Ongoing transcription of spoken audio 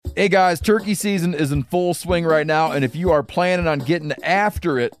Hey guys, turkey season is in full swing right now, and if you are planning on getting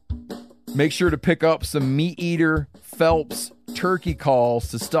after it, make sure to pick up some Meat Eater Phelps turkey calls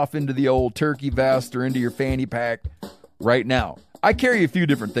to stuff into the old turkey vest or into your fanny pack right now. I carry a few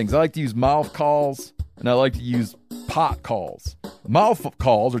different things. I like to use mouth calls, and I like to use pot calls. Mouth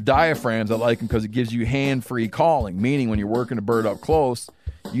calls or diaphragms, I like them because it gives you hand-free calling, meaning when you're working a bird up close,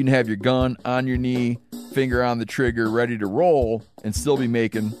 you can have your gun on your knee, finger on the trigger, ready to roll, and still be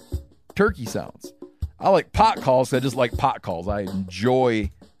making turkey sounds. I like pot calls because I just like pot calls. I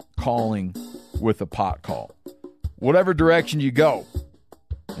enjoy calling with a pot call. Whatever direction you go,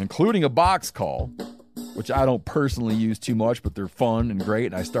 including a box call, which I don't personally use too much, but they're fun and great,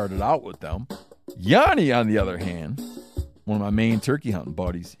 and I started out with them. Yanni, on the other hand, one of my main turkey hunting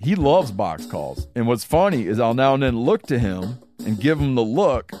buddies, he loves box calls. And what's funny is I'll now and then look to him and give him the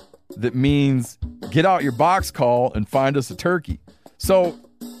look that means get out your box call and find us a turkey. So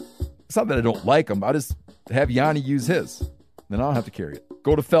it's not that I don't like him. I just have Yanni use his. Then I don't have to carry it.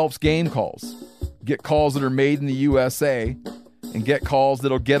 Go to Phelps Game Calls. Get calls that are made in the USA and get calls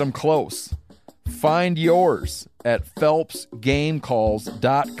that'll get them close. Find yours at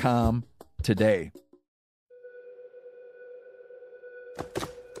PhelpsGameCalls.com today.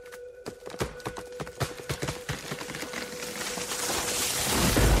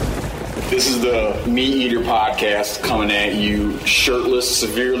 This is the Meat Eater Podcast coming at you shirtless,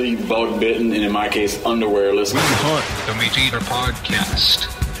 severely bug bitten, and in my case, underwearless. We hunt the Meat Eater Podcast.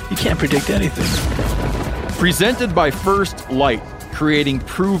 You can't predict anything. Presented by First Light, creating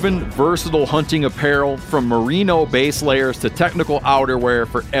proven, versatile hunting apparel from merino base layers to technical outerwear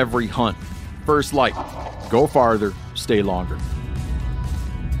for every hunt. First Light. Go farther, stay longer.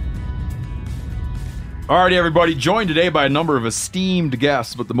 All right, everybody, joined today by a number of esteemed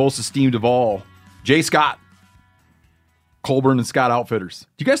guests, but the most esteemed of all, Jay Scott, Colburn and Scott Outfitters.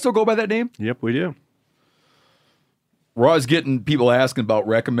 Do you guys still go by that name? Yep, we do. We're always getting people asking about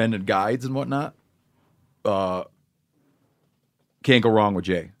recommended guides and whatnot. Can't go wrong with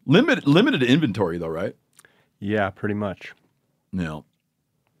Jay. Limited inventory, though, right? Yeah, pretty much. No.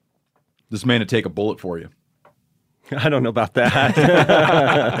 This man would take a bullet for you. I don't know about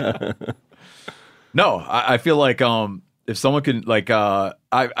that. No, I feel like if someone can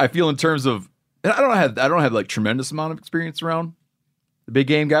I feel in terms of I don't have like tremendous amount of experience around the big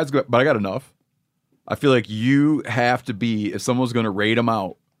game guys, but I got enough. I feel like you have to be, if someone's going to rate them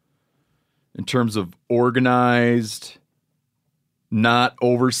out in terms of organized, not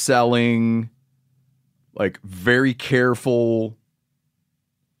overselling, like very careful.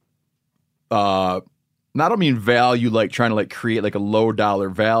 I don't mean value like trying to like create like a low dollar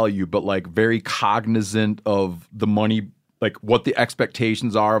value, but like very cognizant of the money, like what the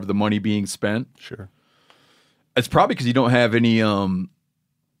expectations are of the money being spent. Sure. It's probably because you don't have any,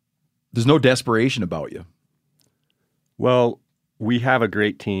 there's no desperation about you. Well, we have a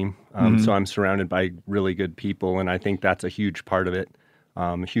great team, so I'm surrounded by really good people, and I think that's a huge part of it.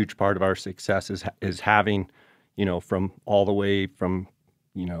 A huge part of our success is having, from all the way from,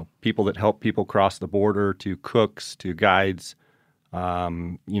 people that help people cross the border to cooks to guides,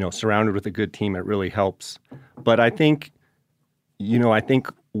 surrounded with a good team, it really helps. But I think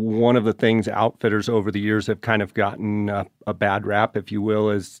one of the things outfitters over the years have kind of gotten a bad rap, if you will,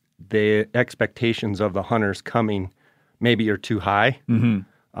 is the expectations of the hunters coming maybe are too high.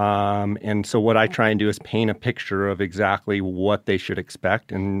 Mm-hmm. And so what I try and do is paint a picture of exactly what they should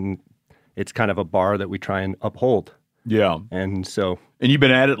expect. And it's kind of a bar that we try and uphold. Yeah. And you've been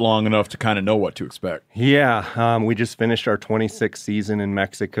at it long enough to kind of know what to expect. Yeah. We just finished our 26th season in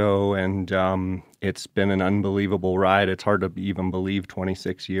Mexico, and it's been an unbelievable ride. It's hard to even believe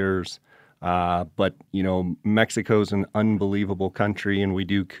 26 years. But Mexico's an unbelievable country, and we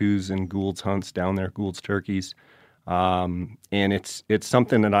do coups and Gould's hunts down there, Gould's turkeys. And it's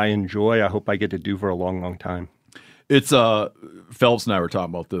something that I enjoy. I hope I get to do for a long, long time. It's Phelps and I were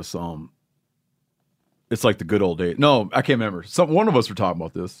talking about this. It's like the good old days. No, I can't remember. One of us were talking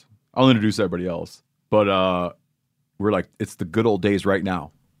about this. I'll introduce everybody else. But we're like, it's the good old days right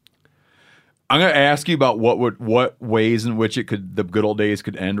now. I'm going to ask you about what ways in which the good old days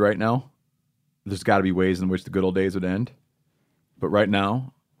could end right now. There's got to be ways in which the good old days would end. But right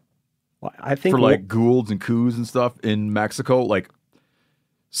now, well, I think for like Gould's and coups and stuff in Mexico, like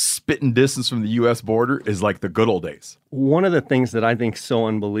spitting distance from the U.S. border is like the good old days. One of the things that I think is so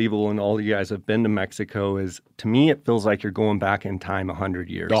unbelievable, and all you guys have been to Mexico, is to me it feels like you're going back in time 100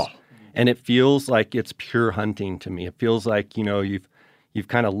 years. Oh. And it feels like it's pure hunting to me. It feels like, you've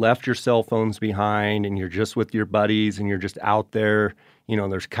kind of left your cell phones behind and you're just with your buddies and you're just out there.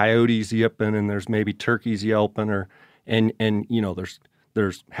 There's coyotes yipping and there's maybe turkeys yelping and there's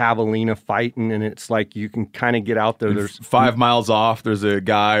there's javelina fighting, and it's like you can kind of get out there. There's 5 miles off, there's a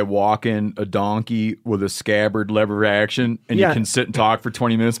guy walking a donkey with a scabbard lever action, and you can sit and talk for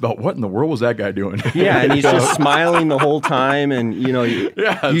 20 minutes about what in the world was that guy doing? Yeah, and he's just smiling the whole time, and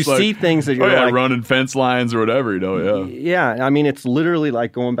you see things that you're like running fence lines or whatever, Yeah, I mean, it's literally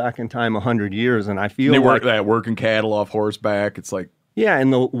like going back in time 100 years, and I feel working cattle off horseback. It's like, yeah,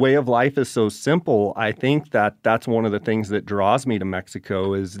 and the way of life is so simple. I think that's one of the things that draws me to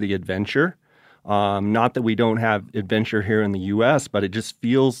Mexico is the adventure. Not that we don't have adventure here in the U.S., but it just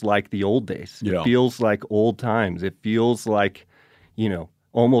feels like the old days. Yeah. It feels like old times. It feels like,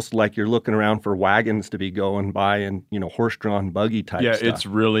 almost like you're looking around for wagons to be going by and, horse-drawn buggy type stuff. Yeah, it's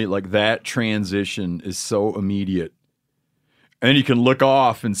really like that transition is so immediate. And you can look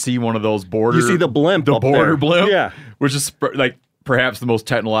off and see one of those border... You see the blimp The up border there. blimp? Yeah. Which is like perhaps the most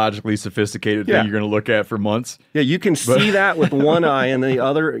technologically sophisticated thing you're going to look at for months. Yeah, you can see that with one eye, and the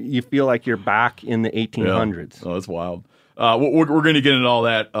other, you feel like you're back in the 1800s. Yeah. Oh, that's wild. We're going to get into all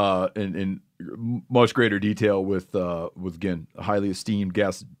that in much greater detail with again, a highly esteemed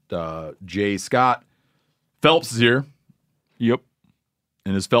guest, Jay Scott. Phelps is here. Yep.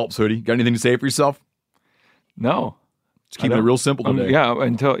 In his Phelps hoodie. Got anything to say for yourself? No. Just keeping it real simple today.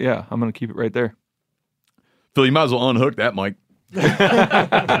 I'm going to keep it right there. Phil, you might as well unhook that mic.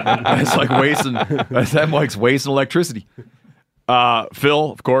 It's like wasting. That mic's wasting electricity.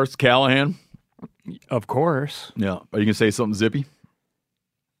 Phil, of course, Callahan. Of course. Yeah. Are you gonna say something zippy?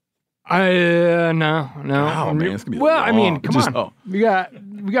 No. Oh man, it's gonna be come on. We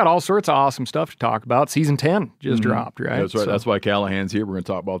got all sorts of awesome stuff to talk about. Season 10 just dropped, right? That's right. That's why Callahan's here. We're gonna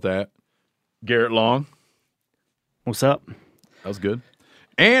talk about that. Garrett Long. What's up? That was good.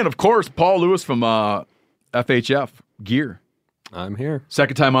 And of course, Paul Lewis from FHF Gear. I'm here.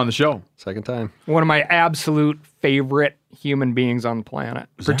 Second time on the show. Second time. One of my absolute favorite human beings on the planet,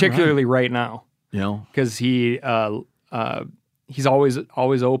 particularly right now. Yeah. Because he's always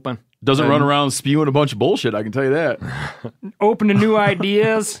open. Doesn't run around spewing a bunch of bullshit, I can tell you that. Open to new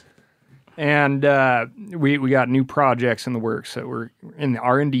ideas. And we got new projects in the works that we're in the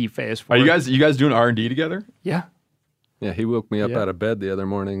R&D phase for. Are you guys doing R&D together? Yeah. Yeah, he woke me up out of bed the other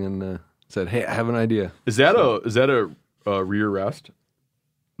morning and said, "Hey, I have an idea." Is that a rear rest?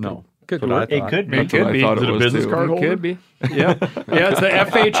 No. It could be. It could be. Is it a business card holder? It could be. Yeah. Yeah, it's the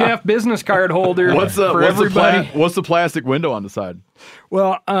FHF business card holder for everybody. What's the plastic window on the side?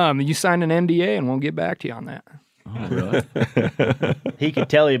 Well, you sign an NDA and we'll get back to you on that. Oh, really? He could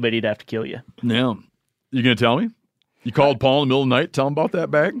tell you, but he'd have to kill you. Yeah. You going to tell me? You called Paul in the middle of the night, tell him about that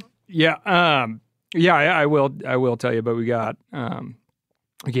bag? Yeah. I will tell you, but we got,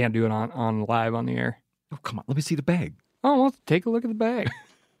 we can't do it on live on the air. Oh, come on. Let me see the bag. Oh, well, take a look at the bag.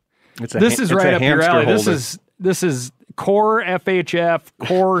 This is right up your alley. This is core FHF,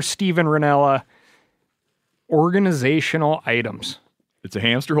 core Steven Rinella, organizational items. It's a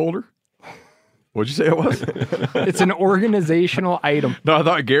hamster holder? What'd you say it was? It's an organizational item. No, I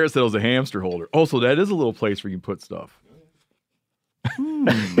thought Garrett said it was a hamster holder. Oh, so that is a little place where you can put stuff.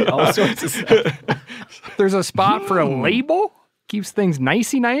 All sorts of stuff. There's a spot for a label. Keeps things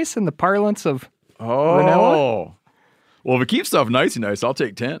nicey nice in the parlance of Rinella. Well, if it keeps stuff nicey nice, I'll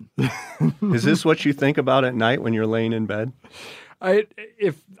take 10. Is this what you think about at night when you're laying in bed?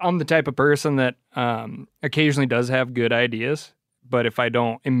 If I'm the type of person that occasionally does have good ideas, but if I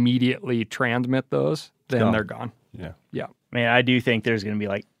don't immediately transmit those, then they're gone. Yeah. Man, I do think there's going to be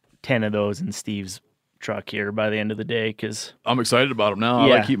like 10 of those in Steve's truck here by the end of the day because I'm excited about them now. I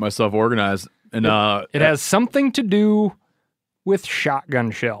like to keep myself organized. And it has something to do with shotgun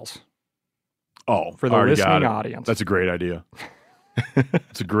shells. Oh, for the listening audience. That's a great idea.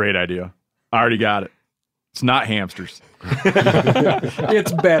 It's a great idea. I already got it. It's not hamsters.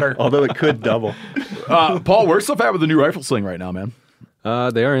 It's better. Although it could double. Paul, where's stuff at with the new rifle sling right now, man?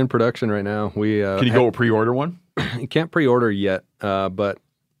 They are in production right now. Can you go pre-order one? You can't pre-order yet, but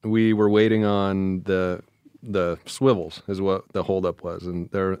we were waiting on the swivels is what the holdup was, and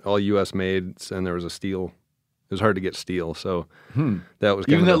they're all U.S. made, and there was a steel. It was hard to get steel, so that was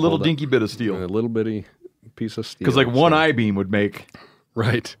even that little dinky bit of steel, a little bitty piece of steel. Because like one I-beam would make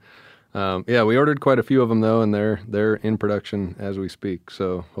right. Yeah, we ordered quite a few of them though, and they're in production as we speak.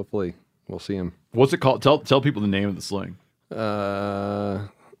 So hopefully we'll see them. What's it called? Tell people the name of the sling. Does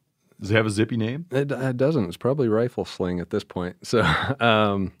it have a zippy name? It doesn't. It's probably rifle sling at this point. So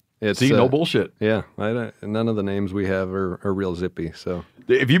it's no bullshit. Yeah, none of the names we have are real zippy. So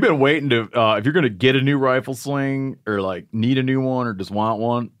if you've been waiting to, if you're going to get a new rifle sling or like need a new one or just want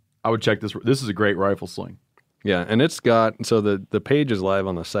one, I would check this. This is a great rifle sling. Yeah, and it's got, so the page is live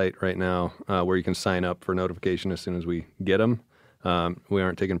on the site right now where you can sign up for notification as soon as we get them. We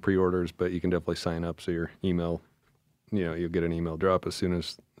aren't taking pre-orders, but you can definitely sign up. So your email, you'll get an email drop as soon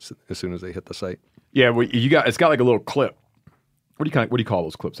as they hit the site. Yeah, well, it's got like a little clip. What do you call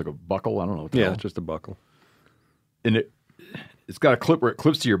those clips? Like a buckle? I don't know. Yeah, it's just a buckle. And it's got a clip where it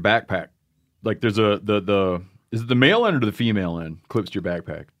clips to your backpack. Like there's is it the male end or the female end clips to your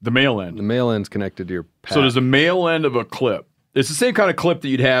backpack? The male end. The male end's connected to your pack. So there's a male end of a clip. It's the same kind of clip that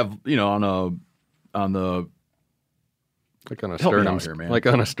you'd have, on the like on a help me sternum, out here, man. like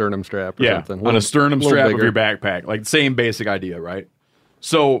on a sternum strap or something. On a sternum little strap of bigger. your backpack. Like same basic idea, right?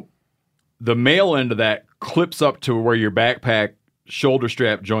 So the male end of that clips up to where your backpack shoulder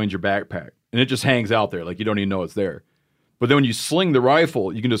strap joins your backpack. And it just hangs out there. Like you don't even know it's there. But then when you sling the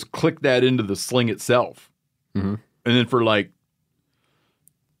rifle, you can just click that into the sling itself. Mm-hmm. And then for like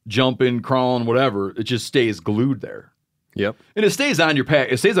jumping, crawling, whatever, it just stays glued there. Yep. And it stays on your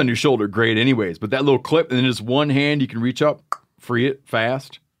pack. It stays on your shoulder great anyways. But that little clip, and then just one hand, you can reach up, free it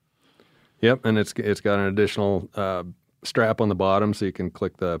fast. Yep, and it's got an additional strap on the bottom, so you can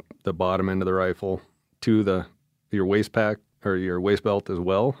click the bottom end of the rifle to your waist pack or your waist belt as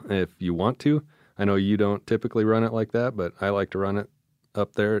well, if you want to. I know you don't typically run it like that, but I like to run it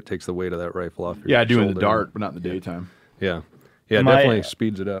up there. It takes the weight of that rifle off your I do shoulder. in the dark, but not in the daytime. Yeah. Yeah, it definitely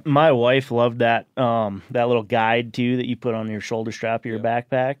speeds it up. My wife loved that little guide too that you put on your shoulder strap of your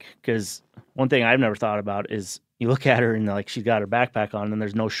backpack. Because one thing I've never thought about is you look at her and like she's got her backpack on and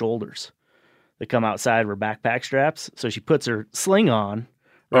there's no shoulders that come outside of her backpack straps. So she puts her sling on,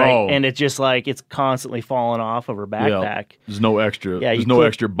 right? Oh. And it's just like it's constantly falling off of her backpack. Yeah. There's no extra. Yeah, there's no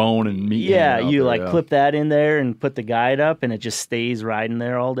extra bone and meat. Yeah, hanging out you there, clip that in there and put the guide up, and it just stays riding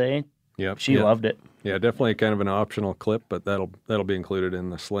there all day. Yep. She loved it. Yeah, definitely kind of an optional clip, but that'll be included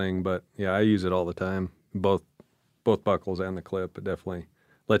in the sling. But yeah, I use it all the time, both buckles and the clip. It definitely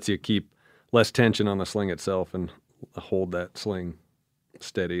lets you keep less tension on the sling itself and hold that sling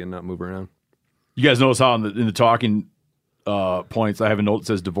steady and not move around. You guys notice how in the talking points I have a note that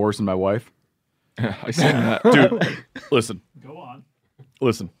says divorcing my wife? I see that. Dude, listen. Go on.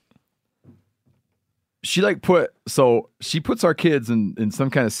 Listen. She she puts our kids in some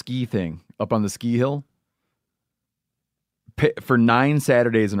kind of ski thing up on the ski hill for 9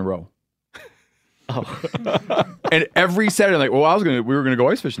 Saturdays in a row. Oh. And every Saturday, I'm like, well, we were gonna go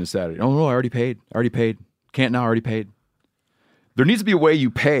ice fishing this Saturday. Oh no, I already paid. Can't now, already paid. There needs to be a way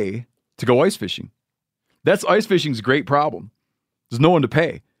you pay to go ice fishing. That's ice fishing's great problem. There's no one to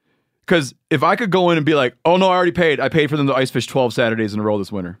pay. Because if I could go in and be like, oh no, I already paid. I paid for them to ice fish 12 Saturdays in a row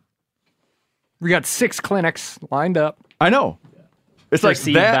this winter. We got 6 clinics lined up. I know. It's like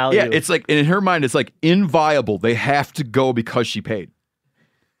Perceived that. value. Yeah, it's like in her mind, it's like inviolable. They have to go because she paid.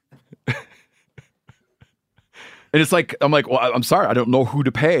 And it's like, I'm like, well, I'm sorry, I don't know who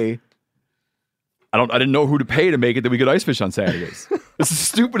to pay. I didn't know who to pay to make it that we could ice fish on Saturdays. It's the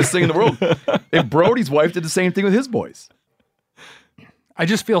stupidest thing in the world. And Brody's wife did the same thing with his boys. I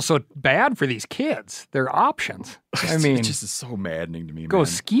just feel so bad for these kids. Their options. I mean, it just is so maddening to me, go man.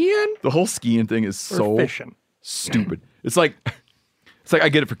 skiing The whole skiing thing is or so fishing. stupid. It's like I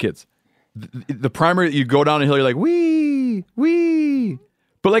get it for kids. The primary, you go down a hill, you're like, wee.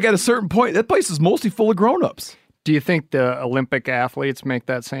 But like at a certain point, that place is mostly full of grown-ups. Do you think the Olympic athletes make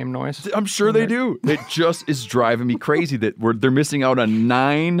that same noise? I'm sure they do. It just is driving me crazy that they're missing out on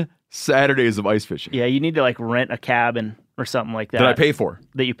 9 Saturdays of ice fishing Yeah, you need to like rent a cabin or something like that. that I pay for.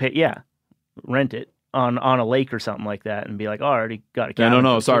 That you pay, yeah. Rent it on a lake or something like that and be like, oh, I already got a Yeah, cabin.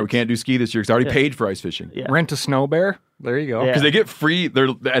 no, for sorry, we kids. can't do ski this year because I already Yeah. paid for ice fishing. Yeah. Rent a snow bear. There you go. Yeah. Because they get free. They're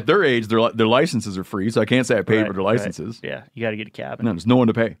at their age. Their licenses are free, so I can't say I paid for their licenses. Yeah, you got to get a cabin. No, there's no one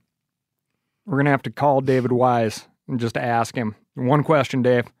to pay. We're gonna have to call David Wise and just ask him one question,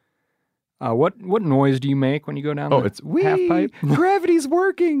 Dave. What noise do you make when you go down? Oh, the it's wee. half pipe. Gravity's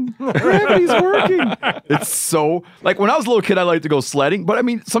working. Gravity's working. It's so like when I was a little kid, I liked to go sledding, but I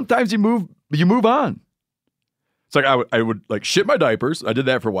mean, sometimes you move on. It's like I would like shit my diapers. I did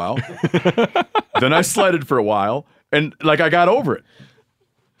that for a while. Then I sledded for a while, and like I got over it.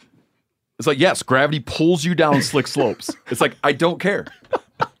 It's like yes, gravity pulls you down slick slopes. It's like I don't care.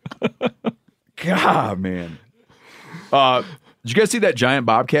 God, man. Did you guys see that giant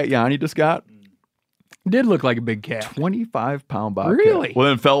bobcat Yanni just got? Did look like a big cat. 25-pound bobcat. Really? Well,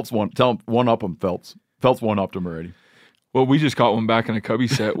 then Phelps one up him, Phelps. Phelps one upped him already. Well, we just caught one back in a cubby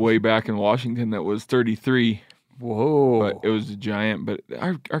set way back in Washington that was 33. Whoa. But it was a giant. But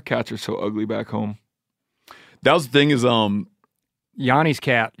our cats are so ugly back home. That was the thing is, Yanni's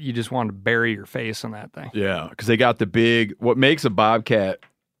cat, you just want to bury your face in that thing. yeah, because they got the big. What makes a bobcat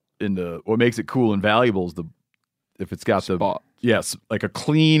what makes it cool and valuable is if it's got Spot. yes, like a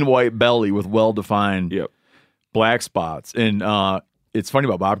clean white belly with well defined Yep. black spots. And it's funny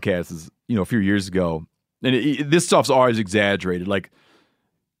about bobcats is, a few years ago, and this stuff's always exaggerated. Like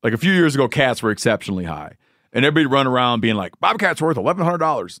a few years ago, cats were exceptionally high. And everybody run around being like, bobcat's worth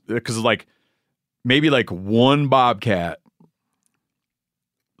 $1,100. Because like maybe like one bobcat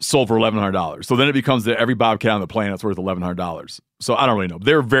sold for $1,100. So then it becomes that every bobcat on the planet's worth $1,100. So I don't really know.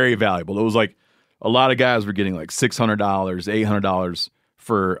 They're very valuable. It was like a lot of guys were getting like $600, $800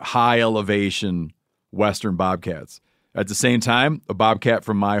 for high elevation Western bobcats. At the same time, a bobcat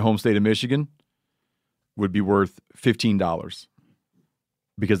from my home state of Michigan would be worth $15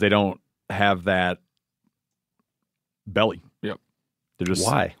 because they don't have that belly. Yep. They're just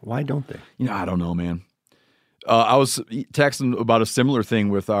Why? Why don't they? I don't know, man. I was texting about a similar thing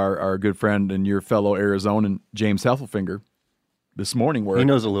with our good friend and your fellow Arizonan, James Heffelfinger, this morning. Where He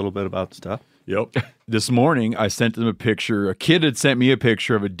knows a little bit about stuff. Yep. This morning, I sent him a picture. A kid had sent me a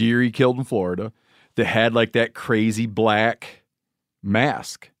picture of a deer he killed in Florida that had like that crazy black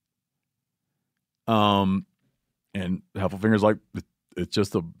mask. And Heffelfinger's like, it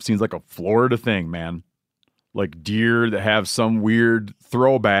just seems like a Florida thing, man. Like deer that have some weird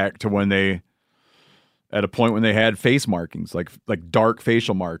throwback to when they, at a point when they had face markings, like dark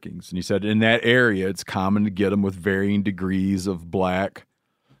facial markings. And he said in that area, it's common to get them with varying degrees of black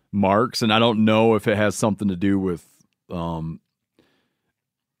marks. And I don't know if it has something to do with, it'd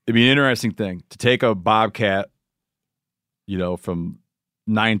be an interesting thing to take a bobcat, from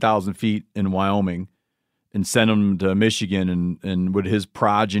 9,000 feet in Wyoming and send him to Michigan. And would his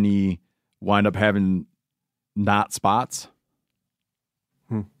progeny wind up having not spots?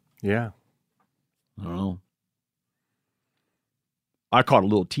 Yeah. I don't know. I caught a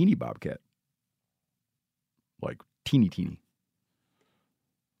little teeny bobcat. Like teeny.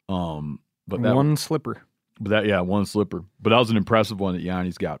 But that One slipper. one slipper. But that was an impressive one that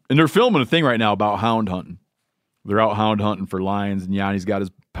Yanni's got. And they're filming a thing right now about hound hunting. They're out hound hunting for lions, and Yanni's got his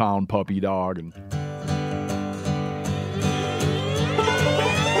pound puppy dog. And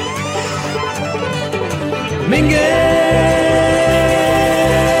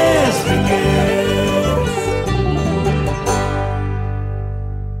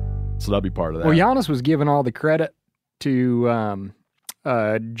so that'll be part of that. Well, Giannis was giving all the credit to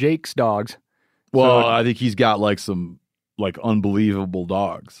Jake's dogs. Well, I think he's got like some like unbelievable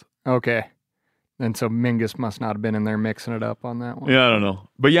dogs. Okay. And so Mingus must not have been in there mixing it up on that one. Yeah, I don't know.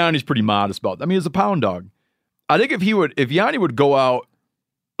 But Yanni's pretty modest about that. I mean, it's a pound dog. I think if Yanni would go out,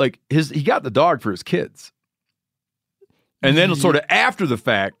 like he got the dog for his kids. And then sort of after the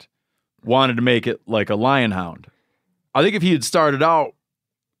fact, wanted to make it like a lion hound. I think if he had started out,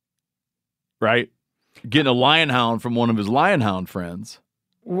 right, getting a lion hound from one of his lion hound friends,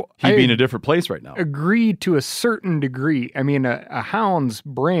 he'd be in a different place right now. Agree to a certain degree. I mean, a hound's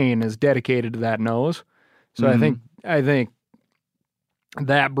brain is dedicated to that nose. So I think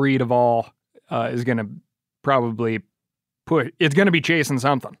that breed of all is going to probably it's going to be chasing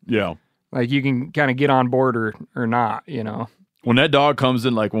something. Yeah. Like you can kind of get on board or not, When that dog comes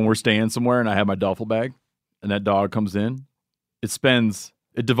in, like when we're staying somewhere and I have my duffel bag and that dog comes in,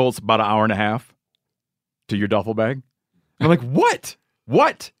 it devotes about an hour and a half to your duffel bag. And I'm like, what?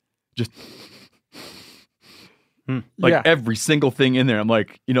 What? Just every single thing in there. I'm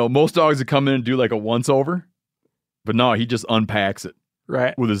like, most dogs that come in and do like a once over, but no, he just unpacks it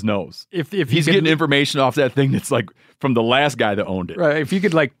right with his nose. If he's getting information off that thing that's like from the last guy that owned it. Right. If you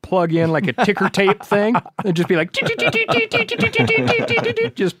could like plug in like a ticker tape thing, it'd just be like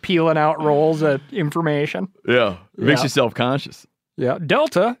just peeling out rolls of information. Yeah. It makes you self-conscious. Yeah.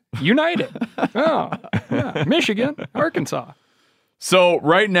 Delta, United. Oh, yeah. Michigan, Arkansas. So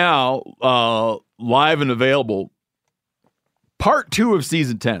right now, live and available, part 2 of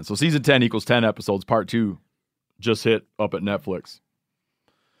season 10. So season 10 equals 10 episodes. Part 2 just hit up at Netflix.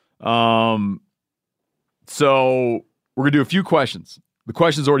 So we're going to do a few questions. The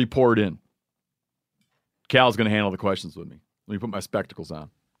questions already poured in. Cal's going to handle the questions with me. Let me put my spectacles on.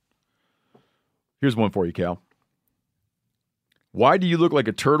 Here's one for you, Cal. Why do you look like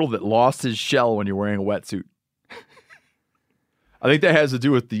a turtle that lost his shell when you're wearing a wetsuit? I think that has to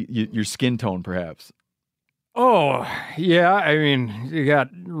do with your skin tone, perhaps. Oh, yeah. I mean, you got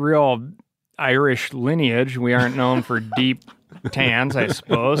real Irish lineage. We aren't known for deep tans, I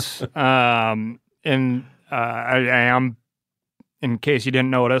suppose. And I am, in case you didn't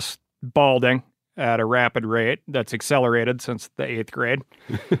notice, balding at a rapid rate that's accelerated since the 8th grade.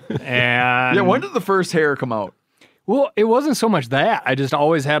 And yeah, when did the first hair come out? Well, it wasn't so much that. I just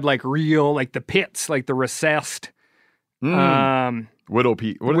always had like real, like the pits, like the recessed. Widow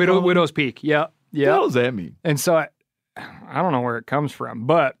Peak. Widow's Peak. Yeah. Yeah. What does that mean? And so I don't know where it comes from,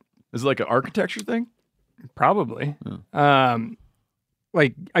 but is it like an architecture thing? Probably.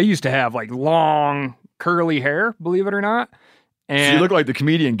 Like I used to have like long curly hair, believe it or not. And So you look like the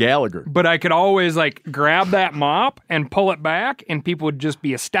comedian Gallagher. but I could always like grab that mop and pull it back, and people would just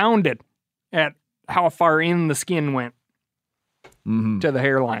be astounded at how far in the skin went to the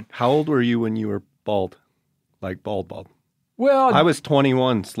hairline. How old were you when you were bald? Like bald? Well, I was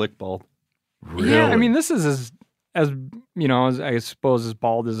 21, slick bald. yeah, I mean, this is as you know, as I suppose as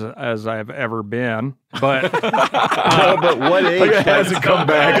bald as I've ever been. But No, but what age? It hasn't come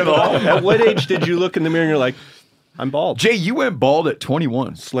back at all. At what age did you look in the mirror and you're like, I'm bald? Jay, you went bald at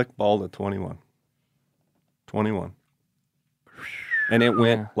 21. Slick bald at 21. 21. And it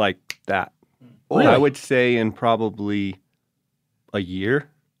went like that. Really? I would say in probably a year,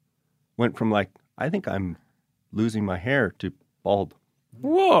 went from like, I think I'm losing my hair to bald.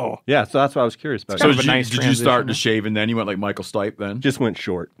 whoa, Yeah, so that's what I was curious about. So kind of did, a you, nice did you start transition. to shave and then you went like Michael Stipe then? Just went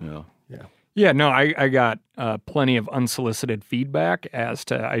short. Yeah. yeah, no, I got plenty of unsolicited feedback as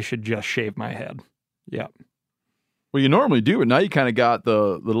to I should just shave my head. Yeah. Well, you normally do, but now you kind of got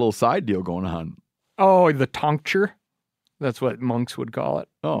the little side deal going on. Oh, the tonsure. That's what monks would call it.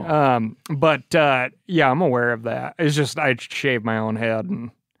 Oh. But yeah, I'm aware of that. It's just I shave my own head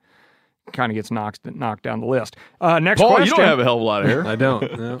and kind of gets knocked down the list. Next Paul, question. you don't have a hell of a lot of hair. I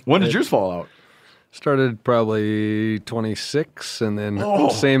don't. No. When did yours fall out? Started probably 26, and then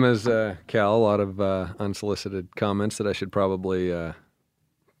same as Cal, a lot of unsolicited comments that I should probably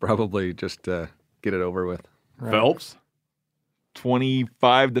just get it over with. Phelps?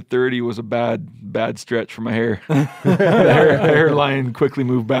 25 to 30 was a bad stretch for my hair. The hairline quickly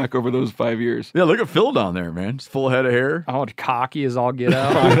moved back over those 5 years. Yeah, look at Phil down there, man. Just full head of hair. Oh, cocky as all get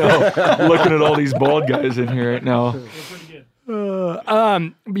out. I know. Looking at all these bald guys in here right now.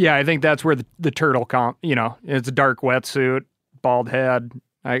 Yeah, I think that's where the turtle it's a dark wetsuit, bald head.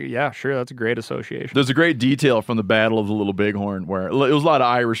 Yeah, sure, that's a great association. There's a great detail from the Battle of the Little Bighorn where it was a lot of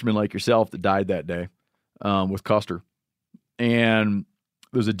Irishmen like yourself that died that day with Custer. And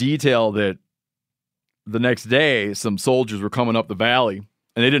there's a detail that the next day, some soldiers were coming up the valley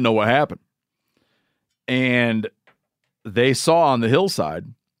and they didn't know what happened. And they saw on the hillside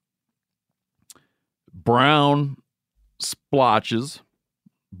brown splotches,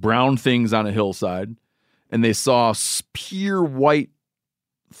 brown things on a hillside, and they saw pure white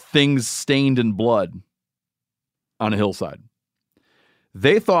things stained in blood on a hillside.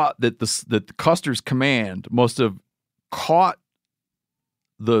 They thought that the Custer's command must have caught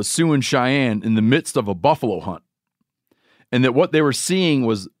the Sioux and Cheyenne in the midst of a buffalo hunt, and that what they were seeing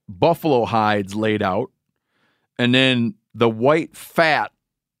was buffalo hides laid out, and then the white fat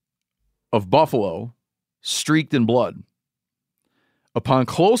of buffalo streaked in blood. Upon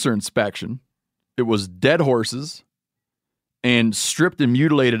closer inspection, it was dead horses and stripped and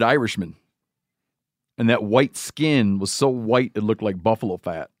mutilated Irishmen. And that white skin was so white it looked like buffalo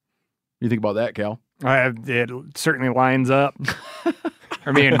fat. What do you think about that, Cal? It certainly lines up.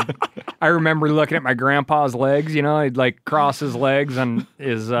 I mean, I remember looking at my grandpa's legs, he'd like cross his legs and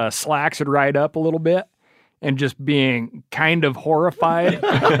his slacks would ride up a little bit and just being kind of horrified.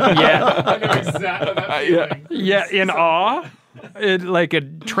 Yeah. I know exactly that feeling. Yeah, in awe. Like a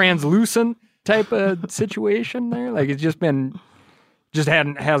translucent type of situation there. Like it's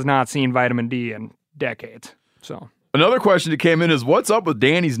has not seen vitamin D in decades. So Another question that came in is, what's up with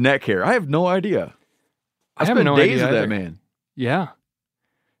Danny's neck hair? I have no idea. I have spent no days idea with that either. man. yeah.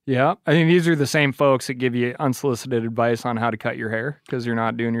 Yeah. I think these are the same folks that give you unsolicited advice on how to cut your hair because you're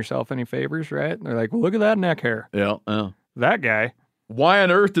not doing yourself any favors, right? They're like, well, look at that neck hair. Yeah. That guy. Why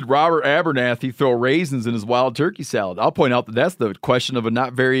on earth did Robert Abernathy throw raisins in his wild turkey salad? I'll point out that that's the question of a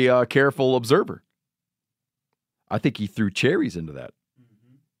not very careful observer. I think he threw cherries into that.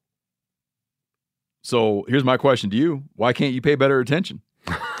 So here's my question to you. Why can't you pay better attention?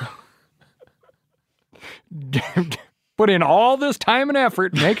 Put in all this time and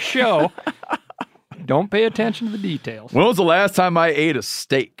effort, make a show. Don't pay attention to the details. When was the last time I ate a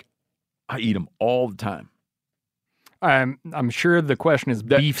steak? I eat them all the time. I'm sure the question is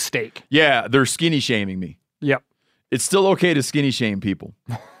beef steak. Yeah, they're skinny shaming me. Yep. It's still okay to skinny shame people.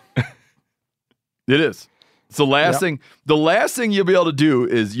 It is. It's the last thing. The last thing you'll be able to do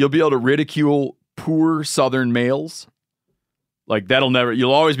is you'll be able to ridicule poor Southern males. Like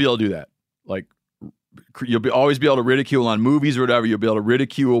you'll always be able to do that. Like always be able to ridicule on movies or whatever. You'll be able to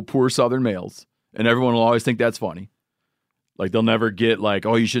ridicule poor Southern males, and everyone will always think that's funny. Like they'll never get like,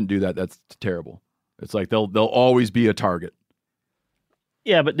 oh, you shouldn't do that. That's terrible. It's like they'll always be a target.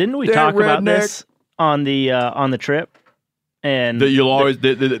 Yeah, but didn't we That talk about redneck. this on the trip? And That you'll always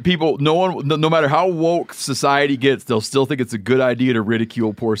that people, no matter how woke society gets, they'll still think it's a good idea to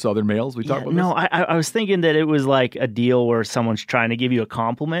ridicule poor Southern males. We talk about no, this. I was thinking that it was like a deal where someone's trying to give you a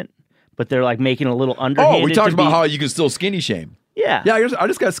compliment, but they're like making a little underhanded. Oh, we talked to about be- how you can still skinny shame. Yeah, Yeah, I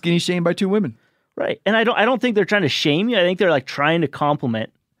just got skinny shamed by 2 women. right. And I don't think they're trying to shame you. I think they're like trying to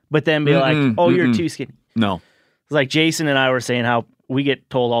compliment, but then be like, "Oh, you're too skinny." No. It's like Jason and I were saying how we get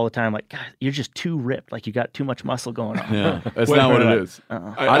told all the time, like, "God, you're just too ripped. Like you got too much muscle going on." Yeah, that's not what it is.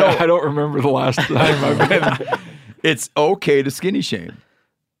 I don't remember the last time I've been. It's okay to skinny shame.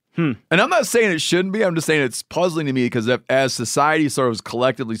 And I'm not saying it shouldn't be. I'm just saying it's puzzling to me because as society sort of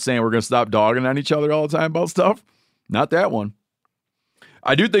collectively saying we're going to stop dogging on each other all the time about stuff, not that one.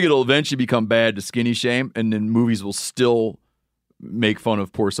 I do think it'll eventually become bad to skinny shame, and then movies will still make fun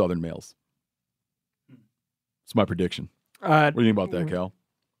of poor Southern males. It's my prediction. What do you think about that, Cal?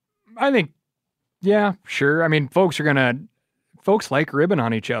 I think, yeah, sure. I mean, folks like ribbing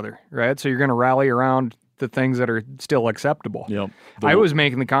on each other, right? So you're going to rally around the things that are still acceptable. Yep. I was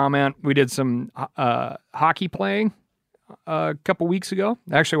making the comment, we did some hockey playing a couple weeks ago,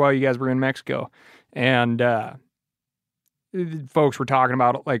 actually while you guys were in Mexico. And folks were talking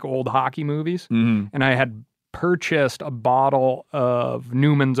about like old hockey movies. Mm-hmm. And I had purchased a bottle of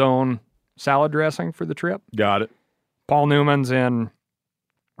Newman's Own salad dressing for the trip. Got it. Paul Newman's in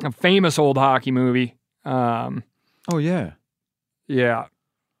a famous old hockey movie. Oh, yeah. Yeah. What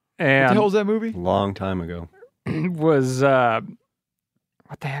the And hell is that movie? Long time ago. was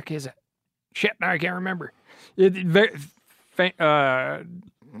what the heck is it? Shit, now I can't remember.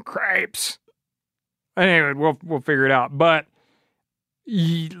 Cripes. Anyway, we'll figure it out. But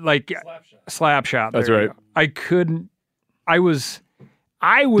like Slapshot. That's there you right. go. I couldn't. I was.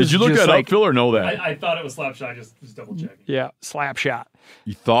 Did you look just that like, up, Phil, or know that? I thought it was Slapshot. I just double checking. Yeah, Slapshot.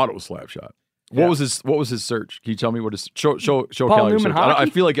 You thought it was Slapshot. What was his search? Can you tell me what his show Paul Kelly Newman search? I hockey?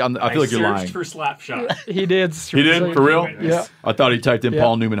 feel like I feel like you're lying. Searched for Slapshot. He did. He did for real? Yeah. I thought he typed in Yeah.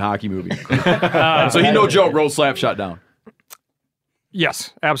 Paul Newman hockey movie. So he no joke wrote Slapshot down.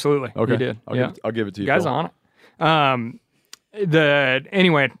 Yes, absolutely. Okay, He did. I'll give it to you. Guys Phil. on it.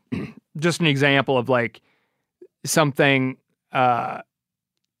 Anyway, just an example of like something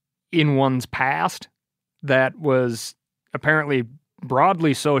in one's past that was apparently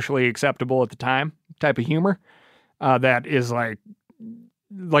broadly socially acceptable at the time type of humor that is like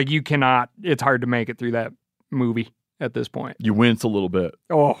you cannot, it's hard to make it through that movie at this point. You wince a little bit.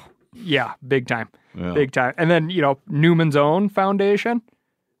 Oh yeah, big time. Yeah. Big time. And then, Newman's Own Foundation,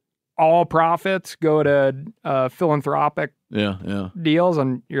 all profits go to philanthropic Yeah. deals.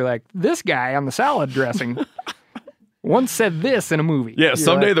 And you're like, this guy on the salad dressing once said this in a movie. Yeah, You're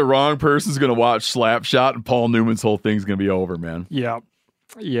someday like, the wrong person's going to watch Slapshot and Paul Newman's whole thing's going to be over, man. Yeah.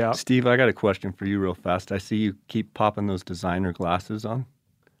 Yeah. Steve, I got a question for you real fast. I see you keep popping those designer glasses on.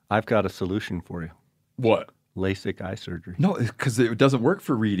 I've got a solution for you. What? LASIK eye surgery. No, because it doesn't work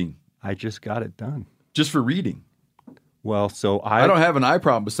for reading. I just got it done. Just for reading. Well, so I don't have an eye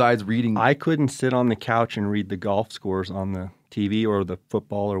problem besides reading. I couldn't sit on the couch and read the golf scores on the TV or the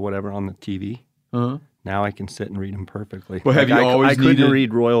football or whatever on the TV. Uh-huh. Now I can sit and read them perfectly. But have you always I couldn't needed-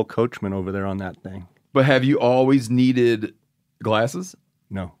 read Royal Coachman over there on that thing. But have you always needed glasses?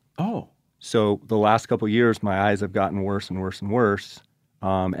 No. Oh. So the last couple of years, my eyes have gotten worse and worse and worse.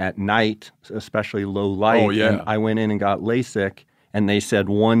 At night, especially low light. Oh, yeah. And I went in and got LASIK, and they said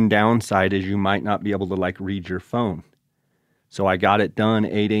one downside is you might not be able to read your phone. So I got it done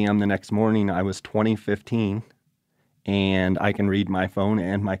 8 a.m. the next morning. I was 20/15, and I can read my phone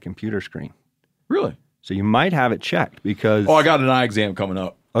and my computer screen. Really? So you might have it checked because. Oh, I got an eye exam coming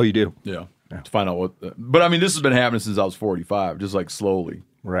up. Oh, you do? Yeah. To find out what. But I mean, this has been happening since I was 45, just like slowly.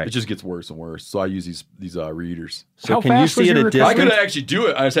 Right. It just gets worse and worse. So I use these readers. So How can you fast was see at your a recovery? I could distance? actually do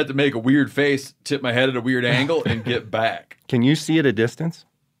it. I just had to make a weird face, tip my head at a weird angle, and get back. Can you see at a distance?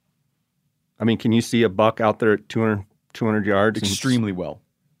 I mean, can you see a buck out there at 200 yards? and- Extremely well.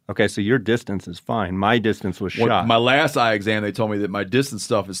 Okay, so your distance is fine. My distance was When- shot. My last eye exam, they told me that my distance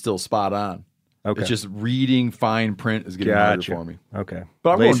stuff is still spot on. Okay. It's just reading fine print is getting harder for me. Okay.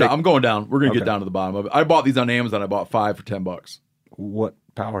 But I'm LASIK, going down. We're going to get Okay. down to the bottom of it. I bought these on Amazon. I bought 5 for $10. What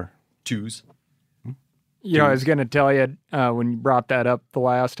power? 2s. I was going to tell you when you brought that up the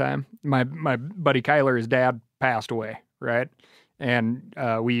last time, my buddy Kyler, his dad passed away, right? And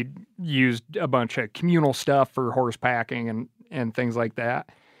we used a bunch of communal stuff for horse packing and things like that.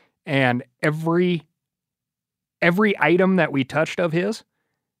 And every item that we touched of his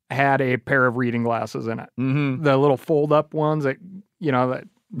had a pair of reading glasses in it. Mm-hmm. The little fold up ones that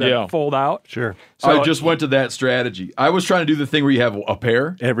Yeah. fold out. Sure. So I just went to that strategy. I was trying to do the thing where you have a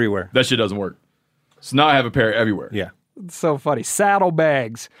pair. Everywhere. That shit doesn't work. So now I have a pair everywhere. Yeah. It's so funny.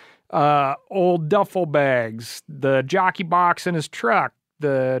 Saddlebags, old duffel bags, the jockey box in his truck,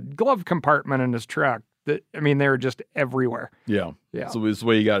 the glove compartment in his truck. I mean, they were just everywhere. Yeah. Yeah. So this is the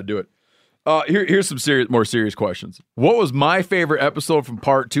way you got to do it. Here's some more serious questions. What was my favorite episode from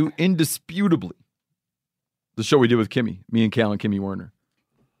part 2? Indisputably, the show we did with Kimmy, me and Cal and Kimmy Werner.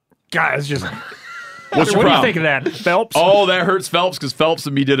 Guys, just What's your what do you problem? think of that, Phelps? Oh, that hurts Phelps because Phelps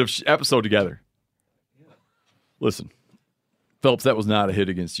and me did an episode together. Listen, Phelps, that was not a hit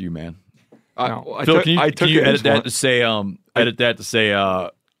against you, man. I Phil, took, can you, I can took you it edit as that one. to say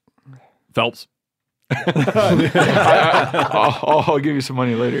Phelps? I'll give you some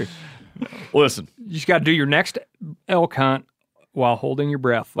money later. Listen, You just got to do your next elk hunt while holding your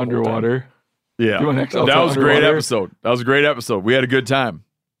breath the whole time. Underwater. yeah, You want next that was a great episode. That was a great episode. We had a good time.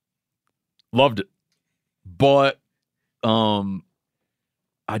 Loved it. But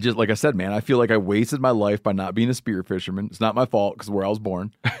I just, like I said, man, I feel like I wasted my life by not being a spear fisherman. It's not my fault because where I was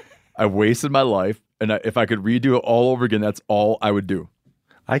born. I wasted my life, and if I could redo it all over again, that's all I would do.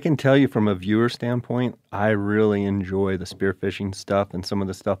 I can tell you from a viewer standpoint, I really enjoy the spearfishing stuff and some of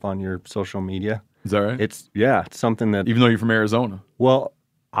the stuff on your social media. Is that right? It's something that, Even though you're from Arizona. well,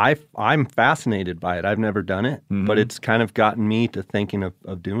 I'm fascinated by it. I've never done it, but it's kind of gotten me to thinking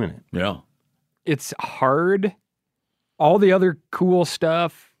of doing it. Yeah. It's hard. All the other cool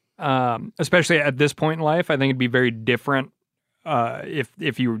stuff, especially at this point in life, I think it'd be very different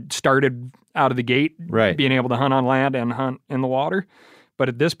if you started out of the gate, Right. being able to hunt on land and hunt in the water. But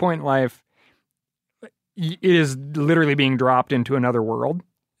at this point in life, it is literally being dropped into another world,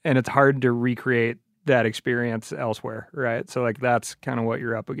 and it's hard to recreate that experience elsewhere, right? So like that's kind of what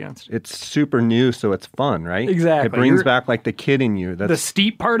you're up against. It's super new, so it's fun, right? Exactly. It brings You're- back like the kid in you. The That's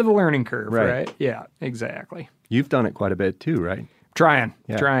steep part of the learning curve, Right. right? Yeah, exactly. You've done it quite a bit too, right? Trying,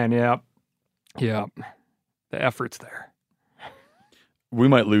 Yeah. yep. The effort's there. We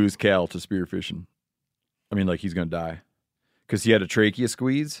might lose Cal to spearfishing. I mean, like he's going to die. Because he had a trachea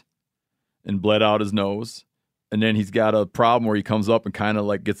squeeze and bled out his nose. And then he's got a problem where he comes up and kind of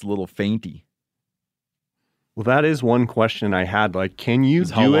like gets a little fainty. Well, that is one question I had. Like, can you Is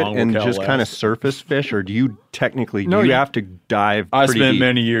how do it long will and Cal just kind of last? surface fish, or do you technically No, do you you- have to dive I pretty spent deep?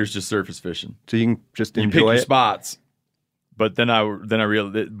 many years just surface fishing. So you can just You pick enjoy your it. spots. But then I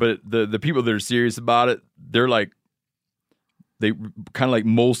realized that, but the people that are serious about it, they're like, they kind of like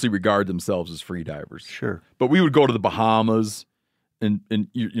mostly regard themselves as free divers. Sure. But we would go to the Bahamas, and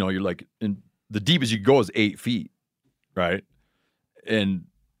you know you're like, and the deepest you can go is 8 feet, right? And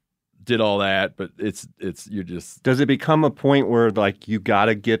did all that, but it's you're just Does it become a point where like you got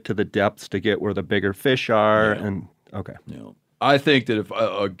to get to the depths to get where the bigger fish are? Yeah. And okay, you know. I think that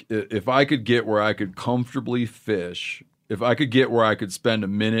if I could get where I could comfortably fish, if I could get where I could spend a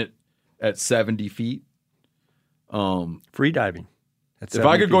minute at 70 feet, free diving. At if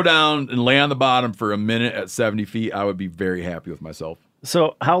I 70 could go feet. down and lay on the bottom for a minute at 70 feet, I would be very happy with myself.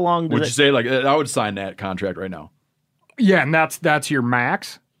 So how long Would does you say like I would sign that contract right now? Yeah, and that's your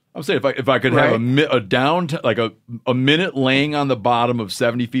max. I'm saying if I could have a minute laying on the bottom of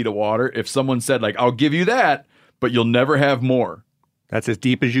 70 feet of water, if someone said like I'll give you that, but you'll never have more. That's as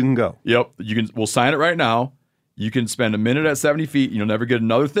deep as you can go. Yep, we'll sign it right now. You can spend a minute at 70 feet, and you'll never get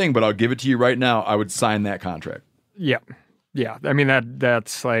another thing, but I'll give it to you right now. I would sign that contract. Yeah. I mean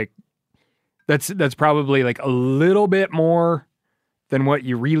that's like that's probably like a little bit more than what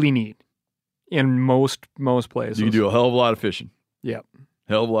you really need in most places. You can do a hell of a lot of fishing. Yep.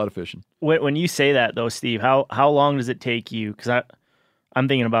 Hell of a lot of fishing. when you say that though, Steve, how long does it take you? Because I'm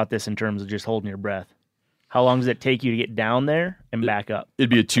thinking about this in terms of just holding your breath. How long does it take you to get down there and back up? It'd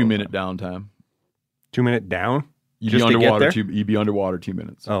be a 2-minute downtime. 2 minute down. You'd Just be to get underwater. there? You'd be underwater 2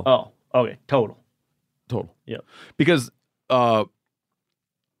 minutes Oh, Oh, okay, total. total. Yep. Because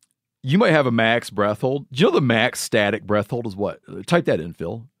you might have a max breath hold. Do you know the max static breath hold is what? Type that in,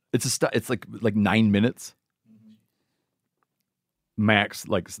 Phil. It's like 9 minutes. Max,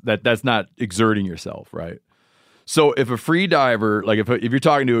 like that's not exerting yourself, right? So if a free diver, like if you're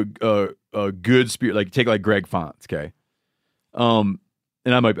talking to a good spear, like take like Greg Fonts, okay, and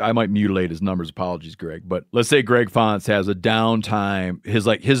I might mutilate his numbers. Apologies, Greg, but let's say Greg Fonts has a downtime.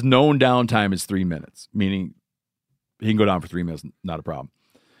 His known downtime is 3 minutes, meaning he can go down for 3 minutes, not a problem.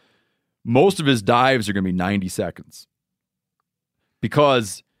 Most of his dives are going to be 90 seconds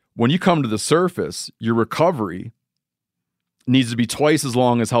because when you come to the surface, your recovery needs to be twice as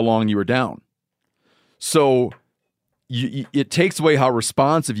long as how long you were down. So it takes away how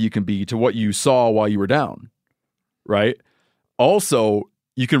responsive you can be to what you saw while you were down, right? Also,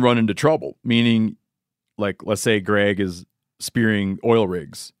 you can run into trouble, meaning, like, let's say Greg is spearing oil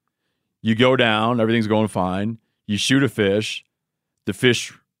rigs. You go down, everything's going fine. You shoot a fish. The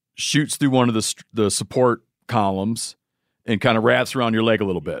fish shoots through one of the support columns and kind of wraps around your leg a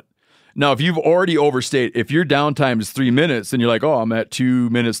little bit. Now, if you've already overstayed, if your downtime is 3 minutes and you're like, oh, I'm at 2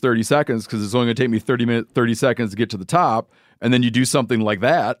 minutes, 30 seconds because it's only going to take me 30 seconds to get to the top, and then you do something like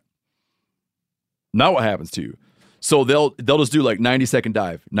that, now what happens to you? So they'll just do like 90-second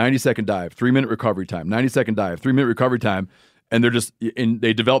dive, 90-second dive, 3-minute recovery time, 90-second dive, 3-minute recovery time, and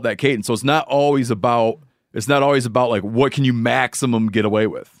they develop that cadence. So it's not always about like what can you maximum get away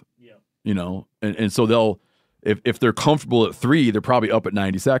with, you know, and so they'll. If they're comfortable at 3, they're probably up at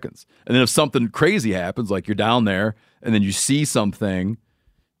 90 seconds. And then if something crazy happens, like you're down there and then you see something,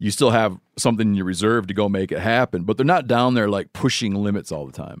 you still have something in your reserve to go make it happen. But they're not down there like pushing limits all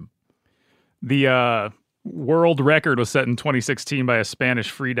the time. The world record was set in 2016 by a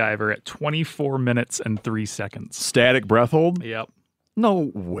Spanish freediver at 24 minutes and 3 seconds. Static breath hold? Yep.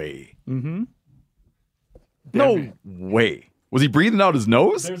 No way. Mm-hmm. No way. Was he breathing out his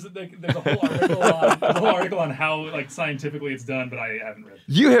nose? There's a whole article on how like scientifically it's done, but I haven't read it.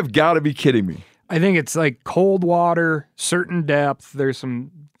 You have got to be kidding me. I think it's like cold water, certain depth. There's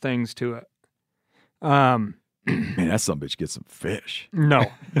some things to it. Man, that son of a bitch gets some fish. No,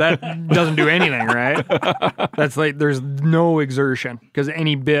 that doesn't do anything, right? That's like there's no exertion because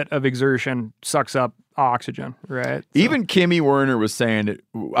any bit of exertion sucks up oxygen, right? So. Even Kimmy Werner was saying it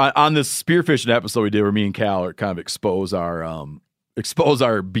on this spearfishing episode we did where me and Cal are kind of expose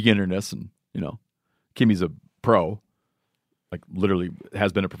our beginnerness, and you know, Kimmy's a pro, like literally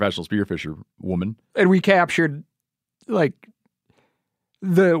has been a professional spearfisher woman, and we captured like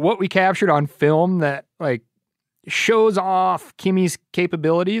what we captured on film that like shows off Kimmy's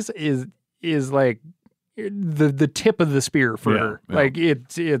capabilities is like the tip of the spear for her. Yeah. Like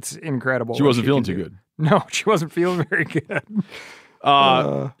it's incredible. She wasn't feeling too good. No, she wasn't feeling very good.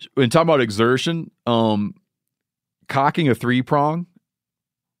 When talking about exertion, cocking a 3-prong,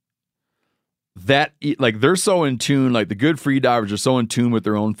 that like they're so in tune, like the good free divers are so in tune with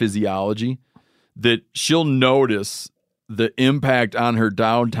their own physiology that she'll notice the impact on her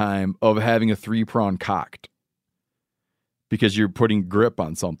downtime of having a 3-prong cocked because you're putting grip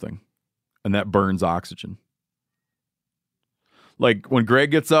on something and that burns oxygen. Like when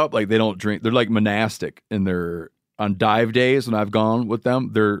Greg gets up, like they don't drink. They're like monastic and they're on dive days when I've gone with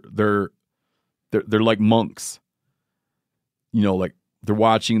them. They're like monks. You know, like they're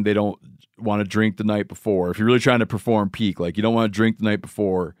watching. They don't want to drink the night before. If you're really trying to perform peak, like you don't want to drink the night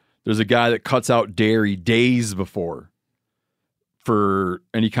before. There's a guy that cuts out dairy days before for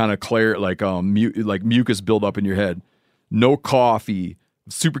any kind of like mucus buildup in your head. No coffee.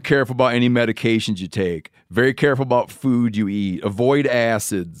 Super careful about any medications you take. Very careful about food you eat. Avoid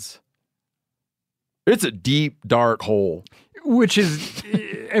acids. It's a deep, dark hole. But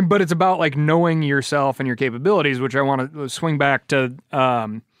it's about like knowing yourself and your capabilities, which I want to swing back to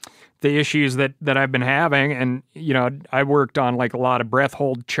the issues that I've been having. And, you know, I worked on like a lot of breath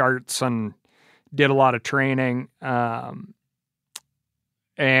hold charts and did a lot of training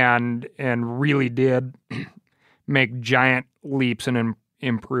and really did make giant leaps and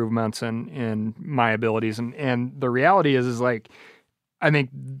improvements in my abilities. And the reality is like, I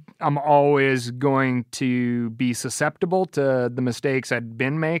think I'm always going to be susceptible to the mistakes I'd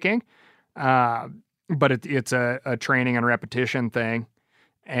been making. But it's a training and repetition thing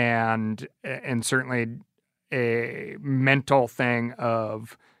and certainly a mental thing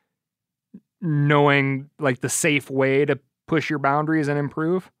of knowing like the safe way to push your boundaries and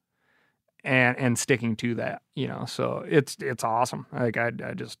improve. And sticking to that, you know, so it's awesome. Like I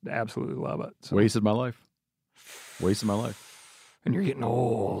just absolutely love it. So. Wasted my life. And you're getting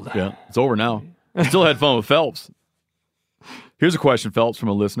old. Yeah, it's over now. Still had fun with Phelps. Here's a question, Phelps, from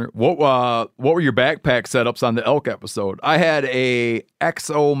a listener. What were your backpack setups on the elk episode? I had a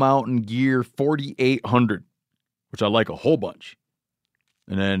XO Mountain Gear 4800, which I like a whole bunch.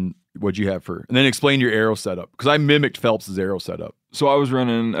 And then what'd you have and then explain your arrow setup because I mimicked Phelps's arrow setup. So I was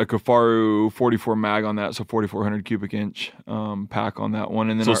running a Kafaru 44 mag on that, so 4,400 cubic inch pack on that one.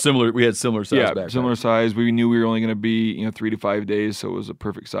 And then we had similar size. Yeah, backpacks. Similar size. We knew we were only going to be 3 to 5 days, so it was a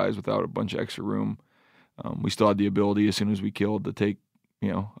perfect size without a bunch of extra room. We still had the ability as soon as we killed to take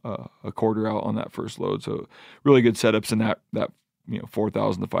a quarter out on that first load. So really good setups in that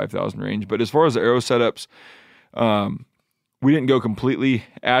 4,000 to 5,000 range. But as far as the arrow setups, we didn't go completely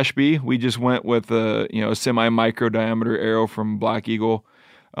Ashby. We just went with a semi-micro diameter arrow from Black Eagle.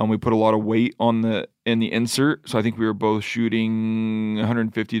 We put a lot of weight in the insert, so I think we were both shooting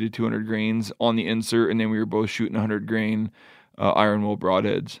 150 to 200 grains on the insert, and then we were both shooting 100 grain iron wool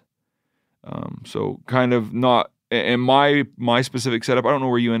broadheads. So kind of not and my specific setup, I don't know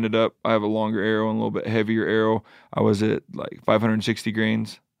where you ended up. I have a longer arrow and a little bit heavier arrow. I was at like 560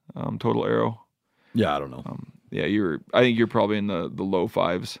 grains total arrow. Yeah, I don't know. Yeah, I think you're probably in the low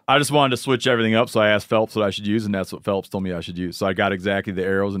fives. I just wanted to switch everything up, so I asked Phelps what I should use, and that's what Phelps told me I should use. So I got exactly the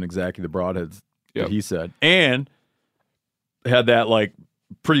arrows and exactly the broadheads that he said. And had that like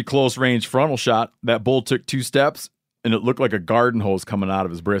pretty close range frontal shot. That bull took 2 steps, and it looked like a garden hose coming out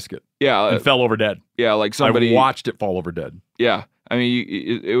of his brisket. Yeah. And fell over dead. Yeah, like somebody... I watched it fall over dead. Yeah. I mean,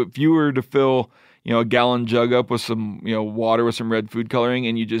 if you were to fill, a gallon jug up with some, water with some red food coloring,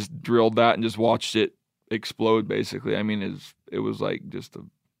 and you just drilled that and just watched it explode, basically. I mean, it was like just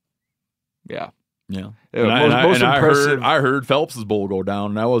Yeah. Most impressive. I heard Phelps's bull go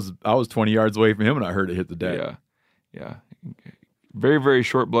down, and I was 20 yards away from him, and I heard it hit the deck. Yeah. Very, very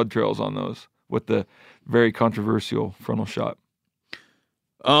short blood trails on those with the very controversial frontal shot.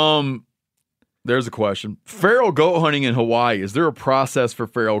 There's a question. Feral goat hunting in Hawaii. Is there a process for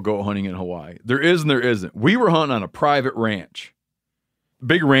feral goat hunting in Hawaii? There is and there isn't. We were hunting on a private ranch.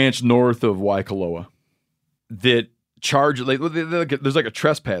 Big ranch north of Waikoloa that charge there's like a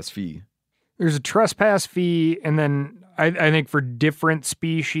trespass fee. There's a trespass fee, and then I think for different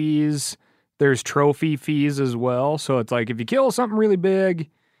species, there's trophy fees as well. So it's like if you kill something really big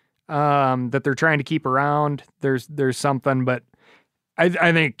that they're trying to keep around, there's something. But I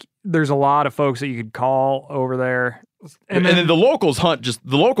think there's a lot of folks that you could call over there. And then the locals just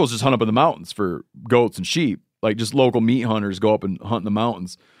hunt up in the mountains for goats and sheep. Like just local meat hunters go up and hunt in the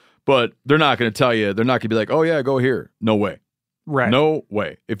mountains. But they're not going to tell you, they're not going to be like, oh yeah, go here. No way. Right. No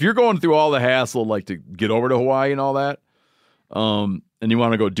way. If you're going through all the hassle, like to get over to Hawaii and all that, and you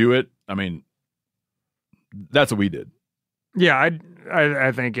want to go do it, I mean, that's what we did. Yeah,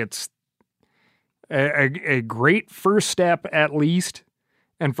 I think it's a great first step at least.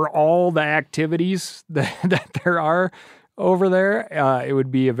 And for all the activities that there are over there, it would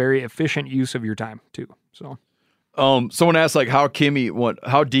be a very efficient use of your time too. So, someone asked like how deep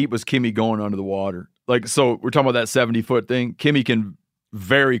was Kimmy going under the water? Like, so we're talking about that 70-foot thing. Kimmy can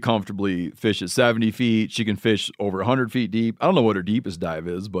very comfortably fish at 70 feet. She can fish over 100 feet deep. I don't know what her deepest dive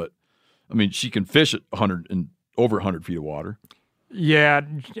is, but I mean, she can fish at 100 and over 100 feet of water. Yeah,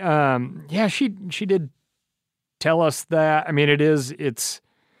 she did tell us that. I mean, it's.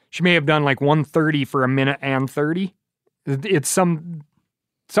 She may have done like 130 for a minute and 30. It's something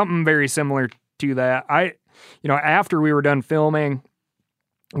very similar to that. After we were done filming,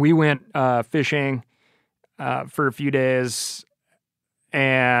 we went fishing for a few days,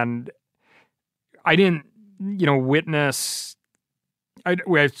 and I didn't, witness.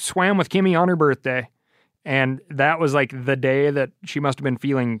 I swam with Kimmy on her birthday, and that was like the day that she must have been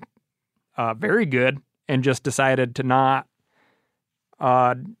feeling very good and just decided to not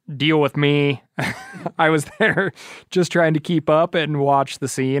deal with me. I was there just trying to keep up and watch the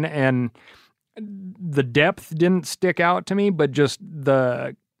scene, and the depth didn't stick out to me, but just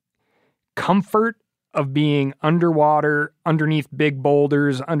the comfort of being underwater, underneath big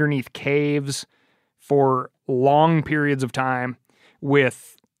boulders, underneath caves for long periods of time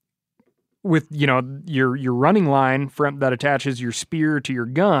with your running line that attaches your spear to your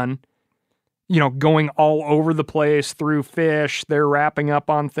gun, going all over the place through fish. They're wrapping up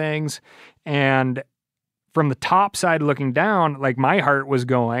on things. And from the top side looking down, like my heart was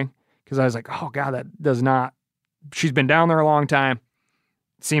going because I was like, oh God, she's been down there a long time.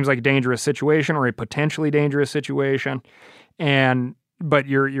 It seems like a dangerous situation or a potentially dangerous situation. But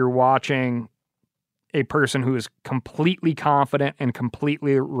you're watching a person who is completely confident and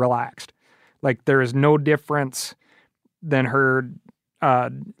completely relaxed. Like there is no difference than her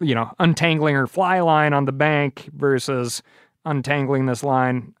untangling her fly line on the bank versus untangling this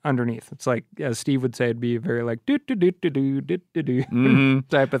line underneath. It's like, as Steve would say, it'd be very like do do do do do do do do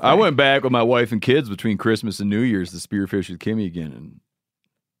type of thing. I went back with my wife and kids between Christmas and New Year's to spearfish with Kimmy again,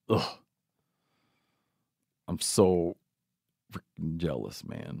 and I'm so freaking jealous,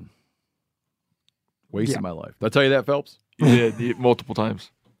 man. Wasted my life. Did I tell you that, Phelps? You did multiple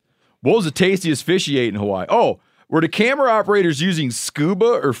times. What was the tastiest fish you ate in Hawaii? Oh, were the camera operators using scuba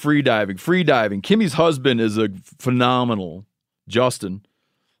or free diving? Free diving. Kimmy's husband is a phenomenal, Justin,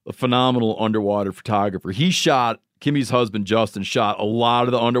 a phenomenal underwater photographer. Kimmy's husband, Justin, shot a lot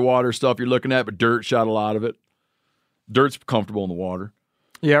of the underwater stuff you're looking at, but Dirt shot a lot of it. Dirt's comfortable in the water.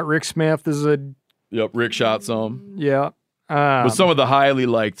 Yeah, Rick Smith is Yep, Rick shot some. Yeah. But some of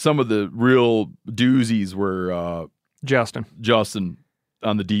the real doozies were Justin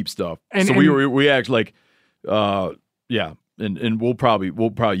on the deep stuff. We actually and we'll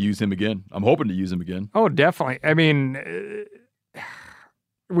probably use him again. I'm hoping to use him again. Oh, definitely. I mean,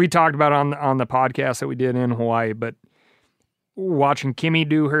 we talked about on the podcast that we did in Hawaii, but watching Kimmy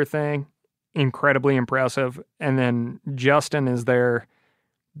do her thing, incredibly impressive. And then Justin is there,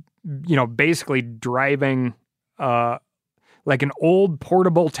 basically driving like an old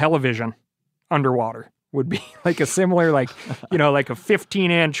portable television underwater would be like a similar, like a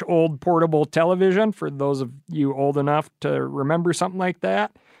 15-inch old portable television for those of you old enough to remember something like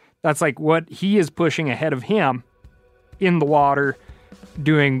that. That's like what he is pushing ahead of him in the water,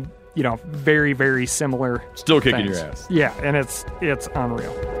 doing, very, very similar Still kicking things. your ass. Yeah, and it's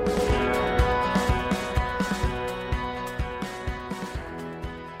unreal.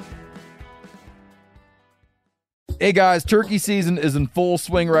 Hey guys, turkey season is in full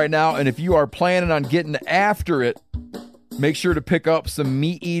swing right now, and if you are planning on getting after it, make sure to pick up some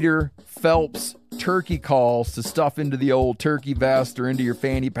Meat Eater Phelps turkey calls to stuff into the old turkey vest or into your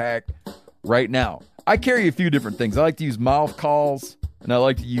fanny pack right now. I carry a few different things. I like to use mouth calls, and I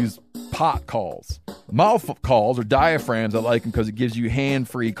like to use pot calls. Mouth calls or diaphragms, I like them because it gives you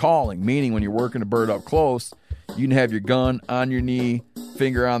hand-free calling, meaning when you're working a bird up close, you can have your gun on your knee,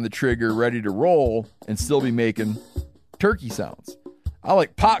 finger on the trigger, ready to roll, and still be making turkey sounds. I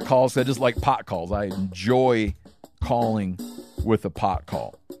like pot calls. I just like pot calls. I enjoy calling with a pot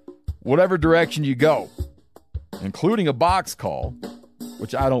call. Whatever direction you go, including a box call,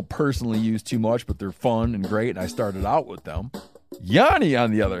 which I don't personally use too much, but they're fun and great, and I started out with them. Yanni,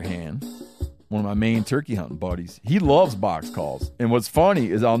 on the other hand, one of my main turkey hunting buddies, he loves box calls. And what's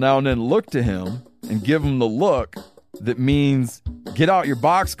funny is I'll now and then look to him and give him the look that means get out your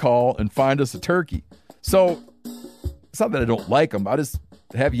box call and find us a turkey. So it's not that I don't like them. I just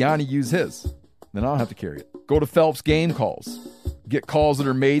have Yanni use his. Then I don't have to carry it. Go to Phelps Game Calls. Get calls that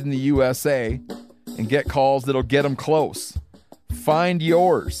are made in the USA and get calls that'll get them close. Find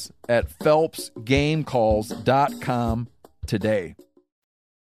yours at phelpsgamecalls.com today.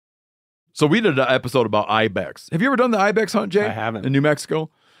 So we did an episode about ibex. Have you ever done the ibex hunt, Jay? I haven't. In New Mexico?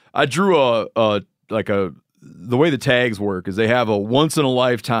 I drew the way the tags work is they have a once in a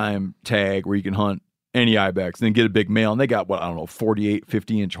lifetime tag where you can hunt any ibex and then get a big male. And they got 48,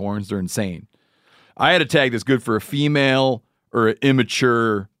 50-inch horns. They're insane. I had a tag that's good for a female or an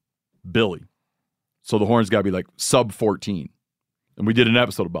immature billy. So the horns got to be like sub 14. And we did an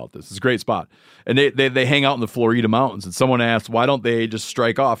episode about this. It's a great spot. And they hang out in the Florida mountains. And someone asked, why don't they just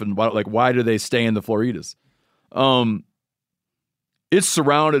strike off? And why do they stay in the Floridas? It's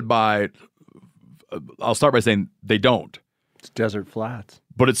surrounded by, I'll start by saying they don't. It's desert flats.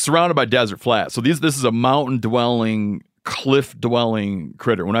 But it's surrounded by desert flats. So this is a mountain-dwelling, cliff-dwelling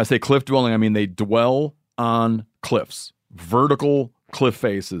critter. When I say cliff-dwelling, I mean they dwell on cliffs. Vertical cliff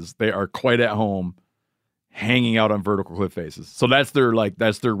faces. They are quite at home hanging out on vertical cliff faces. So that's their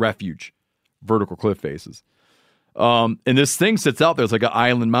refuge, vertical cliff faces. And this thing sits out there. It's like an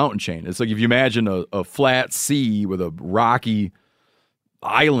island mountain chain. It's like if you imagine a flat sea with a rocky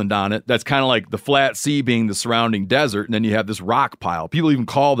island on it, that's kind of like the flat sea being the surrounding desert, and then you have this rock pile. People even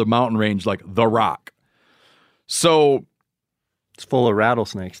call the mountain range like the Rock. So it's full of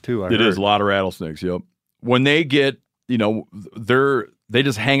rattlesnakes too. It is a lot of rattlesnakes. Yep. When they get, they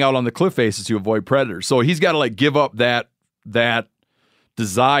just hang out on the cliff faces to avoid predators. So he's got to give up that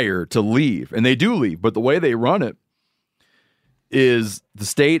desire to leave, and they do leave. But the way they run it is the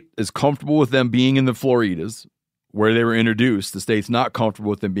state is comfortable with them being in the Floridas where they were introduced. The state's not comfortable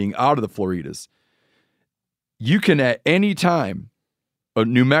with them being out of the Floridas. You can at any time, a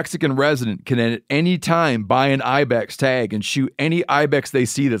New Mexican resident can at any time buy an ibex tag and shoot any ibex they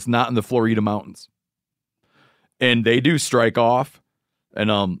see that's not in the Florida mountains. And they do strike off. And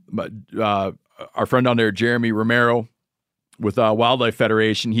our friend down there, Jeremy Romero with Wildlife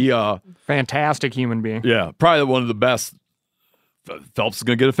Federation, he fantastic human being. Yeah, probably one of the best. Phelps is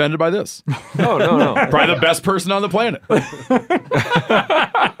going to get offended by this. No. Probably the best person on the planet.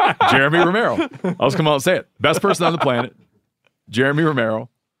 Jeremy Romero. I'll just come out and say it. Best person on the planet. Jeremy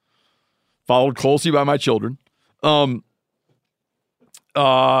Romero. Followed closely by my children.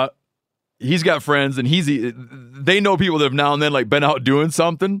 He's got friends, and they know people that have now and then been out doing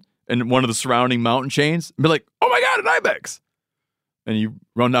something in one of the surrounding mountain chains and be like, oh my God, an ibex. And you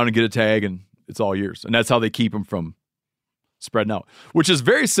run down and get a tag, and it's all yours. And that's how they keep them from spreading out, which is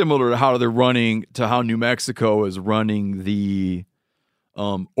very similar to how New Mexico is running the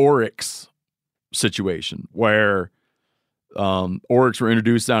oryx situation, where oryx were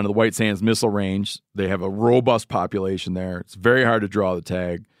introduced down to the White Sands Missile Range. They have a robust population there. It's very hard to draw the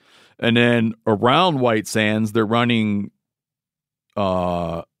tag. And then around White Sands, they're running,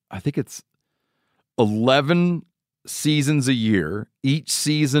 I think it's 11 seasons a year. Each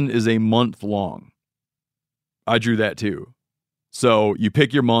season is a month long. I drew that too. So you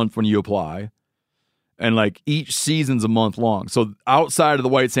pick your month when you apply, and like each season's a month long. So outside of the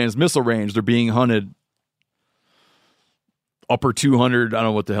White Sands Missile Range, they're being hunted upper 200. I don't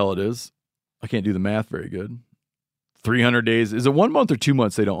know what the hell it is. I can't do the math very good. 300 days. Is it 1 month or 2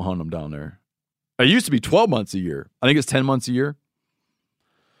 months they don't hunt them down there? It used to be 12 months a year. I think it's 10 months a year.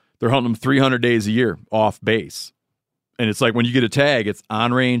 They're hunting them 300 days a year off base. And it's like when you get a tag, it's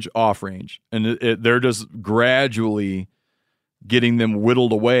on range, off range. And they're just gradually getting them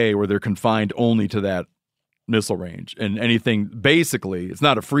whittled away where they're confined only to that missile range. And anything, basically, it's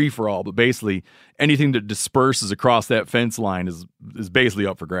not a free-for-all, but basically anything that disperses across that fence line is basically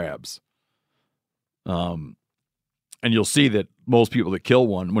up for grabs. And you'll see that most people that kill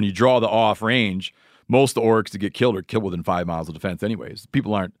one, when you draw the off range, most of the orcs that get killed are killed within 5 miles of the fence anyways.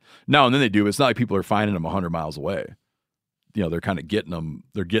 People aren't, now and then they do. It's not like people are finding them 100 miles away. You know, they're kind of getting them.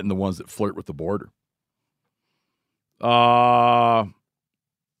 They're getting the ones that flirt with the border.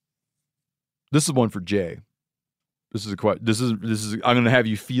 This is one for Jay. This is a question. This is. I'm going to have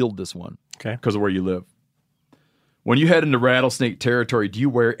you field this one, Okay. Because of where you live. When you head into rattlesnake territory, do you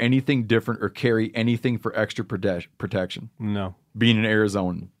wear anything different or carry anything for extra protection? No. Being an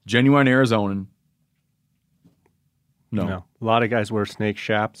Arizonan, genuine Arizonan. No. A lot of guys wear snake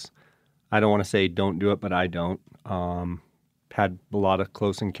chaps. I don't want to say don't do it, but I don't. Had a lot of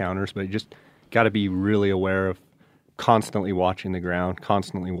close encounters, but you just got to be really aware of constantly watching the ground,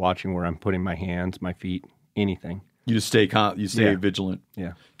 constantly watching where I'm putting my hands, my feet, anything. You just stay vigilant.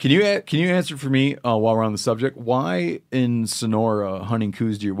 Yeah. Can you answer for me while we're on the subject? Why in Sonora hunting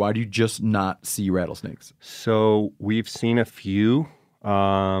Coues deer? Why do you just not see rattlesnakes? So we've seen a few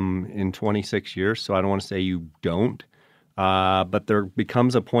in 26 years. So I don't want to say you don't. But there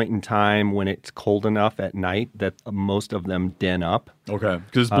becomes a point in time when it's cold enough at night that most of them den up. Okay,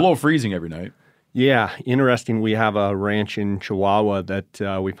 because it's below freezing every night. Yeah, interesting. We have a ranch in Chihuahua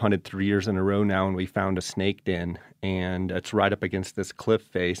that we've hunted 3 years in a row now, and we found a snake den, and it's right up against this cliff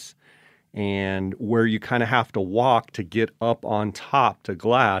face. And where you kind of have to walk to get up on top to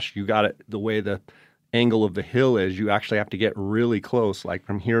glass, you got it the way the angle of the hill is, you actually have to get really close, like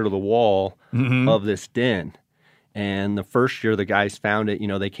from here to the wall of this den. And the first year the guys found it,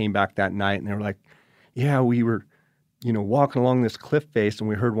 they came back that night and they were like, yeah, we were, walking along this cliff face and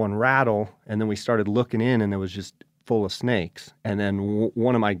we heard one rattle, and then we started looking in and it was just full of snakes. And then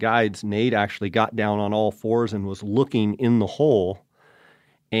one of my guides, Nate, actually got down on all fours and was looking in the hole.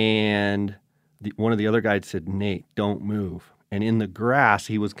 And one of the other guides said, Nate, don't move. And in the grass,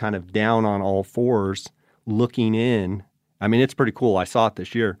 he was kind of down on all fours looking in. I mean, it's pretty cool. I saw it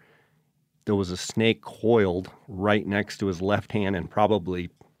this year. There was a snake coiled right next to his left hand and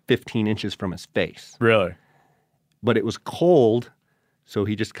probably 15 inches from his face. Really? But it was cold, so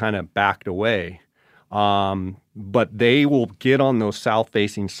he just kind of backed away. But they will get on those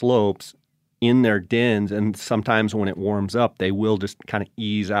south-facing slopes in their dens, and sometimes when it warms up, they will just kind of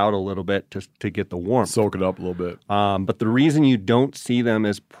ease out a little bit to get the warmth. Soak it up a little bit. But the reason you don't see them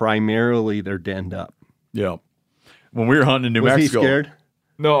is primarily they're denned up. Yeah. When we were hunting in New Mexico. Was he scared?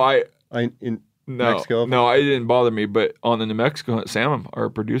 No, Mexico? No, it didn't bother me. But on the New Mexico hunt, Sam, our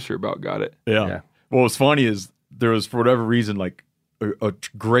producer, about got it. Yeah. What was funny is there was, for whatever reason, like a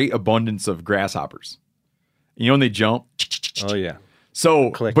great abundance of grasshoppers. When they jump. Oh, yeah.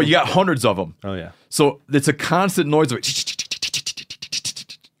 So, Clicking. but you got hundreds of them. Oh, yeah. So it's a constant noise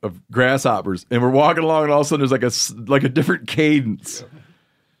of grasshoppers. And we're walking along and all of a sudden there's like a different cadence.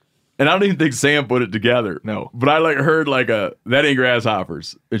 And I don't even think Sam put it together. No. But I heard that ain't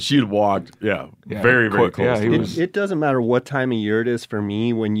grasshoppers. And she'd walked, very, very close. Yeah, It doesn't matter what time of year it is for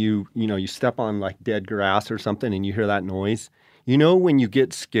me when you step on like dead grass or something and you hear that noise. When you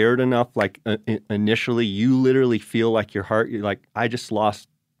get scared enough, initially, you literally feel like your heart, you're like, I just lost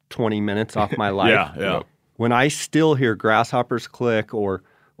 20 minutes off my life. Yeah. When I still hear grasshoppers click or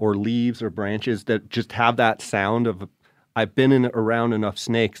leaves or branches that just have that sound of, I've been around enough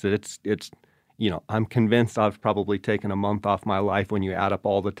snakes that it's I'm convinced I've probably taken a month off my life when you add up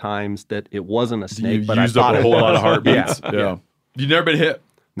all the times that it wasn't a snake. But I used up a whole lot of heartbeats. Yeah. You've never been hit?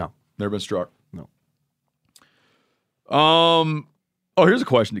 No. Never been struck? No. Here's a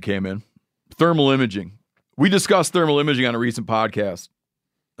question that came in. Thermal imaging. We discussed thermal imaging on a recent podcast.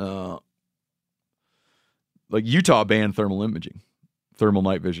 Utah banned thermal imaging, thermal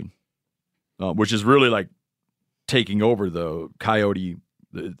night vision, which is really like taking over the coyote.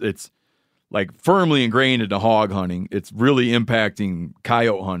 It's like firmly ingrained into hog hunting. It's really impacting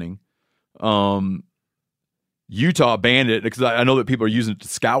coyote hunting. Utah banned it because I know that people are using it to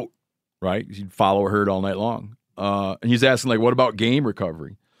scout, right? You'd follow a herd all night long. And he's asking, what about game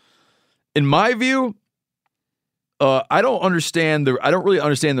recovery? In my view, I don't really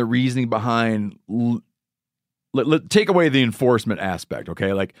understand the reasoning behind. Take away the enforcement aspect,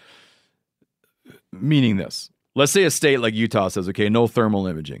 okay? Like, meaning this. Let's say a state like Utah says, okay, no thermal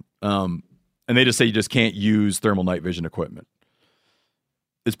imaging, and they just say you just can't use thermal night vision equipment.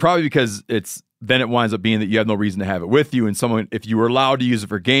 It's probably because then it winds up being that you have no reason to have it with you, and if you were allowed to use it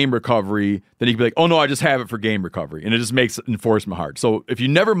for game recovery, then you could be like, oh no, I just have it for game recovery, and it just makes enforcement hard. So if you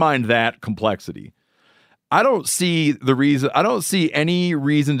never mind that complexity, I don't see any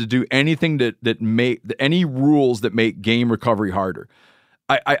reason to do anything that make any rules that make game recovery harder.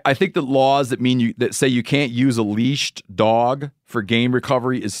 I think that laws that say you can't use a leashed dog for game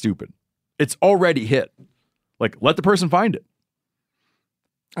recovery is stupid. It's already hit. Like, let the person find it.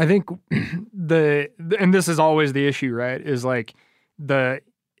 I think and this is always the issue, right? Is like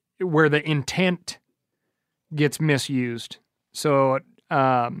where the intent gets misused. So,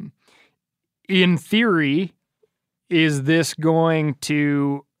 in theory, is this going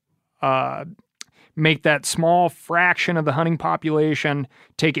to make that small fraction of the hunting population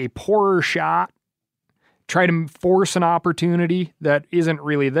take a poorer shot, try to force an opportunity that isn't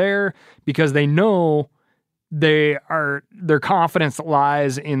really there because they know their confidence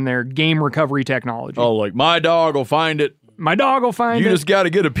lies in their game recovery technology? Oh, like, my dog will find it. My dog will find it. You just got to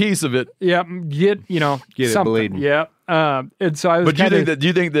get a piece of it. Yep. Get it something. bleeding. Yep. And so I was. But do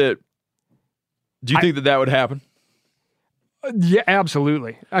you think that would happen? Yeah,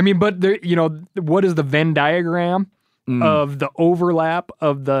 absolutely. I mean, but there, what is the Venn diagram of the overlap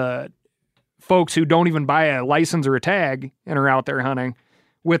of the folks who don't even buy a license or a tag and are out there hunting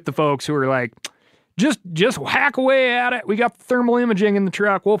with the folks who are like, just hack away at it. We got the thermal imaging in the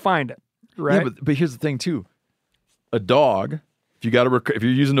truck. We'll find it. Right. Yeah, but here's the thing too. A dog, if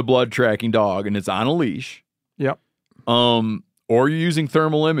you're using a blood tracking dog and it's on a leash, yep. Or you're using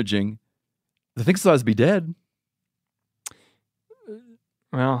thermal imaging, the thing still has to be dead.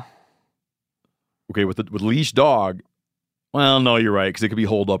 Well, okay, with leash dog, well, no, you're right, because it could be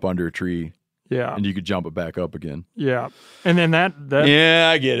holed up under a tree. Yeah. And you could jump it back up again. Yeah. And then that yeah,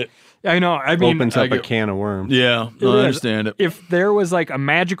 I get it. I know. I mean, opens up a can of worms. Yeah, no, I understand it. If there was like a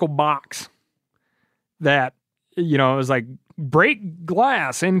magical box that, it was like break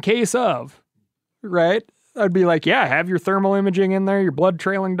glass in case of, right? I'd be like, yeah, have your thermal imaging in there, your blood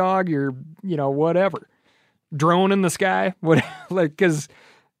trailing dog, your, whatever. Drone in the sky, because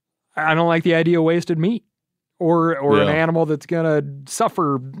I don't like the idea of wasted meat or an animal that's gonna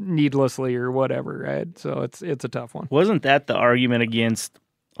suffer needlessly or whatever, right? So it's a tough one. Wasn't that the argument against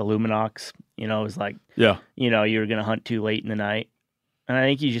Illuminox? It was like, you were gonna hunt too late in the night, and I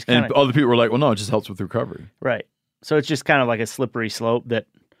think you just kind of, and other people were like, well, no, it just helps with recovery, right? So it's just kind of like a slippery slope. That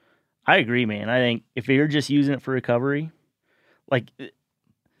I agree, man. I think if you're just using it for recovery, like.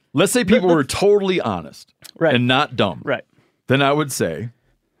 Let's say people were totally honest, right, and not dumb, right? Then I would say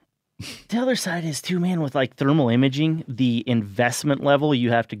the other side is too, man. With like thermal imaging, the investment level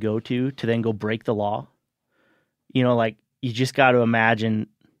you have to go to then go break the law. Like you just got to imagine.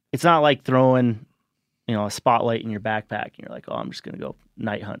 It's not like throwing, a spotlight in your backpack and you're like, oh, I'm just gonna go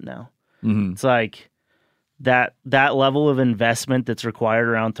night hunt now. Mm-hmm. It's like that level of investment that's required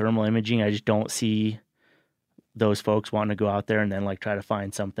around thermal imaging. I just don't see those folks wanting to go out there and then like try to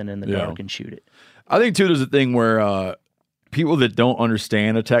find something in the dark and shoot it. I think too, there's a thing where people that don't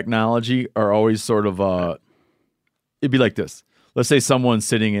understand a technology are always sort of it'd be like this. Let's say someone's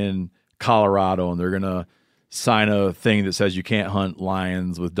sitting in Colorado and they're gonna sign a thing that says you can't hunt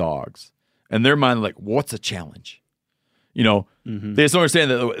lions with dogs. And their mind like, what's a challenge? They just don't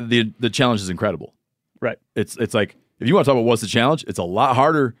understand that the challenge is incredible. Right. It's like, if you want to talk about what's the challenge, it's a lot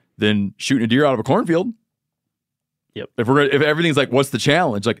harder than shooting a deer out of a cornfield. Yep. If everything's like, what's the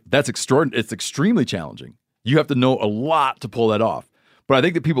challenge? Like, that's extraordinary. It's extremely challenging. You have to know a lot to pull that off. But I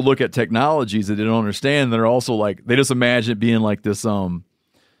think that people look at technologies that they don't understand. That are also like, they just imagine it being like this.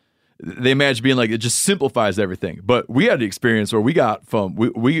 They imagine being like it just simplifies everything. But we had the experience where we got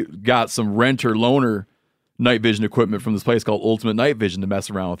some renter loaner night vision equipment from this place called Ultimate Night Vision to mess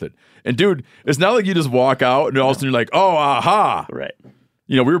around with it. And dude, it's not like you just walk out and all of a sudden you're like, oh, aha, right.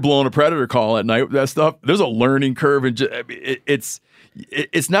 We were blowing a predator call at night. That stuff. There's a learning curve, and it's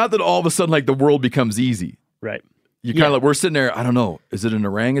not that all of a sudden like the world becomes easy. Right. You kind of like, we're sitting there. I don't know. Is it an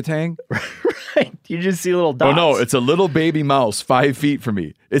orangutan? Right. You just see little dots. Oh no, it's a little baby mouse 5 feet from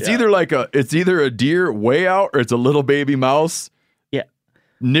me. It's either a deer way out or it's a little baby mouse. Yeah.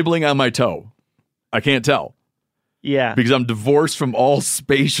 Nibbling on my toe. I can't tell. Yeah. Because I'm divorced from all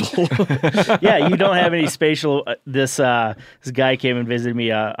spatial. Yeah, you don't have any spatial. This guy came and visited me,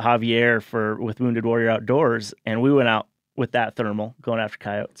 Javier, with Wounded Warrior Outdoors, and we went out with that thermal going after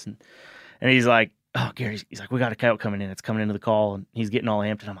coyotes. And he's like, oh, Gary, he's like, we got a coyote coming in. It's coming into the call, and he's getting all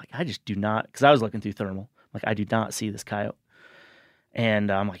amped. And I'm like, I just do not, because I was looking through thermal. I'm like, I do not see this coyote.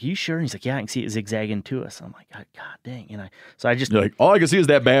 And I'm like, are you sure? And he's like, yeah, I can see it zigzagging to us. I'm like, God dang. And You're like, all I can see is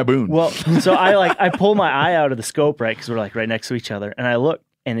that baboon. Well, so I pull my eye out of the scope, right? Because we're like right next to each other. And I look,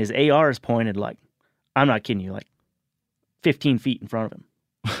 and his AR is pointed like, I'm not kidding you, like 15 feet in front of him.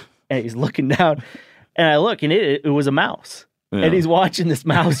 And he's looking down. And I look, and it was a mouse. Yeah. And he's watching this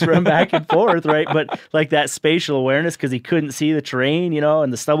mouse run back and forth, right? But like that spatial awareness, because he couldn't see the terrain,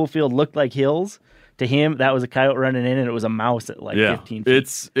 and the stubble field looked like hills. To him, that was a coyote running in, and it was a mouse at like 15 feet.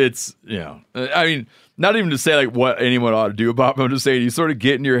 It's I mean, not even to say like what anyone ought to do about it, but I'm just saying you sort of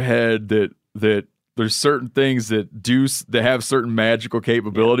get in your head that there's certain things that have certain magical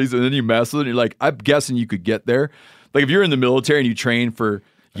capabilities, and then you mess with it, and you're like, I'm guessing you could get there. Like if you're in the military and you train for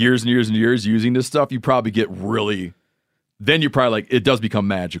years and years and years using this stuff, you probably get then you're probably like, it does become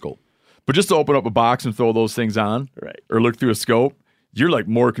magical. But just to open up a box and throw those things on, right, or look through a scope, you're like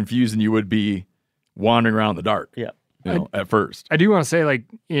more confused than you would be wandering around the dark. Yeah. At first. I do want to say, like,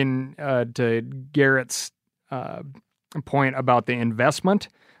 to Garrett's point about the investment,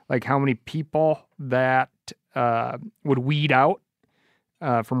 like how many people that would weed out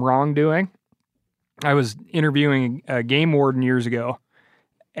from wrongdoing. I was interviewing a game warden years ago,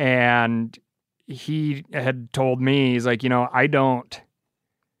 and he had told me, he's like, I don't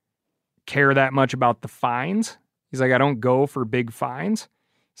care that much about the fines. He's like, I don't go for big fines.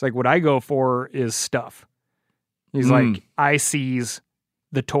 It's like, what I go for is stuff. He's like, I seize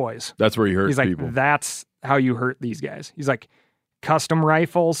the toys. That's where you hurt people. He's like, that's how you hurt these guys. He's like, custom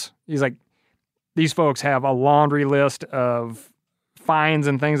rifles. He's like, these folks have a laundry list of fines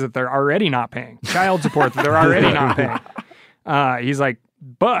and things that they're already not paying. Child support that they're already not paying. He's like,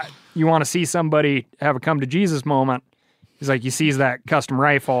 but you want to see somebody have a come to Jesus moment. He's like, you seize that custom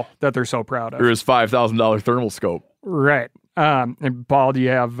rifle that they're so proud of. Or his $5,000 thermal scope. Right. And Paul, do you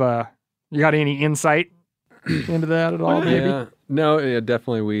have you got any insight into that at all? Maybe? Yeah. No,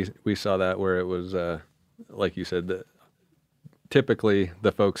 definitely we saw that where it was like you said, that typically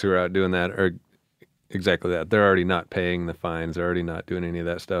the folks who are out doing that are exactly that. They're already not paying the fines. They're already not doing any of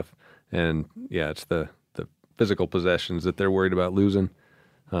that stuff. And yeah, it's the physical possessions that they're worried about losing.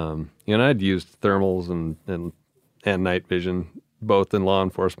 And I'd used thermals and night vision both in law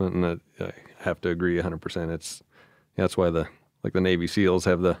enforcement, and I have to agree 100%. That's why the Navy SEALs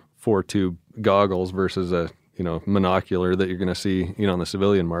have the 4-tube goggles versus a monocular that you're going to see in the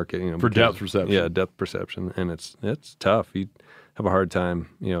civilian market for depth perception. Yeah, depth perception, and it's tough. You have a hard time.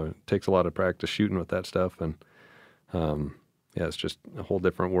 It takes a lot of practice shooting with that stuff, and it's just a whole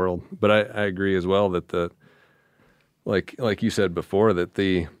different world. But I agree as well that like you said before, that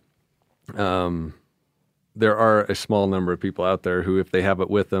there are a small number of people out there who, if they have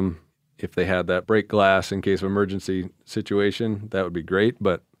it with them, if they had that break glass in case of emergency situation, that would be great.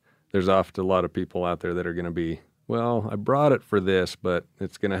 But there's often a lot of people out there that are going to be, well, I brought it for this, but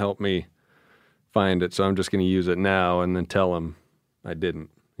it's going to help me find it, so I'm just going to use it now and then tell them I didn't.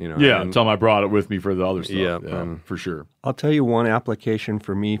 Tell them I brought it with me for the other stuff. Yeah, for sure. I'll tell you one application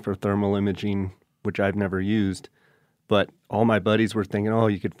for me for thermal imaging, which I've never used, but all my buddies were thinking, oh,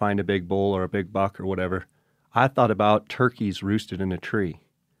 you could find a big bull or a big buck or whatever. I thought about turkeys roosted in a tree.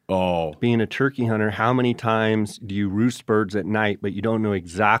 Oh. Being a turkey hunter, how many times do you roost birds at night, but you don't know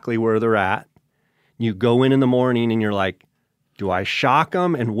exactly where they're at? You go in the morning and you're like, do I shock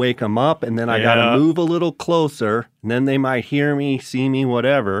them and wake them up? And then I got to move a little closer, and then they might hear me, see me,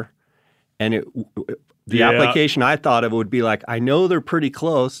 whatever. And the application I thought of would be like, I know they're pretty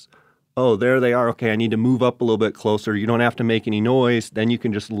close. Oh, there they are. Okay, I need to move up a little bit closer. You don't have to make any noise. Then you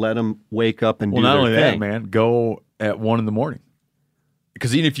can just let them wake up and do their thing. Well, not only that, man. Go at 1 a.m.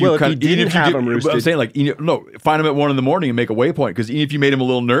 Because even if you find them roosted, I'm saying find them at 1 a.m. and make a waypoint. Because even if you made them a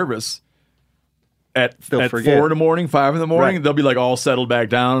little nervous at 4 a.m, 5 a.m, right, they'll be like all settled back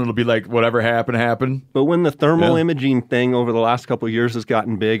down. It'll be like whatever happened. But when the thermal imaging thing over the last couple of years has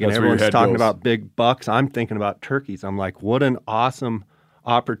gotten big, and everyone's talking about big bucks, I'm thinking about turkeys. I'm like, what an awesome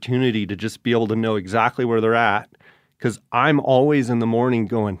opportunity to just be able to know exactly where they're at. Because I'm always in the morning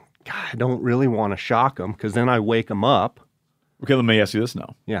going, God, I don't really want to shock them, because then I wake them up. Okay, let me ask you this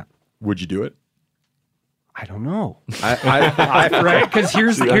now. Yeah. Would you do it? I don't know. Right? Because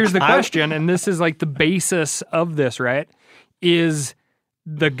here's the question, and this is like the basis of this, right? Is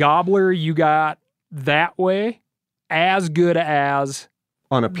the gobbler you got that way as good as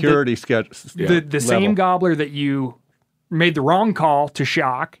on a purity schedule? The same gobbler that you made the wrong call to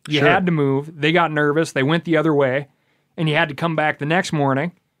shock. You had to move. They got nervous. They went the other way, and you had to come back the next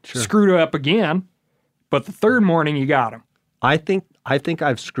morning. Screwed up again, but the third morning you got them. I think I think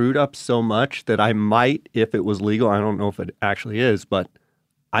I've screwed up so much that I might, if it was legal, I don't know if it actually is, but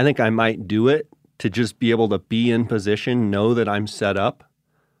I think I might do it to just be able to be in position, know that I'm set up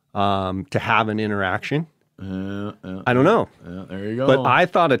to have an interaction. I don't know. Yeah, there you go. But I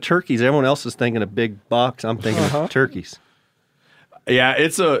thought of turkeys. Everyone else is thinking of big bucks. I'm thinking of turkeys. Yeah,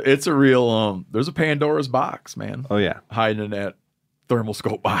 it's a real there's a Pandora's box, man. Oh yeah, hiding in that thermal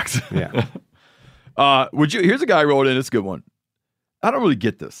scope box. Yeah. Here's a guy wrote in. It's a good one. I don't really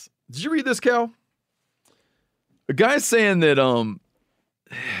get this. Did you read this, Cal? A guy's saying that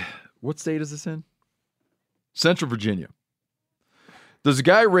what state is this in? Central Virginia. There's a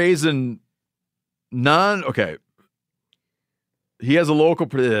guy raising okay. He has a local.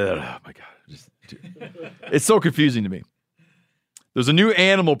 Oh my God, it's so confusing to me. There's a new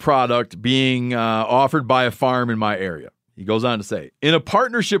animal product being offered by a farm in my area. He goes on to say, in a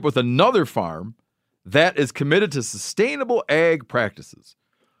partnership with another farm that is committed to sustainable ag practices,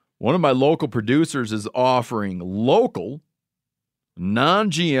 one of my local producers is offering local,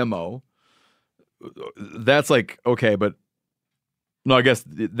 non-GMO. That's like, okay, but no, I guess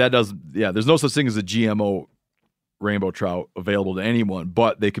that doesn't, there's no such thing as a GMO rainbow trout available to anyone,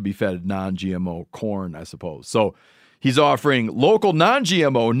 but they could be fed non-GMO corn, I suppose. So he's offering local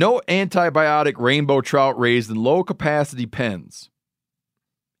non-GMO, no antibiotic rainbow trout raised in low-capacity pens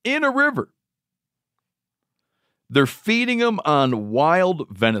in a river. They're feeding them on wild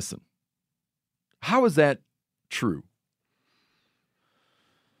venison. How is that true?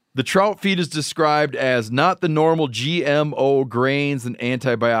 The trout feed is described as not the normal GMO grains and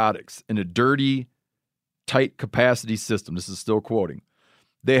antibiotics in a dirty, tight capacity system. This is still quoting.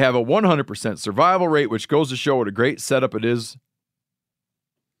 They have a 100% survival rate, which goes to show what a great setup it is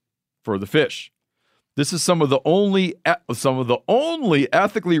for the fish. This is some of the only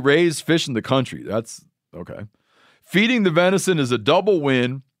ethically raised fish in the country. That's okay. Feeding the venison is a double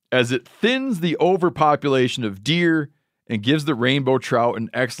win as it thins the overpopulation of deer and gives the rainbow trout an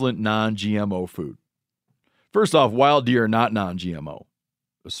excellent non-GMO food. First off, wild deer are not non-GMO,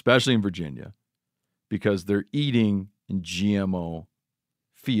 especially in Virginia, because they're eating in GMO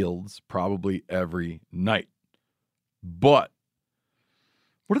fields probably every night. But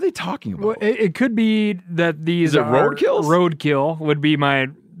what are they talking about? Well, it could be that these are roadkills?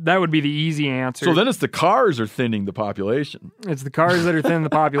 Roadkill that would be the easy answer. So then it's the cars are thinning the population. It's the cars that are thinning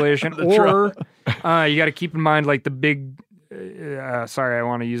the population. Or you got to keep in mind like the big, sorry, I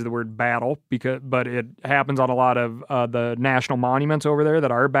want to use the word battle, but it happens on a lot of the national monuments over there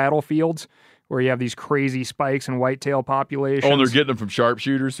that are battlefields where you have these crazy spikes in whitetail populations. Oh, and they're getting them from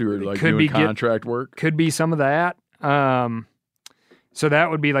sharpshooters who are like doing contract work? Could be some of that. So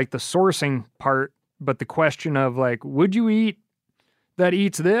that would be like the sourcing part. But the question of like, would you eat that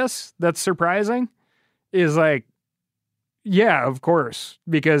eats this? That's surprising. Is like, yeah, of course,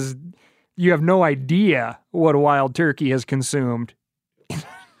 because you have no idea what a wild turkey has consumed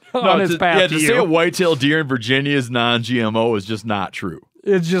on its path to you. To say a whitetail deer in Virginia is non-GMO is just not true.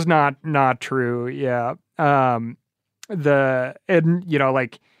 It's just not true. Yeah. Like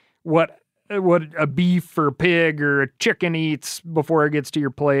what a beef or pig or a chicken eats before it gets to your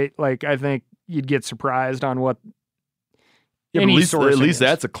plate. Like, I think you'd get surprised on what. Yeah, at least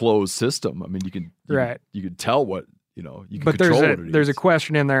that's a closed system. I mean, you can tell what, you can control what it is. There's a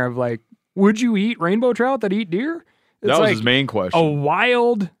question in there of like, would you eat rainbow trout that eat deer? That was his main question. A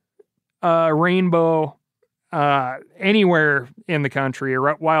wild rainbow anywhere in the country, a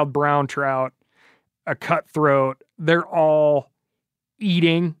wild brown trout, a cutthroat, they're all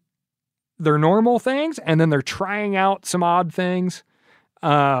eating their normal things, and then they're trying out some odd things,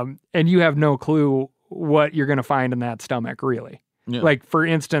 and you have no clue what you're going to find in that stomach, really. Yeah. Like, for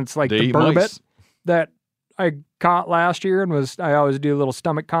instance, like the burbot that I caught last year and I always do a little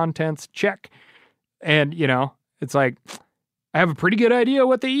stomach contents check. And, it's like, I have a pretty good idea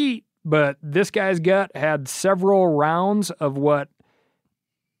what they eat, but this guy's gut had several rounds of what,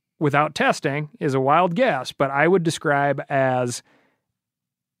 without testing, is a wild guess, but I would describe as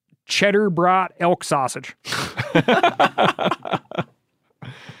cheddar brat elk sausage.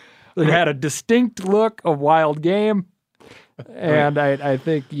 It had a distinct look of wild game, and I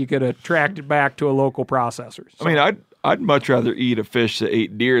think you could have tracked it back to a local processor. So. I mean, I'd much rather eat a fish that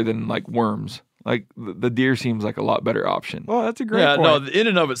ate deer than like worms. Like the deer seems like a lot better option. Oh, that's a great point. No, in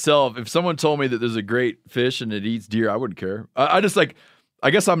and of itself, if someone told me that there's a great fish and it eats deer, I wouldn't care. I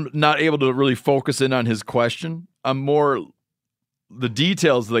guess I'm not able to really focus in on his question. I'm more, the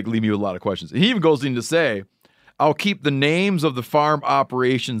details like leave me with a lot of questions. He even goes in to say, I'll keep the names of the farm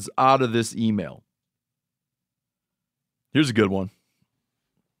operations out of this email. Here's a good one.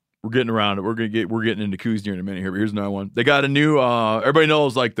 We're getting around it. We're getting into Koozie here in a minute here, but here's another one. They got a new everybody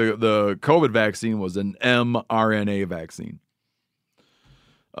knows like the COVID vaccine was an mRNA vaccine.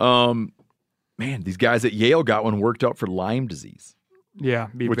 Man, these guys at Yale got one worked up for Lyme disease. Yeah,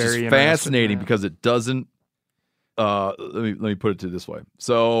 which is fascinating because it doesn't let me put it to this way.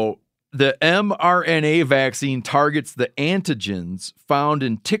 So the mRNA vaccine targets the antigens found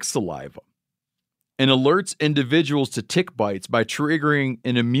in tick saliva and alerts individuals to tick bites by triggering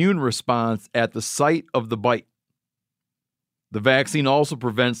an immune response at the site of the bite. The vaccine also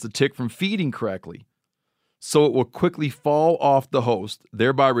prevents the tick from feeding correctly, so it will quickly fall off the host,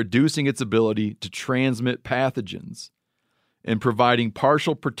 thereby reducing its ability to transmit pathogens and providing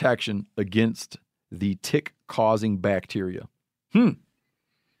partial protection against the tick-causing bacteria.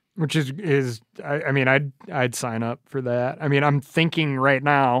 Which is I mean, I'd sign up for that. I mean, I'm thinking right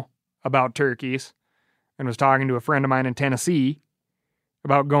now about turkeys. And was talking to a friend of mine in Tennessee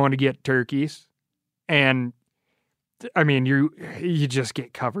about going to get turkeys. And I mean, you just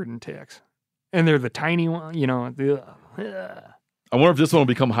get covered in ticks. And they're the tiny one, you know. I wonder if this one will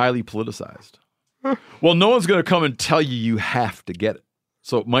become highly politicized. Well, no one's going to come and tell you have to get it.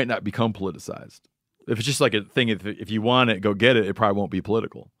 So it might not become politicized. If it's just like a thing, if you want it, go get it, it probably won't be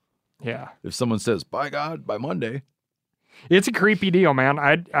political. Yeah. If someone says, by God, by Monday. It's a creepy deal, man.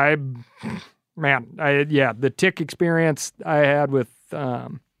 The tick experience I had with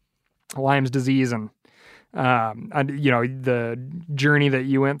Lyme's disease and the journey that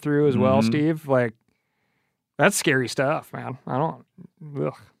you went through as well, Steve, like that's scary stuff, man.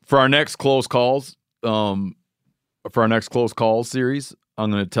 For our next close calls series,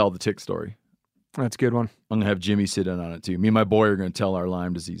 I'm going to tell the tick story. That's a good one. I'm going to have Jimmy sit in on it too. Me and my boy are going to tell our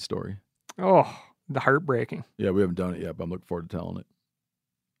Lyme disease story. Oh, the heartbreaking. Yeah, we haven't done it yet, but I'm looking forward to telling it.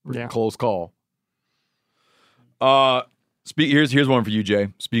 Yeah. Close call. Here's one for you,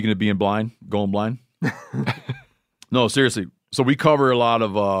 Jay. Speaking of being blind, going blind. No, seriously. So we cover a lot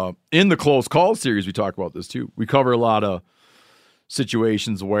of in the close call series. We talk about this too. We cover a lot of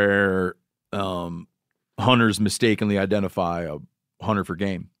situations where hunters mistakenly identify a hunter for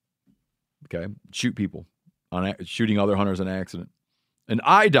game. Okay, shoot people shooting other hunters on accident. An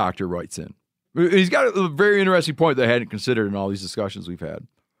eye doctor writes in. He's got a very interesting point that I hadn't considered in all these discussions we've had.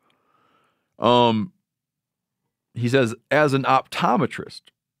 He says, as an optometrist,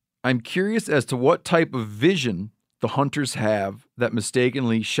 I'm curious as to what type of vision the hunters have that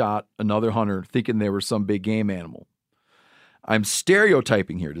mistakenly shot another hunter thinking they were some big game animal. I'm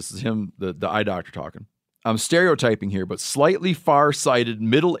stereotyping here. This is him, the eye doctor talking. I'm stereotyping here, but slightly far-sighted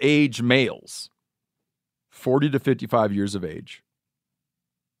middle-aged males, 40 to 55 years of age,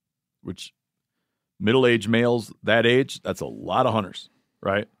 which middle-aged males that age, that's a lot of hunters,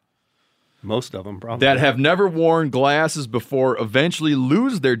 right? Most of them, probably. That have never worn glasses before eventually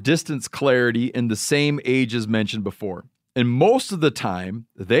lose their distance clarity in the same ages mentioned before. And most of the time,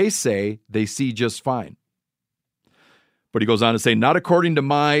 they say they see just fine. But he goes on to say, not according to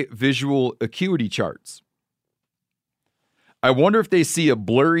my visual acuity charts. I wonder if they see a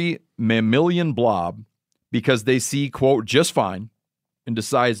blurry mammalian blob because they see, quote, just fine and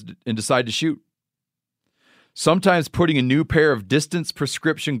decide to shoot. Sometimes putting a new pair of distance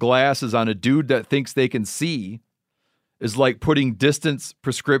prescription glasses on a dude that thinks they can see is like putting distance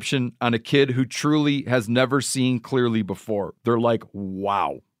prescription on a kid who truly has never seen clearly before. They're like,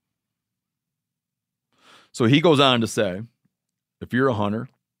 wow. So he goes on to say, if you're a hunter,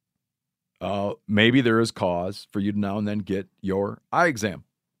 maybe there is cause for you to now and then get your eye exam.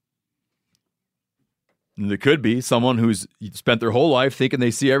 And it could be someone who's spent their whole life thinking they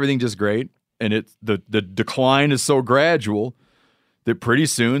see everything just great. And the decline is so gradual that pretty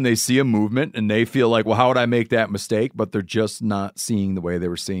soon they see a movement and they feel like, well, how would I make that mistake? But they're just not seeing the way they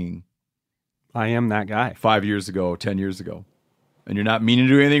were seeing. I am that guy. 5 years ago, 10 years ago. And you're not meaning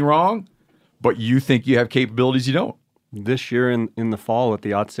to do anything wrong, but you think you have capabilities you don't. This year in the fall at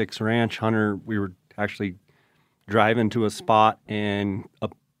the Odd Six Ranch, Hunter, we were actually driving to a spot and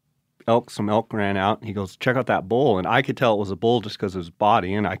some elk ran out. And he goes, check out that bull. And I could tell it was a bull just because of his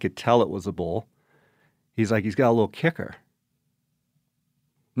body, and I could tell it was a bull. He's like, he's got a little kicker.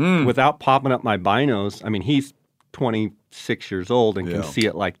 Without popping up my binos, I mean, he's 26 years old and can see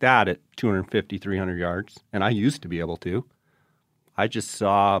it like that at 250, 300 yards. And I used to be able to. I just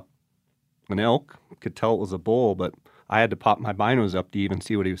saw an elk, could tell it was a bull, but I had to pop my binos up to even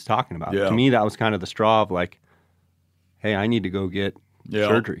see what he was talking about. Yeah. To me, that was kind of the straw of like, hey, I need to go get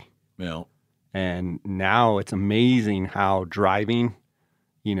surgery. Yeah. And now it's amazing how driving,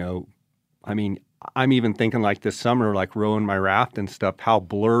 I mean, I'm even thinking like this summer, like rowing my raft and stuff, how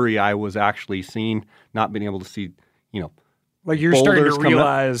blurry I was actually seeing, not being able to see, Like you're starting boulders to coming up.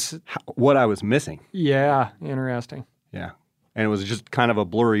 realize. What I was missing. Yeah, interesting. Yeah. And it was just kind of a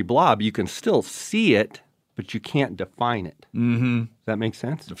blurry blob. You can still see it, but you can't define it. Mm-hmm. Does that make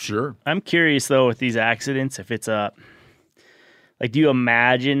sense? Sure. I'm curious though with these accidents, if it's a like, do you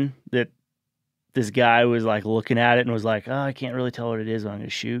imagine that this guy was like looking at it and was like, "Oh, I can't really tell what it is, but I'm going to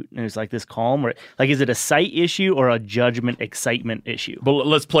shoot," and it's like this calm, or like, is it a sight issue or a judgment excitement issue? But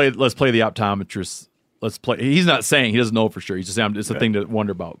let's play the optometrist. Let's play. He's not saying he doesn't know for sure. He's just saying it's a thing to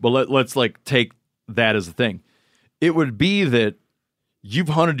wonder about. But let's like take that as a thing. It would be that you've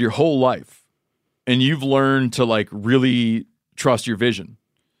hunted your whole life and you've learned to like really trust your vision,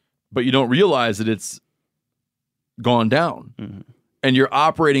 but you don't realize that it's gone down. Mm-hmm. And you're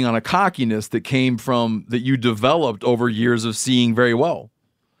operating on a cockiness that came from that you developed over years of seeing very well.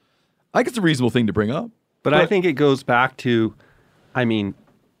 I think it's a reasonable thing to bring up. But I think it goes back to, I mean,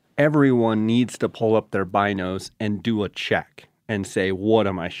 everyone needs to pull up their binos and do a check and say, what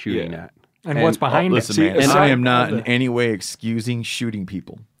am I shooting at? And what's behind it? Listen, man, and I am not in any way excusing shooting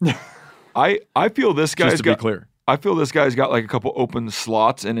people. I feel this guy's Just to be clear. I feel this guy's got like a couple open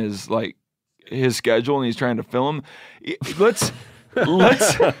slots in his schedule, and he's trying to fill them. Let's.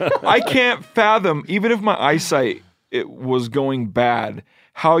 I can't fathom, even if my eyesight was going bad,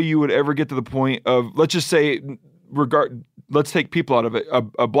 how you would ever get to the point of, let's just say, let's take people out of it.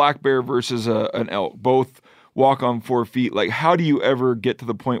 A black bear versus an elk, both walk on 4 feet. Like, how do you ever get to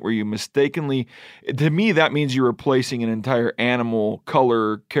the point where you mistakenly? To me, that means you're replacing an entire animal,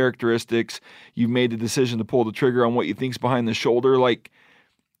 color, characteristics. You've made the decision to pull the trigger on what you think's behind the shoulder. Like,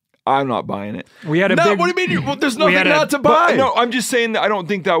 I'm not buying it. We had a No, big, what do you mean? Well, there's nothing had not to buy. No, I'm just saying that I don't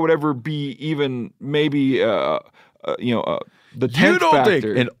think that would ever be even maybe the 10th You don't factor.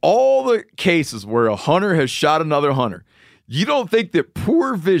 think in all the cases where a hunter has shot another hunter, you don't think that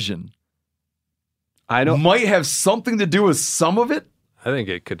poor vision might have something to do with some of it? I think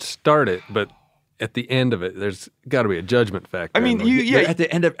it could start it, but at the end of it, there's got to be a judgment factor. I mean, At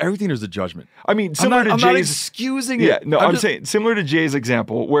the end of everything, there's a judgment. I mean, similar to I'm not Jay's. excusing it. Yeah, no, I'm just saying similar to Jay's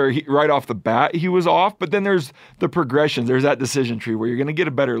example, where right off the bat he was off, but then there's the progressions. There's that decision tree where you're going to get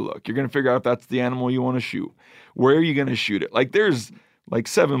a better look. You're going to figure out if that's the animal you want to shoot. Where are you going to shoot it? Like, there's like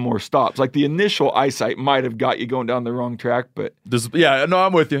 7 more stops. Like, the initial eyesight might have got you going down the wrong track, but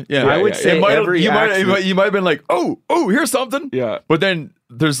I'm with you. Yeah, I would say you might have been like, oh, here's something. Yeah, but then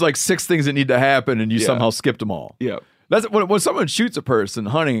there's like 6 things that need to happen, and you somehow skipped them all. Yeah. That's when someone shoots a person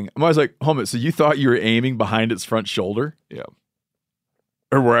hunting. I'm always like, "Homie, so you thought you were aiming behind its front shoulder? Yeah,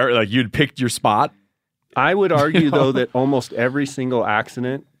 or wherever, like you'd picked your spot." I would argue, though, that almost every single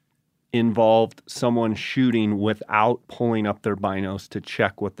accident involved someone shooting without pulling up their binos to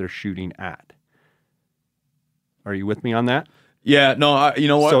check what they're shooting at. Are you with me on that? Yeah, no, you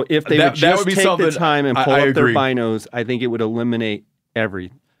know what? So if they would just take the time and pull I up their agree. binos, I think it would eliminate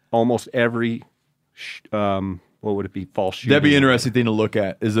almost every, what would it be, false shooting. That'd be an interesting thing to look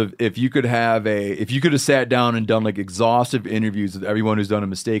at. Is if you could have sat down and done like exhaustive interviews with everyone who's done a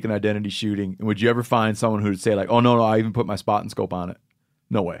mistaken identity shooting, and would you ever find someone who'd say like, "Oh no, I even put my spot and scope on it"?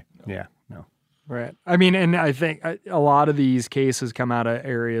 No way. Yeah, no. Right. I mean, and I think a lot of these cases come out of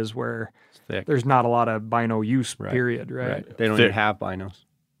areas where there's not a lot of bino use, period, right? They don't even have binos.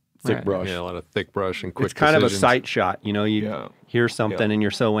 Thick brush. Yeah, a lot of thick brush and quick It's kind of a decisions. sight shot. You know, you hear something and you're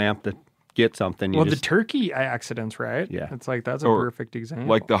so amped to get something. Well, the turkey accidents, right? Yeah. It's like, that's a Or perfect example.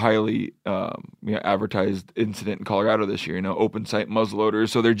 like the highly advertised incident in Colorado this year. Open sight muzzleloaders.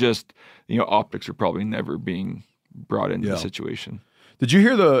 So they're just optics are probably never being brought into the situation. Did you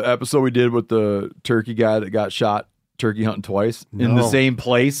hear the episode we did with the turkey guy that got shot turkey hunting twice in the No. same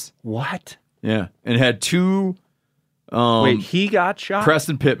place? What? Yeah, and had 2. Wait, he got shot?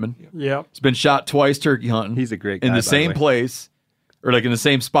 Preston Pittman. Yep. He's been shot twice turkey hunting. He's a great guy, in by the the same way. place, or like in the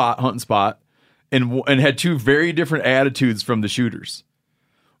same hunting spot, and had 2 very different attitudes from the shooters.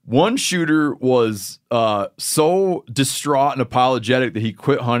 One shooter was so distraught and apologetic that he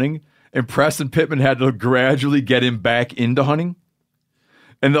quit hunting, and Preston Pittman had to gradually get him back into hunting.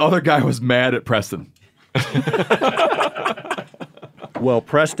 And the other guy was mad at Preston. Well,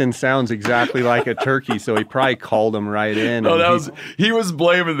 Preston sounds exactly like a turkey, so he probably called him right in. No, and he was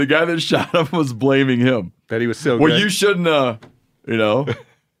blaming the guy that shot him was blaming him. that he was so Well, good. you shouldn't, And you're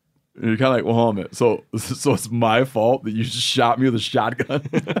kind of like, well, hold on a minute. So it's my fault that you just shot me with a shotgun?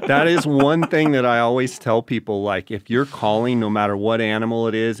 That is one thing that I always tell people, like, if you're calling, no matter what animal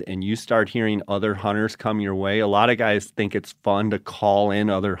it is, and you start hearing other hunters come your way, a lot of guys think it's fun to call in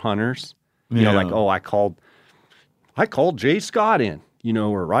other hunters. You know, Yeah. like, oh, I called Jay Scott in,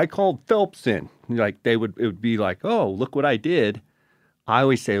 or I called Phelps in. Like, it would be like, oh, look what I did. I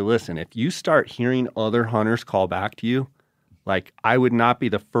always say, listen, if you start hearing other hunters call back to you, Like, I would not be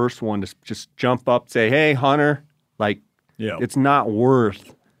the first one to just jump up, say, hey, Hunter, like, it's not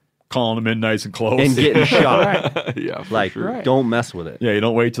worth calling him in nice and close and getting shot. Yeah, like, don't mess with it. Yeah, you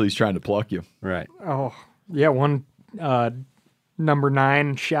don't wait till he's trying to pluck you. Right. Oh, yeah, one number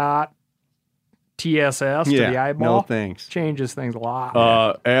 9 shot TSS to the eyeball. No thanks. Changes things a lot.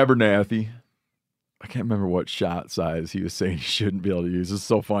 Abernathy, I can't remember what shot size he was saying he shouldn't be able to use. This is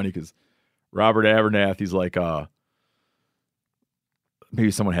so funny because Robert Abernathy's like, maybe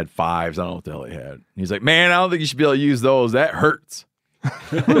someone had 5s. I don't know what the hell he had. And he's like, man, I don't think you should be able to use those. That hurts.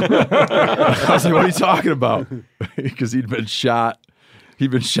 I was like, what are you talking about? Because he'd been shot. He'd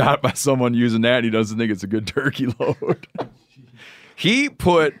been shot by someone using that, and he doesn't think it's a good turkey load. I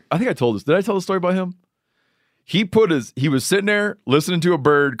think I told this. Did I tell the story about him? He was sitting there listening to a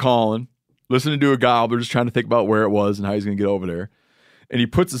bird calling, listening to a gobbler, just trying to think about where it was and how he's going to get over there. And he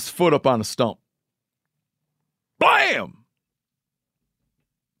puts his foot up on a stump. Blam!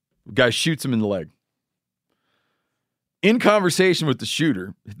 The guy shoots him in the leg. In conversation with the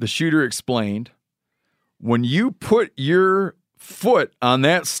shooter explained, when you put your foot on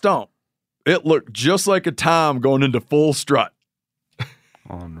that stump, it looked just like a tom going into full strut.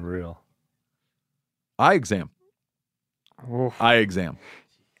 Unreal. Eye exam. Oof. Eye exam.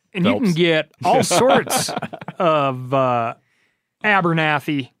 And Phelps. you can get all sorts of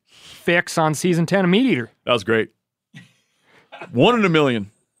Abernathy fix on season 10 of Meat Eater. That was great. 1 in a million.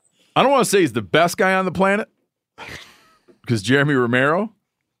 I don't want to say he's the best guy on the planet because Jeremy Romero,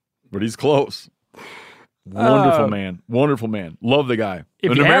 but he's close. Wonderful man. Wonderful man. Love the guy.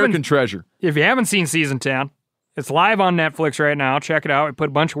 An American treasure. If you haven't seen season 10, it's live on Netflix right now. Check it out. We put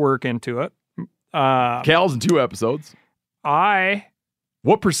a bunch of work into it. Cal's in 2 episodes.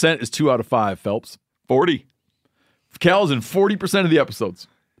 What percent is 2 out of 5, Phelps? 40. Cal's in 40% of the episodes.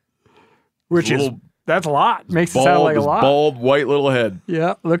 That's a lot. Makes it sound like a lot. Bald, white little head.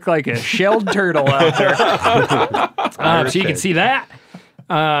 Yeah, look like a shelled turtle out there. So you can see that.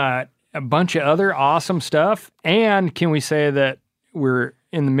 A bunch of other awesome stuff. And can we say that we're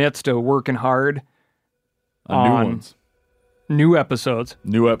in the midst of working hard on new ones. New episodes.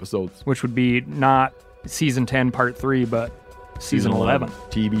 New episodes. Which would be not season 10 part 3, but season 11.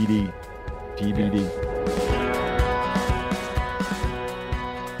 TBD.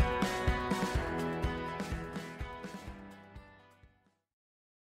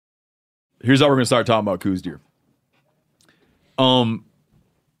 Here's how we're going to start talking about Coues deer.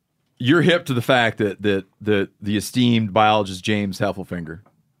 You're hip to the fact that the esteemed biologist James Heffelfinger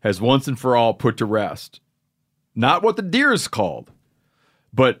has once and for all put to rest not what the deer is called,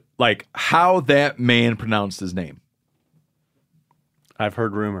 but like how that man pronounced his name. I've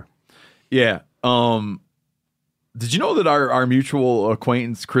heard rumor. Yeah. Did you know that our mutual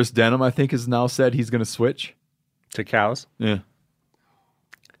acquaintance Chris Denham, I think, has now said he's going to switch to cows? Yeah.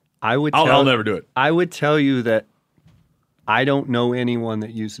 I'll never do it. I would tell you that I don't know anyone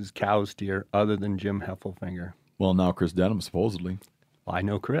that uses cows deer other than Jim Heffelfinger. Well, now Chris Denham, supposedly. Well, I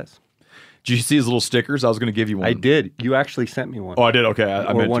know Chris. Did you see his little stickers? I was going to give you one. I did. You actually sent me one. Oh, I did? Okay.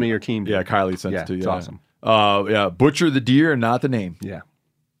 I or one of your team did. Yeah, Kylie sent it to you. It's awesome. Yeah, butcher the deer, not the name. Yeah.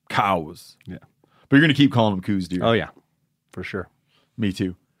 Cows. Yeah. But you're going to keep calling them Coues deer. Oh, yeah. For sure. Me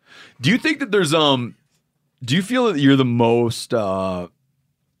too. Do you think that there's, do you feel that you're the most, you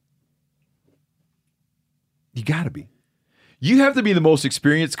got to be. You have to be the most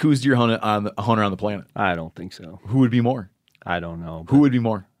experienced Coues deer hunter on the planet. I don't think so. Who would be more? I don't know. Who would be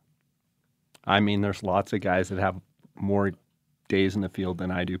more? I mean, there's lots of guys that have more days in the field than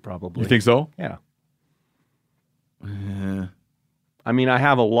I do, probably. You think so? Yeah. I mean, I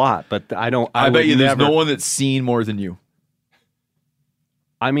have a lot, but I don't. I bet you there's no one that's seen more than you.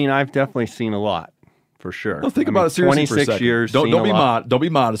 I mean, I've definitely seen a lot, for sure. Well, think about it seriously for a second. 26 years. Don't be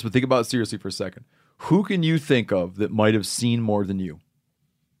modest, but think about it seriously for a second. Who can you think of that might have seen more than you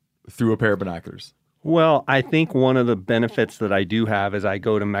through a pair of binoculars? Well, I think one of the benefits that I do have is I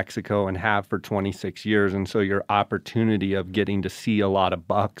go to Mexico and have for 26 years. And so your opportunity of getting to see a lot of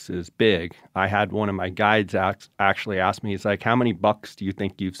bucks is big. I had one of my guides actually ask me, he's like, how many bucks do you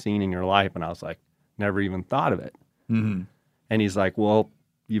think you've seen in your life? And I was like, never even thought of it. Mm-hmm. And he's like, well,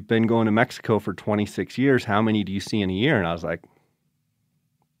 you've been going to Mexico for 26 years. How many do you see in a year? And I was like,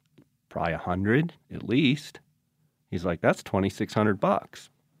 probably 100 at least. He's like, that's $2,600.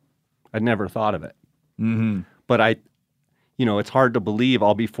 I'd never thought of it. Mm-hmm. But it's hard to believe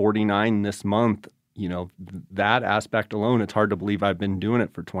I'll be 49 this month. That aspect alone, it's hard to believe I've been doing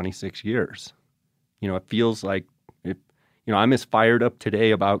it for 26 years. It feels like I'm as fired up today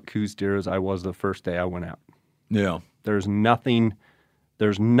about Coues deer as I was the first day I went out. Yeah. There's nothing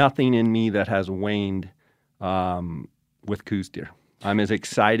in me that has waned with Coues deer. I'm as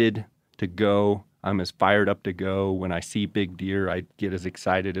excited to go. I'm as fired up to go. When I see big deer, I get as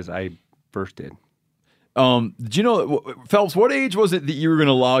excited as I first did. Did you know, Phelps, what age was it that you were going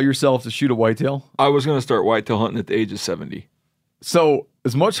to allow yourself to shoot a whitetail? I was going to start whitetail hunting at the age of 70. So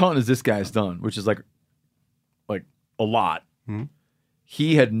as much hunting as this guy's done, which is like a lot,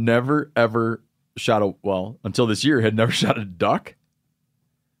 he had never, ever shot until this year, had never shot a duck,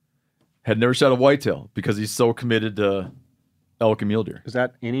 had never shot a whitetail because he's so committed to elk and mule deer. Is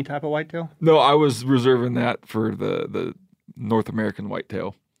that any type of whitetail? No, I was reserving that for the North American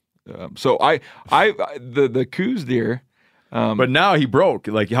whitetail. So the Coues deer. But now he broke.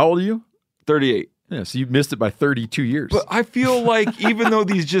 Like, how old are you? 38. Yeah, so you missed it by 32 years. But I feel like even though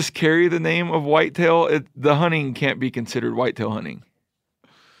these just carry the name of whitetail, the hunting can't be considered whitetail hunting.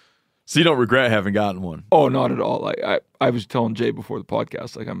 So you don't regret having gotten one? Oh, not at all. Like I was telling Jay before the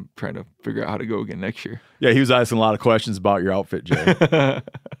podcast, like I'm trying to figure out how to go again next year. Yeah, he was asking a lot of questions about your outfit, Jay.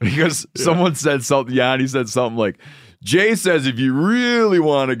 Because someone said something, and he said something like, Jay says if you really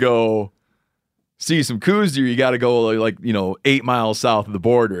want to go see some Coues deer, you got to go 8 miles south of the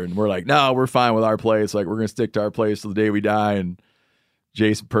border. And we're like, no, we're fine with our place. Like, we're going to stick to our place till the day we die. And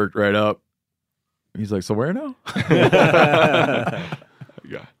Jason perked right up. He's like, so where now? Yeah.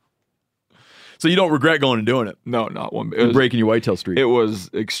 So you don't regret going and doing it? No, not one bit. It was breaking your whitetail streak. It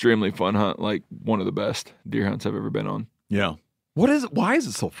was extremely fun hunt, like one of the best deer hunts I've ever been on. Yeah. What is it? Why is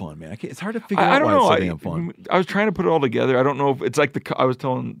it so fun, man? It's hard to figure out I don't why know. it's so damn fun. I was trying to put it all together. I don't know if it's like I was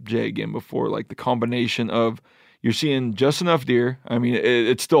telling Jay again before, like the combination of you're seeing just enough deer. I mean,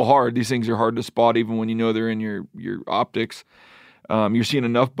 it's still hard. These things are hard to spot even when you know they're in your optics. You're seeing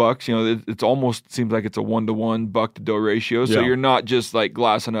enough bucks. You know, it's almost seems like it's a 1-to-1 buck to doe ratio. So you're not just like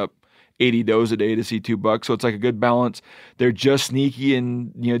glassing up 80 does a day to see 2 bucks. So it's like a good balance. They're just sneaky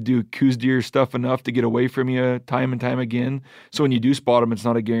and, do Coues deer stuff enough to get away from you time and time again. So when you do spot them, it's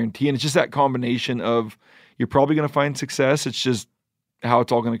not a guarantee. And it's just that combination of you're probably going to find success. It's just how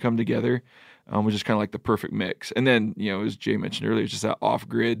it's all going to come together, which is kind of like the perfect mix. And then, as Jay mentioned earlier, it's just that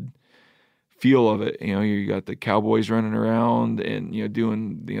off-grid feel of it. You got the cowboys running around and,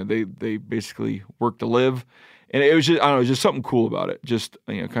 doing, they basically work to live. And it was just, I don't know, just something cool about it. Just,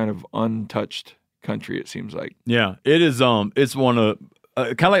 kind of untouched country, it seems like. Yeah, it is. It's one of,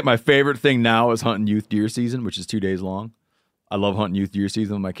 kind of like my favorite thing now is hunting youth deer season, which is 2 days long. I love hunting youth deer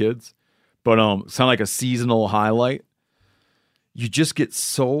season with my kids. But it's kind of like a seasonal highlight. You just get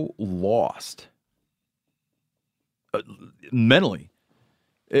so lost mentally.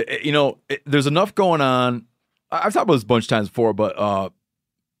 There's enough going on. I've talked about this a bunch of times before, but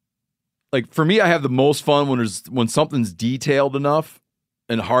like for me, I have the most fun when something's detailed enough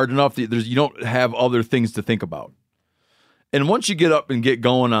and hard enough that you don't have other things to think about. And once you get up and get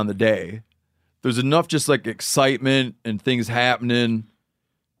going on the day, there's enough just like excitement and things happening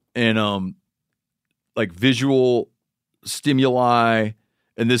and like visual stimuli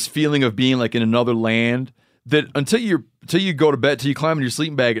and this feeling of being like in another land that until you go to bed, till you climb in your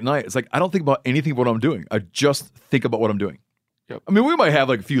sleeping bag at night, it's like I don't think about anything what I'm doing. I just think about what I'm doing. Yep. I mean, we might have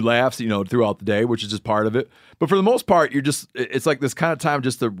like a few laughs, throughout the day, which is just part of it. But for the most part, it's like this kind of time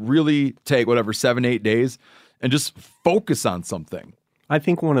just to really take 7-8 days and just focus on something. I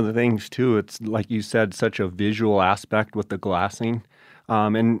think one of the things too, it's like you said, such a visual aspect with the glassing.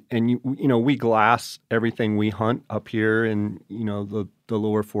 We glass everything we hunt up here in, the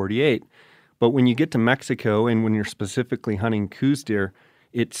lower 48. But when you get to Mexico and when you're specifically hunting Coues deer,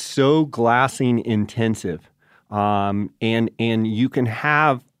 it's so glassing intensive. And you can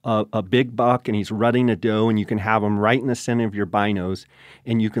have a big buck and he's rutting a doe and you can have him right in the center of your binos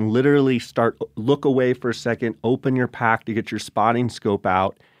and you can literally look away for a second, open your pack to get your spotting scope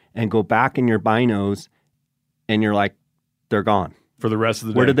out and go back in your binos and you're like, they're gone. For the rest of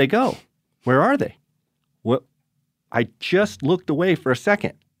the day. Where did they go? Where are they? What? I just looked away for a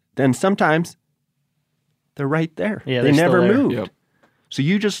second. Then sometimes they're right there. Yeah, they never moved. Yep. So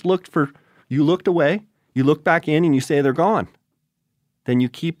you just looked away. You look back in and you say they're gone. Then you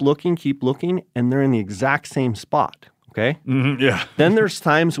keep looking, and they're in the exact same spot, okay? Mm-hmm, yeah. Then there's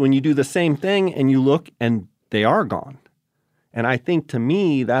times when you do the same thing and you look and they are gone. And I think to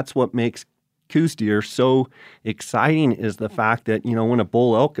me, that's what makes Coues deer so exciting is the fact that, when a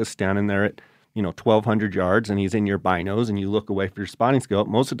bull elk is standing there at, 1,200 yards and he's in your binos and you look away for your spotting scope,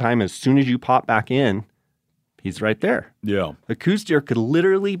 most of the time, as soon as you pop back in, he's right there. Yeah. A Coues deer could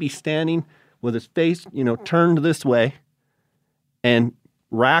literally be standing with his face, turned this way and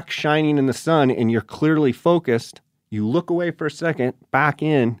rack shining in the sun and you're clearly focused. You look away for a second, back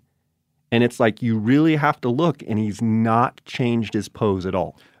in, and it's like you really have to look and he's not changed his pose at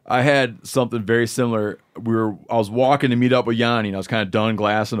all. I had something very similar. I was walking to meet up with Yanni, and I was kind of done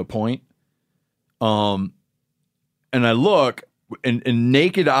glassing a point. And I look, and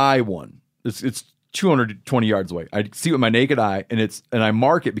naked eye one. It's 220 yards away. I see it with my naked eye, and I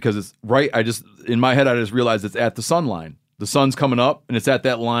mark it because it's right. In my head, I just realized it's at the sun line. The sun's coming up, and it's at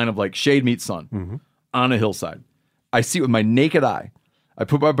that line of like shade meets sun on a hillside. I see it with my naked eye. I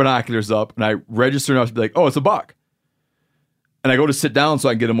put my binoculars up, and I register enough to be like, oh, it's a buck. And I go to sit down so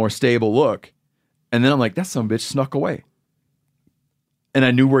I can get a more stable look. And then I'm like, that son of a bitch snuck away. And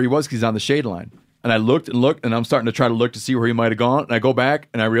I knew where he was because he's on the shade line. And I looked, and I'm starting to try to look to see where he might have gone. And I go back,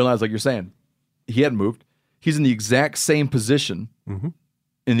 and I realize, like you're saying, he hadn't moved. He's in the exact same position, in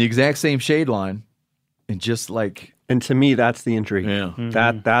the exact same shade line, and just like... And to me, that's the intrigue.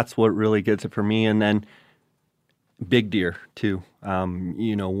 Yeah. That's what really gets it for me. And then big deer, too.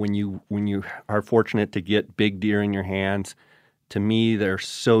 When you are fortunate to get big deer in your hands, to me, they're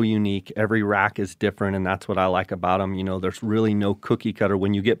so unique. Every rack is different, and that's what I like about them. There's really no cookie cutter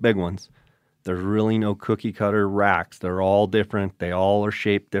when you get big ones. There's really no cookie cutter racks. They're all different. They all are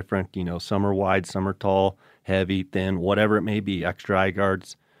shaped different. Some are wide, some are tall, heavy, thin, whatever it may be, extra eye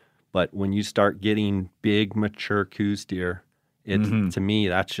guards. But when you start getting big, mature coos deer, to me,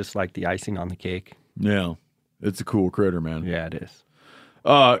 that's just like the icing on the cake. Yeah. It's a cool critter, man. Yeah, it is.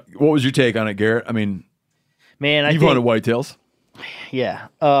 What was your take on it, Garrett? I mean, man, you've hunted whitetails. Yeah.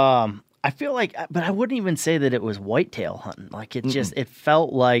 I feel like, but I wouldn't even say that it was whitetail hunting. Like it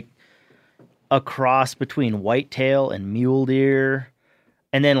felt like a cross between whitetail and mule deer.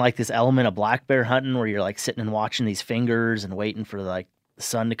 And then like this element of black bear hunting where you're like sitting and watching these fingers and waiting for like the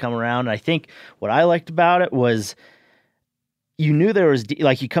sun to come around. And I think what I liked about it was you knew there was,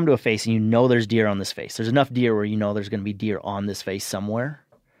 like you come to a face and you know there's deer on this face. There's enough deer where you know there's going to be deer on this face somewhere.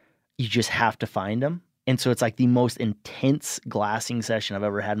 You just have to find them. And so it's like the most intense glassing session I've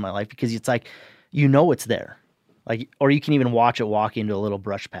ever had in my life because it's like, you know it's there. Like, or you can even watch it walk into a little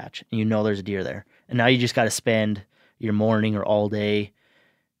brush patch and you know there's a deer there. And now you just got to spend your morning or all day,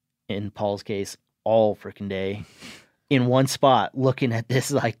 in Paul's case, all freaking day, in one spot looking at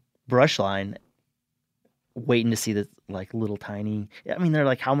this like brush line, waiting to see the like little tiny, I mean, they're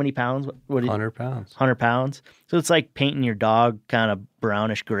like how many pounds? 100 pounds. 100 pounds. So it's like painting your dog kind of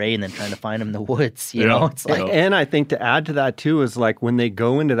brownish gray and then trying to find them in the woods, you know? It's like, and I think to add to that too is like when they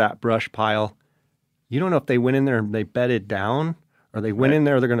go into that brush pile, you don't know if they went in there and they bedded down or they went in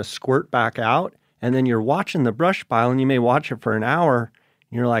there, they're going to squirt back out. And then you're watching the brush pile and you may watch it for an hour.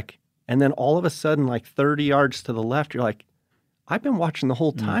 And you're like, and then all of a sudden, like 30 yards to the left, you're like, I've been watching the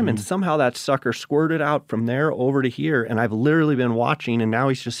whole time and somehow that sucker squirted out from there over to here. And I've literally been watching and now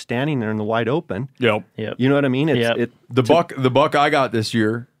he's just standing there in the wide open. Yep. You know what I mean? The buck I got this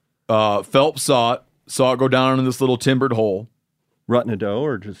year, Phelps saw it go down in this little timbered hole. Rutting a doe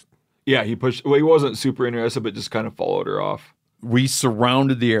or just... Yeah, he pushed. Well, he wasn't super interested, but just kind of followed her off. We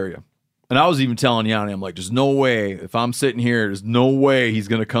surrounded the area. And I was even telling Yanni, I'm like, there's no way, if I'm sitting here, there's no way he's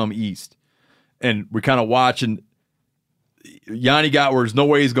going to come east. And we're kind of watching. Yanni got where there's no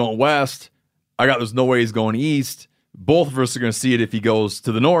way he's going west. I got there's no way he's going east. Both of us are going to see it if he goes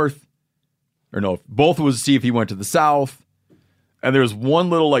to the north. Or no, both of us see if he went to the south. And there's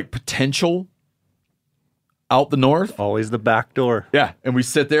one little like potential out the north. Always the back door. Yeah. And we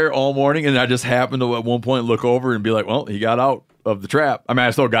sit there all morning, and I just happened to at one point look over and be like, well, he got out of the trap. I mean,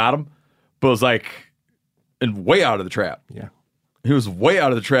 I still got him, but it was like, and way out of the trap. Yeah. He was way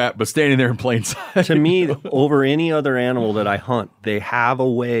out of the trap, but standing there in plain sight. To me, over any other animal that I hunt, they have a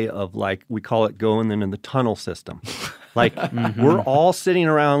way of like, we call it going in the tunnel system. Like we're all sitting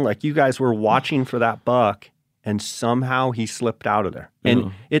around, like you guys were watching for that buck, and somehow he slipped out of there.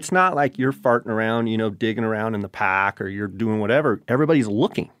 And it's not like you're farting around, digging around in the pack or you're doing whatever. Everybody's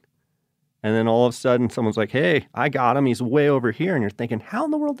looking. And then all of a sudden someone's like, hey, I got him. He's way over here. And you're thinking, how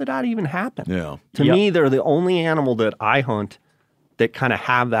in the world did that even happen? Yeah. To me, they're the only animal that I hunt that kind of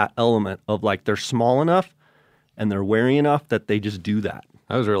have that element of like they're small enough and they're wary enough that they just do that.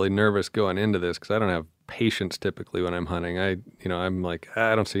 I was really nervous going into this because I don't have patience typically when I'm hunting. I'm like,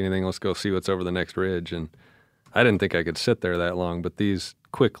 I don't see anything. Let's go see what's over the next ridge. And I didn't think I could sit there that long, but these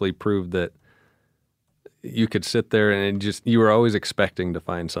quickly proved that you could sit there and you were always expecting to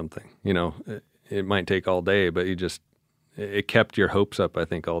find something. It might take all day, but it kept your hopes up, I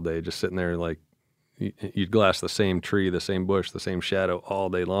think, all day, just sitting there like you'd glass the same tree, the same bush, the same shadow all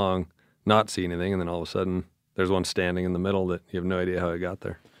day long, not see anything, and then all of a sudden there's one standing in the middle that you have no idea how it got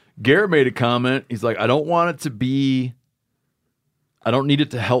there. Garrett made a comment. He's like, I don't need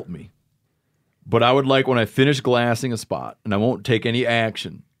it to help me. But I would like when I finish glassing a spot, and I won't take any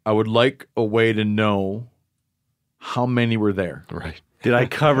action, I would like a way to know how many were there. Right. Did I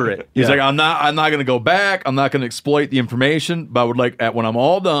cover it? He's Yeah. like, I'm not going to go back. I'm not going to exploit the information, but I would like, when I'm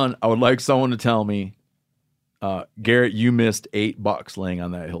all done, I would like someone to tell me, Garrett, you missed $8 laying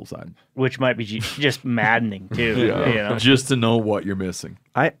on that hillside. Which might be just maddening too. You know? Just to know what you're missing.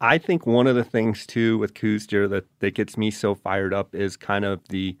 I think one of the things too with Coues deer that gets me so fired up is kind of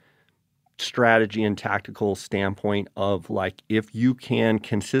the strategy and tactical standpoint of like, if you can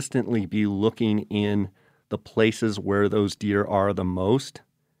consistently be looking in the places where those deer are the most,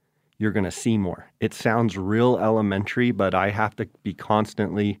 you're going to see more. It sounds real elementary, but I have to be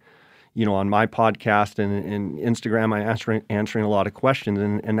constantly, you know, on my podcast and Instagram, I answering a lot of questions,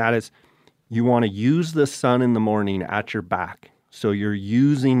 and that is, you want to use the sun in the morning at your back. So you're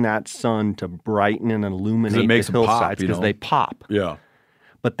using that sun to brighten and illuminate the hillsides because they pop. Yeah.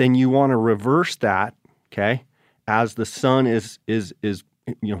 But then you want to reverse that, okay? As the sun is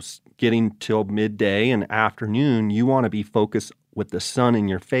getting till midday and afternoon, you want to be focused with the sun in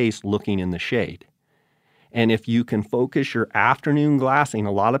your face looking in the shade. And if you can focus your afternoon glassing,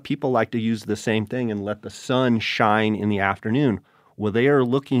 a lot of people like to use the same thing and let the sun shine in the afternoon. Well, they are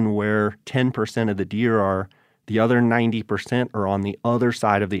looking where 10% of the deer are. The other 90% are on the other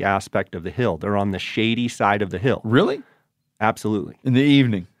side of the aspect of the hill. They're on the shady side of the hill. Really? Absolutely. In the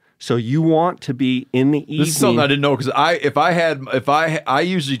evening. So you want to be in the evening. This is something I didn't know, because I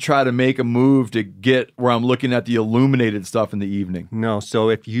usually try to make a move to get where I'm looking at the illuminated stuff in the evening. No, so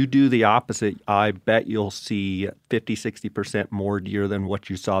if you do the opposite, I bet you'll see 50-60% more deer than what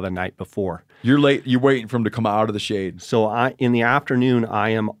you saw the night before. You're waiting for them to come out of the shade. So in the afternoon,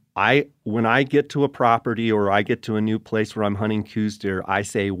 when I get to a property or I get to a new place where I'm hunting Coues deer, I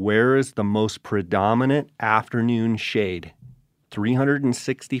say, where is the most predominant afternoon shade?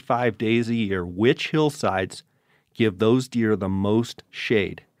 365 days a year, which hillsides give those deer the most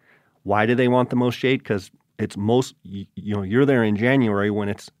shade? Why do they want the most shade? Because it's you're there in January when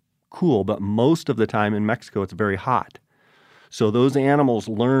it's cool, but most of the time in Mexico, it's very hot. So those animals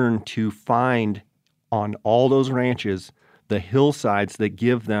learn to find on all those ranches the hillsides that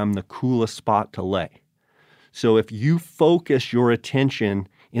give them the coolest spot to lay. So if you focus your attention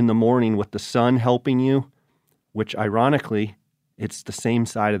in the morning with the sun helping you, which ironically, it's the same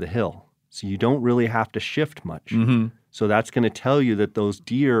side of the hill. So you don't really have to shift much. Mm-hmm. So that's going to tell you that those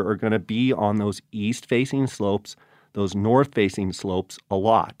deer are going to be on those east-facing slopes, those north-facing slopes a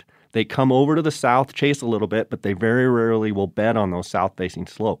lot. They come over to the south, chase a little bit, but they very rarely will bed on those south-facing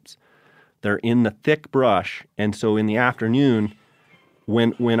slopes. They're in the thick brush. And so in the afternoon,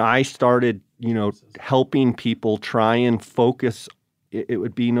 when I started, helping people try and focus, it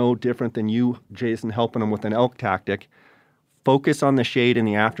would be no different than you, Jason, helping them with an elk tactic. Focus on the shade in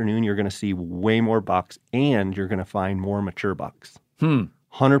the afternoon, you're going to see way more bucks, and you're going to find more mature bucks.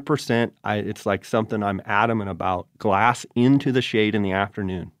 100%. It's like something I'm adamant about. Glass into the shade in the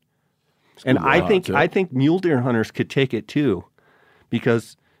afternoon. And I think mule deer hunters could take it too,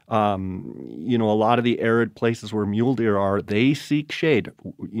 because a lot of the arid places where mule deer are, they seek shade.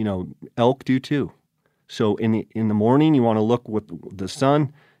 Elk do too. So in the morning, you want to look with the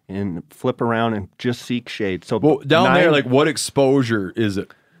sun and flip around and just seek shade. So down there, like, what exposure is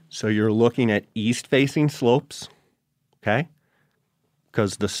it? So you're looking at east-facing slopes, okay?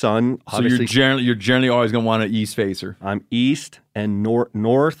 Because the sun. So you're generally always going to want an east facer. I'm east and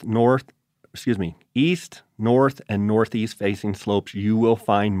east, north, and northeast facing slopes. You will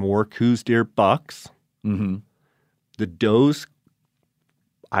find more Coues deer bucks. Mm-hmm. The does,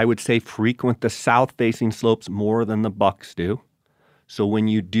 I would say, frequent the south-facing slopes more than the bucks do. So when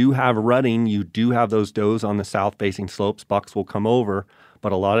you do have rutting, you do have those does on the south-facing slopes. Bucks will come over,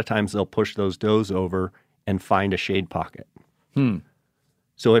 but a lot of times they'll push those does over and find a shade pocket.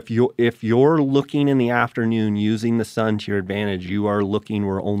 So if you're looking in the afternoon using the sun to your advantage, you are looking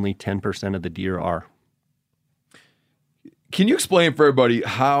where only 10% of the deer are. Can you explain for everybody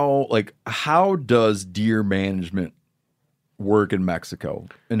how does deer management work in Mexico,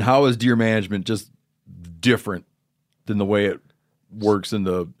 and how is deer management just different than the way it works in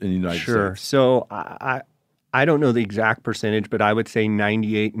the United States? Sure. So I don't know the exact percentage, but I would say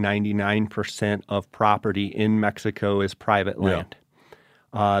 98-99% of property in Mexico is private land.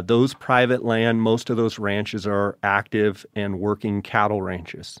 Those private land, most of those ranches are active and working cattle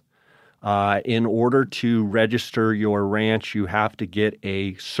ranches. In order to register your ranch, you have to get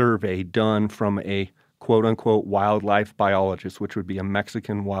a survey done from a quote-unquote wildlife biologist, which would be a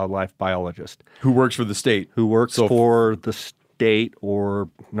Mexican wildlife biologist. Who works for the state. Who works for the state, or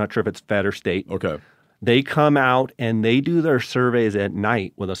I'm not sure if it's fed or state. Okay. They come out and they do their surveys at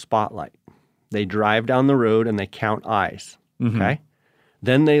night with a spotlight. They drive down the road and they count eyes, okay?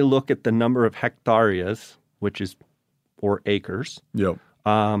 Then they look at the number of hectareas, which is or acres Yep.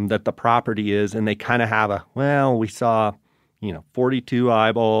 that the property is, and they kind of have we saw, 42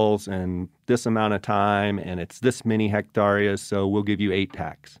 eyeballs and this amount of time, and it's this many hectares, so we'll give you 8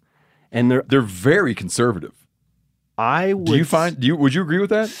 tags. And they're very conservative. Would you agree with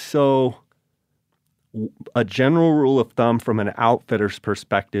that? So a general rule of thumb from an outfitter's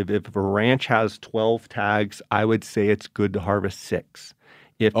perspective, if a ranch has 12 tags, I would say it's good to harvest 6.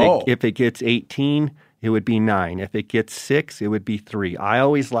 If it gets 18, it would be 9. If it gets 6, it would be 3. I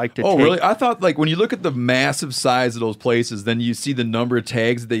always like to really? I thought, like, when you look at the massive size of those places, then you see the number of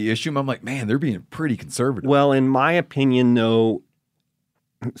tags that they issue them. I'm like, man, they're being pretty conservative. Well, in my opinion, though,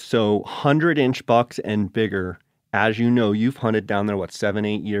 so 100-inch bucks and bigger, as you know, you've hunted down there,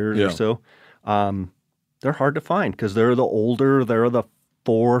 7-8 years or so. They're hard to find because they're the older, they're the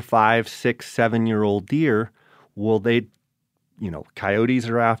 4, 5, 6, 7-year-old deer. Well, coyotes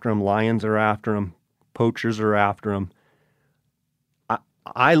are after them, lions are after them, poachers are after them.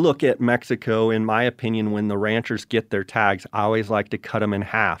 I look at Mexico, in my opinion, when the ranchers get their tags, I always like to cut them in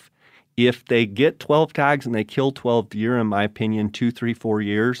half. If they get 12 tags and they kill 12 deer, in my opinion, 2, 3, 4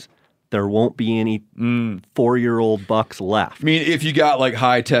 years, there won't be any 4-year-old bucks left. I mean, if you got like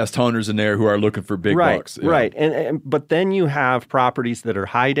high test hunters in there who are looking for big bucks. Yeah. Right. But then you have properties that are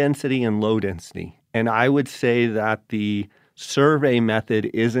high density and low density. And I would say that the survey method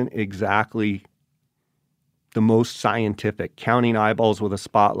isn't exactly the most scientific. Counting eyeballs with a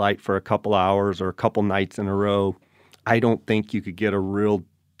spotlight for a couple hours or a couple nights in a row, I don't think you could get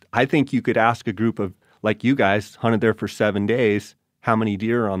I think you could ask a group of, like you guys, hunted there for 7 days, how many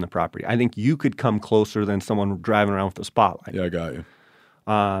deer are on the property. I think you could come closer than someone driving around with a spotlight. Yeah, I got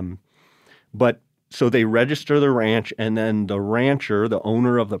you. But so they register the ranch, and then the rancher, the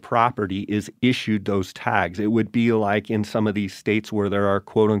owner of the property, is issued those tags. It would be like in some of these states where there are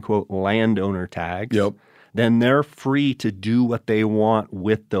quote-unquote landowner tags. Yep. Then they're free to do what they want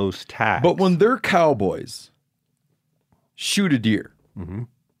with those tags. But when their cowboys shoot a deer,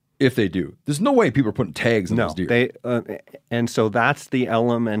 if they do, there's no way people are putting tags on those deer. And so that's the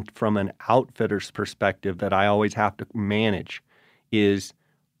element from an outfitter's perspective that I always have to manage is,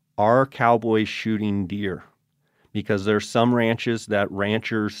 are cowboys shooting deer? Because there's some ranches that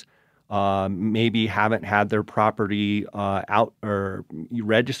ranchers maybe haven't had their property out or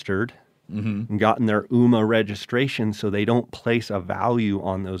registered and gotten their UMA registration, so they don't place a value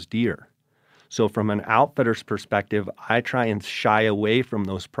on those deer. So from an outfitter's perspective, I try and shy away from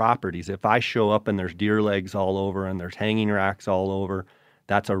those properties. If I show up and there's deer legs all over and there's hanging racks all over,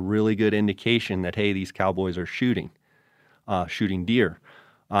 that's a really good indication that, hey, these cowboys are shooting deer.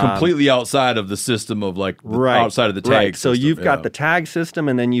 Completely outside of the system of outside of the tag right. So system. you've got the tag system,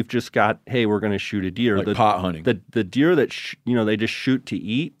 and then you've just got, hey, we're going to shoot a deer. Like pot hunting. The deer that, they just shoot to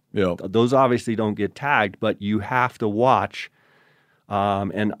eat, those obviously don't get tagged, but you have to watch.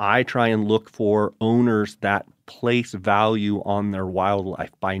 And I try and look for owners that place value on their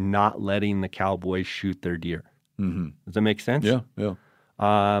wildlife by not letting the cowboys shoot their deer. Does that make sense? Yeah.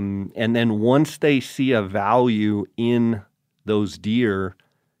 And then once they see a value in those deer,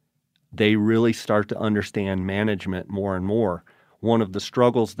 they really start to understand management more and more. One of the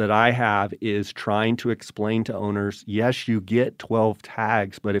struggles that I have is trying to explain to owners, yes, you get 12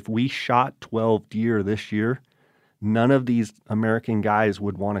 tags, but if we shot 12 deer this year, none of these American guys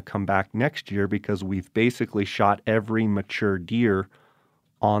would want to come back next year because we've basically shot every mature deer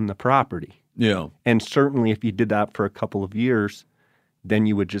on the property. Yeah. And certainly if you did that for a couple of years, then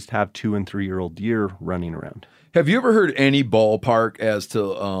you would just have 2- and 3-year-old deer running around. Have you ever heard any ballpark as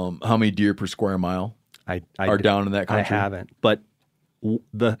to how many deer per square mile are down in that country? I haven't. But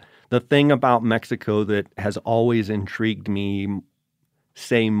the thing about Mexico that has always intrigued me,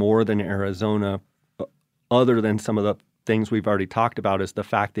 say more than Arizona, other than some of the things we've already talked about, is the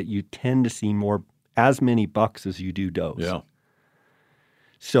fact that you tend to see as many bucks as you do does. Yeah.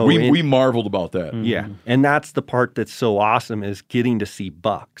 So we marveled about that. Yeah. And that's the part that's so awesome, is getting to see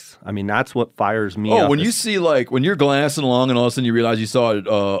bucks. I mean, that's what fires me up. Oh, when you see, when you're glancing along and all of a sudden you realize you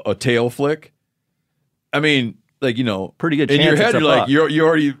saw a tail flick, I mean, pretty good chance in your head, it's you're a like,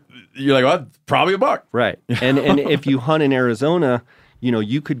 buck. you're like, well, probably a buck. Right. And if you hunt in Arizona,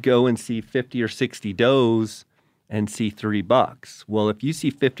 you could go and see 50 or 60 does and see 3 bucks. Well, if you see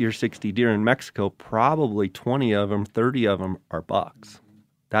 50 or 60 deer in Mexico, probably 20 of them, 30 of them are bucks.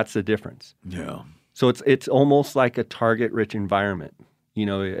 That's the difference. Yeah. So it's almost like a target-rich environment.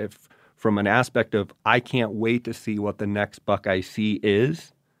 If from an aspect of, I can't wait to see what the next buck I see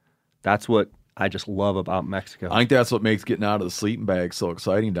is, that's what I just love about Mexico. I think that's what makes getting out of the sleeping bag so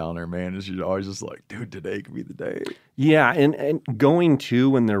exciting down there, man, is you're always just like, dude, today could be the day. Yeah, and going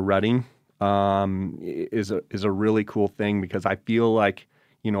too when they're rutting, is a really cool thing, because I feel like,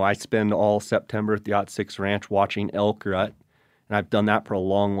 I spend all September at the Ot6 Ranch watching elk rut, and I've done that for a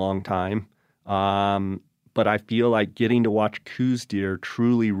long, long time. But I feel like getting to watch Coues deer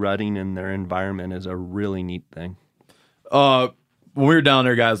truly rutting in their environment is a really neat thing. When we were down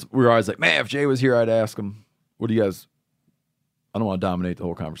there, guys, we were always like, man, if Jay was here, I'd ask him, what do you guys, I don't want to dominate the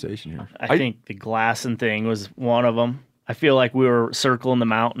whole conversation here. I think the glassing thing was one of them. I feel like we were circling the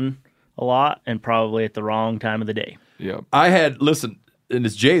mountain a lot and probably at the wrong time of the day. Yeah. Listen, and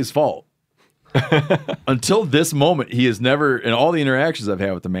it's Jay's fault. Until this moment, he has never, in all the interactions I've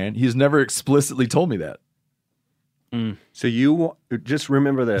had with the man, he's never explicitly told me that. So you just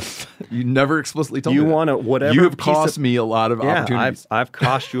remember this. You never explicitly told me you that. want to, whatever. You have cost me a lot of Yeah, opportunities. I've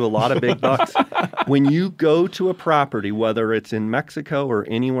cost you a lot of big bucks. When you go to a property, whether it's in Mexico or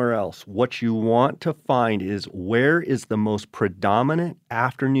anywhere else, what you want to find is, where is the most predominant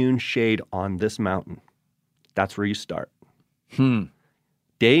afternoon shade on this mountain? That's where you start. Day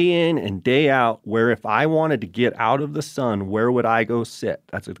in and day out, where if I wanted to get out of the sun, where would I go sit?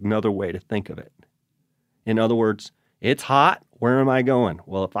 That's another way to think of it. In other words, it's hot. Where am I going?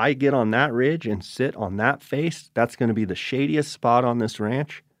 Well, if I get on that ridge and sit on that face, that's going to be the shadiest spot on this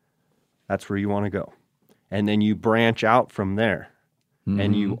ranch. That's where you want to go. And then you branch out from there.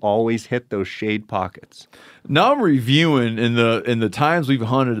 And you always hit those shade pockets. Now I'm reviewing in the times we've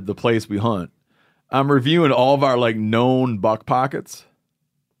hunted the place we hunt. I'm reviewing all of our known buck pockets.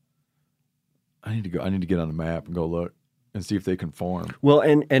 I need to get on the map and go look and see if they conform. Well,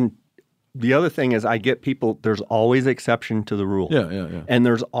 and the other thing is, I get people, there's always exception to the rule. Yeah. And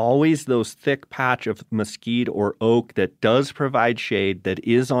there's always those thick patch of mesquite or oak that does provide shade, that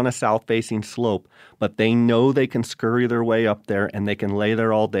is on a south-facing slope, but they know they can scurry their way up there, and they can lay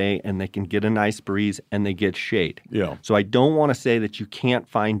there all day, and they can get a nice breeze, and they get shade. Yeah. So I don't want to say that you can't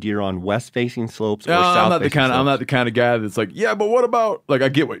find deer on west-facing slopes or I'm south-facing slopes. I'm not the kind of guy that's like, yeah, but what about, I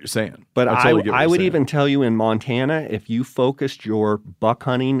get what you're saying. But I would even tell you, in Montana, if you focused your buck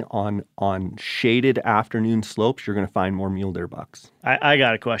hunting on shaded afternoon slopes, you're going to find more mule deer bucks. I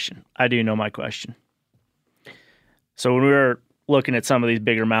got a question. I do know my question. So when we were looking at some of these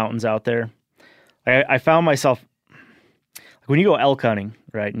bigger mountains out there, I found myself, when you go elk hunting,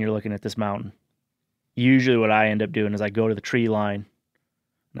 right, and you're looking at this mountain, usually what I end up doing is I go to the tree line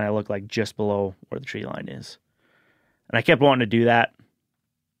and I look just below where the tree line is. And I kept wanting to do that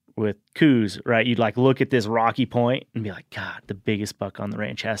with Coues, right? You'd look at this rocky point and be like, God, the biggest buck on the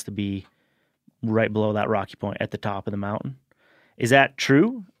ranch has to be right below that rocky point at the top of the mountain. Is that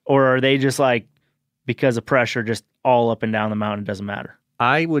true? Or are they just because of pressure, just all up and down the mountain, it doesn't matter?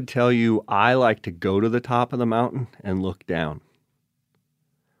 I would tell you, I like to go to the top of the mountain and look down.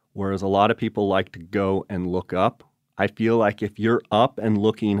 Whereas a lot of people like to go and look up. I feel like if you're up and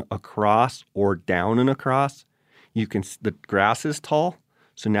looking across or down and across, the grass is tall.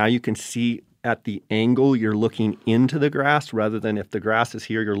 So now you can see at the angle you're looking into the grass, rather than if the grass is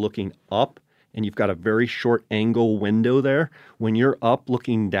here, you're looking up. And you've got a very short angle window there. When you're up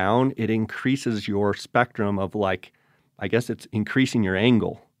looking down, it increases your spectrum of I guess it's increasing your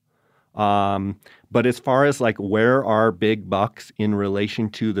angle. But as far as where are big bucks in relation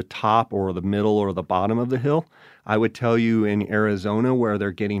to the top or the middle or the bottom of the hill, I would tell you in Arizona, where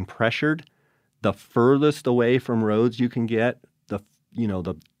they're getting pressured, the furthest away from roads you can get,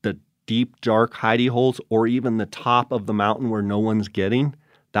 the deep, dark hidey holes, or even the top of the mountain where no one's getting,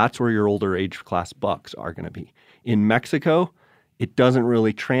 that's where your older age class bucks are going to be. In Mexico, it doesn't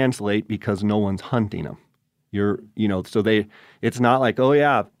really translate because no one's hunting them. It's not like, oh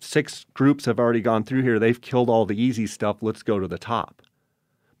yeah, 6 groups have already gone through here. They've killed all the easy stuff. Let's go to the top.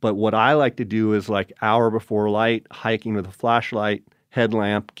 But what I like to do is hour before light, hiking with a flashlight,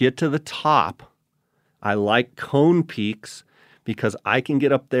 headlamp, get to the top. I like cone peaks because I can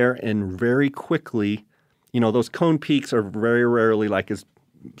get up there and very quickly, those cone peaks are very rarely as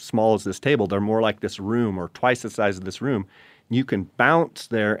small as this table. They're more like this room, or twice the size of this room. You can bounce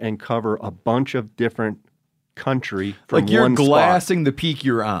there and cover a bunch of different country from you're one glassing spot. the peak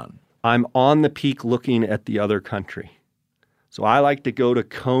you're on. I'm on the peak looking at the other country. So I like to go to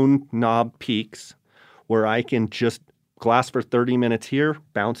cone knob peaks where I can just glass for 30 minutes here,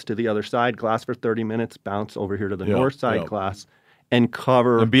 bounce to the other side, glass for 30 minutes, bounce over here to the north side, glass, and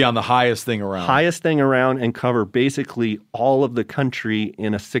cover. And be on the highest thing around. And cover basically all of the country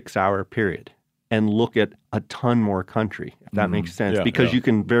in a 6-hour period, and look at a ton more country, if that makes sense. Because you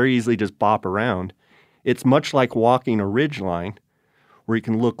can very easily just bop around. It's much like walking a ridge line, where you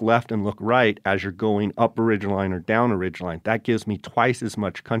can look left and look right as you're going up a ridge line or down a ridge line. That gives me twice as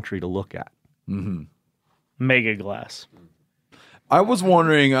much country to look at. Mega glass. I was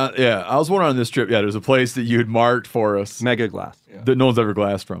wondering, I was wondering on this trip, there's a place that you had marked for us Mega Glass. that no one's ever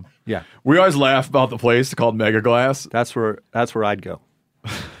glassed from. Yeah. We always laugh about the place called Mega Glass. That's where I'd go.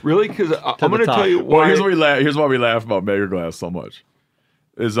 Really? Because I'm going to top. tell you Well, why. here's why we laugh about Mega Glass so much.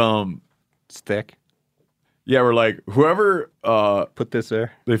 Is It's thick. yeah, we're like whoever Put this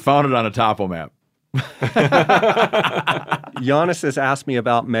there. they found it on a topo map. Giannis has asked me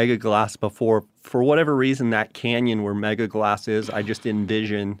about Mega Glass before. For whatever reason, that canyon where Mega Glass is, I just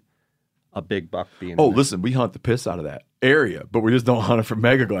envision a big buck being. Oh, in there. listen, we hunt the piss out of that area, but we just don't hunt it for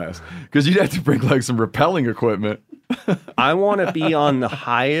Mega Glass because you'd have to bring like some repelling equipment. I want to be on the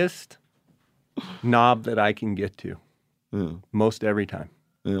highest knob that I can get to. Most every time.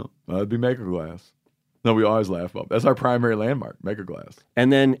 Yeah, that'd be Mega Glass. No, we always laugh about. That's our primary landmark, Mega Glass.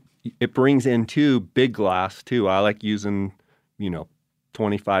 And then it brings in too big glass too. I like using,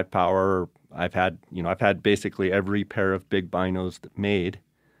 25 power. I've had basically every pair of big binos made,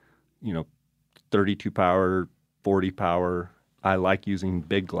 32 power, 40 power. I like using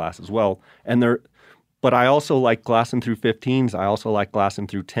big glass as well. But I also like glassing through 15s. I also like glassing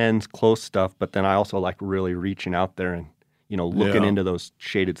through 10s, close stuff. But then I also like really reaching out there and, looking into those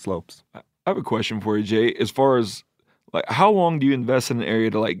shaded slopes. I have a question for you, Jay. As far as like, how long do you invest in an area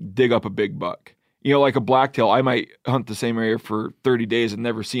to like dig up a big buck? Like a blacktail, I might hunt the same area for 30 days and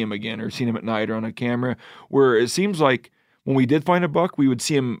never see him again, or seen him at night or on a camera. Where it seems like when we did find a buck, we would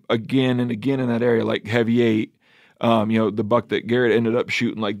see him again and again in that area, like Heavy 8. The buck that Garrett ended up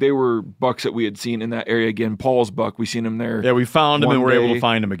shooting, like they were bucks that we had seen in that area again. Paul's buck, we seen him there. Yeah, we found him and we're able to day.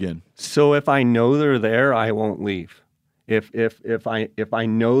 find him again. So if I know they're there, I won't leave. If I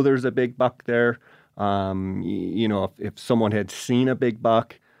know there's a big buck there, if someone had seen a big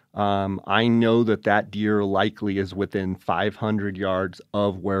buck, I know that deer likely is within 500 yards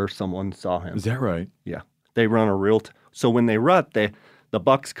of where someone saw him. Is that right? Yeah, they run a real. So when they rut, the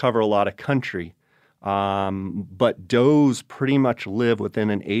bucks cover a lot of country, but does pretty much live within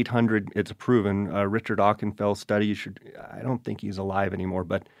an 800. It's proven. Richard Ockenfeld study. I don't think he's alive anymore,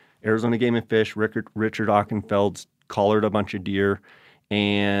 but Arizona Game and Fish. Richard Ockenfeld's collared a bunch of deer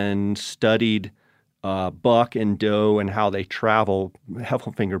and studied buck and doe and how they travel.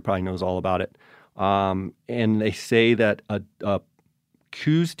 Heffelfinger probably knows all about it. And they say that a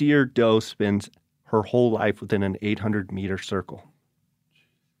Coues deer doe spends her whole life within an 800-meter circle.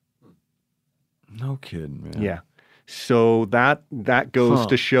 No kidding, man. Yeah. So that goes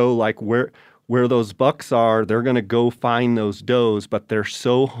to show like where those bucks are, they're going to go find those does, but they're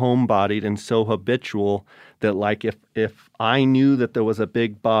so homebodied and so habitual that like if I knew that there was a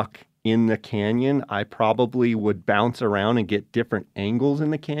big buck in the canyon, I probably would bounce around and get different angles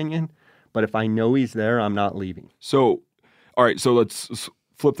in the canyon. But if I know he's there, I'm not leaving. So, all right, so let's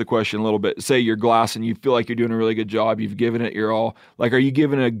flip the question a little bit. Say you're glassing, you feel like you're doing a really good job, you've given it your all. Like, are you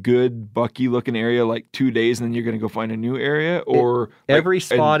giving a good bucky looking area like 2 days and then you're going to go find a new area? Or every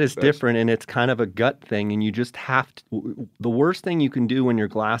spot is different and it's kind of a gut thing, and you just have to. The worst thing you can do when you're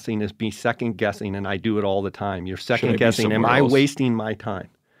glassing is be second guessing, and I do it all the time. You're second guessing, am I wasting my time?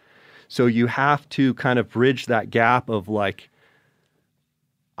 So you have to kind of bridge that gap of like,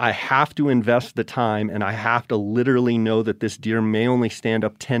 I have to invest the time and I have to literally know that this deer may only stand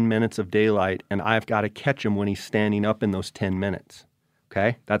up 10 minutes of daylight, and I've got to catch him when he's standing up in those 10 minutes.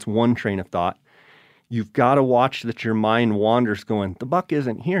 Okay? That's one train of thought. You've got to watch that your mind wanders going, the buck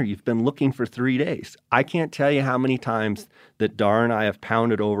isn't here. You've been looking for 3 days. I can't tell you how many times that Dar and I have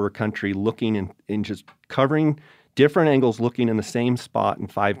pounded over country looking and just covering different angles, looking in the same spot,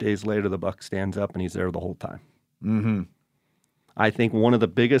 and 5 days later the buck stands up and he's there the whole time. Mm-hmm. I think one of the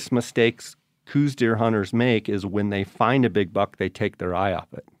biggest mistakes Coues deer hunters make is when they find a big buck, they take their eye off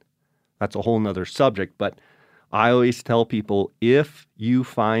it. That's a whole nother subject, but I always tell people, if you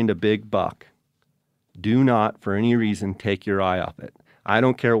find a big buck, do not, for any reason, take your eye off it. I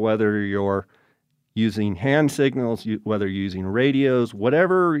don't care whether you're using hand signals, whether you're using radios,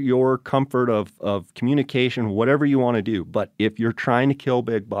 whatever your comfort of communication, whatever you want to do. But if you're trying to kill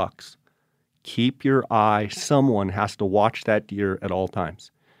big bucks, keep your eye. Someone has to watch that deer at all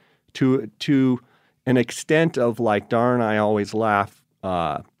times. To an extent of like Dar and I always laugh,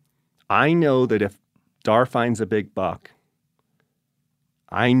 I know that if Dar finds a big buck,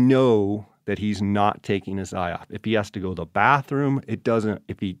 I know that he's not taking his eye off. If he has to go to the bathroom, it doesn't.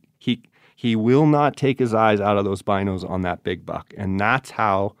 If he will not take his eyes out of those binos on that big buck. And that's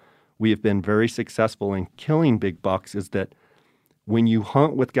how we have been very successful in killing big bucks, is that when you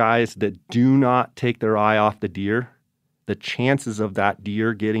hunt with guys that do not take their eye off the deer, the chances of that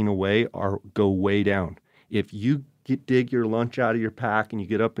deer getting away go way down. If you dig your lunch out of your pack and you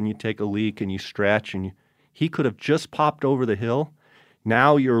get up and you take a leak and you stretch, and he could have just popped over the hill,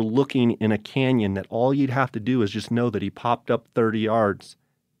 Now you're looking in a canyon that all you'd have to do is just know that he popped up 30 yards.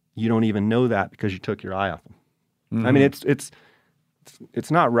 You don't even know that because you took your eye off him. Mm-hmm. I mean,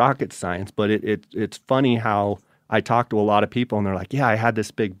 it's not rocket science, but it's funny how I talk to a lot of people and they're like, yeah, I had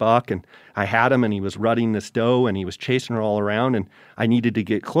this big buck and I had him and he was rutting this doe and he was chasing her all around and I needed to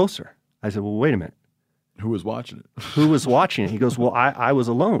get closer. I said, well, wait a minute. Who was watching it? Who was watching it? He goes, well, I was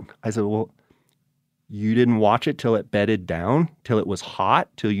alone. I said, well, you didn't watch it till it bedded down, till it was hot,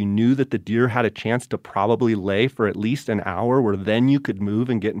 till you knew that the deer had a chance to probably lay for at least an hour where then you could move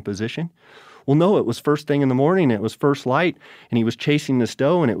and get in position? Well, no, it was first thing in the morning. It was first light, and he was chasing this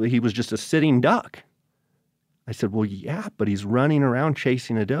doe, and he was just a sitting duck. I said, well, yeah, but he's running around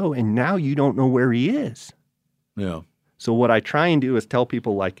chasing a doe, and now you don't know where he is. Yeah. So what I try and do is tell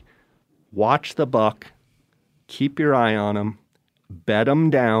people, like, watch the buck, keep your eye on him, bed him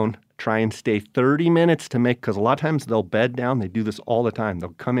down, try and stay 30 minutes to make, because a lot of times they'll bed down. They do this all the time. They'll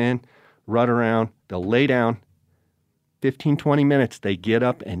come in, rut around, they'll lay down. 15, 20 minutes, they get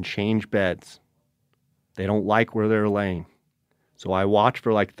up and change beds. They don't like where they're laying. So I watch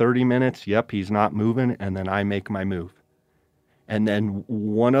for like 30 minutes. Yep, he's not moving, and then I make my move. And then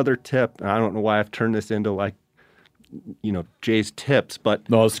one other tip, and I don't know why I've turned this into like, Jay's tips, but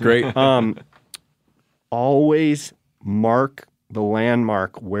no, it's great. Always mark the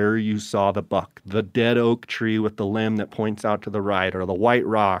landmark where you saw the buck, the dead oak tree with the limb that points out to the right, or the white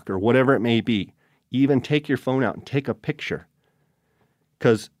rock, or whatever it may be. Even take your phone out and take a picture.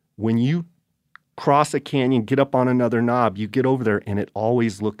 Because when you cross a canyon, get up on another knob, you get over there and it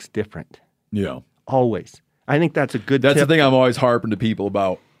always looks different. Yeah. Always. I think that's a good That's tip. the thing I'm always harping to people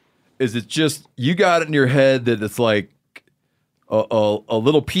about, is it's just, you got it in your head that it's like a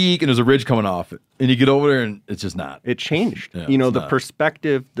little peak and there's a ridge coming off it. And you get over there and it's just not. It changed. Yeah, the not.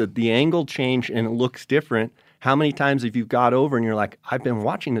 Perspective, the angle changed and it looks different. How many times have you got over and you're like, I've been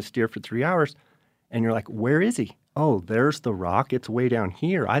watching this deer for 3 hours, and you're like, where is he? Oh, there's the rock. It's way down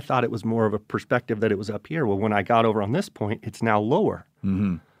here. I thought it was more of a perspective that it was up here. Well, when I got over on this point, it's now lower.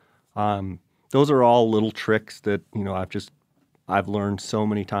 Mm-hmm. Those are all little tricks that, I've learned so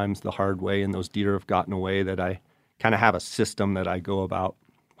many times the hard way, and those deer have gotten away that I kind of have a system that I go about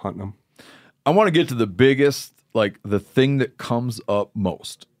hunting them. I want to get to the biggest, like the thing that comes up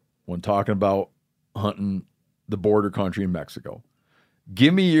most when talking about hunting the border country in Mexico.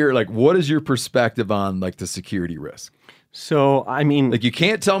 Give me your, like, what is your perspective on like the security risk? So, I mean, like, you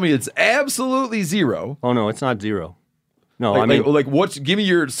can't tell me it's absolutely zero. Oh no, it's not zero. No, give me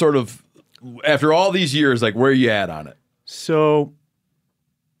your sort of, after all these years, like, where are you at on it? So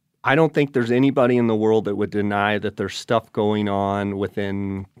I don't think there's anybody in the world that would deny that there's stuff going on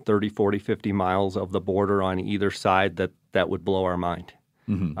within 30, 40, 50 miles of the border on either side that would blow our mind.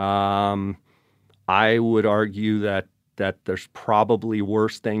 Mm-hmm. I would argue that there's probably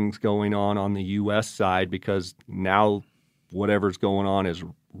worse things going on the U.S. side, because now whatever's going on is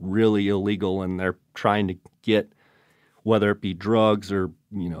really illegal, and they're trying to get, whether it be drugs or,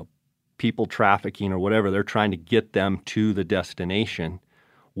 people trafficking or whatever, they're trying to get them to the destination.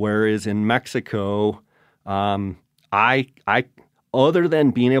 Whereas in Mexico, I other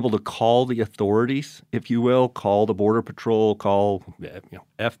than being able to call the authorities, if you will, call the Border Patrol, call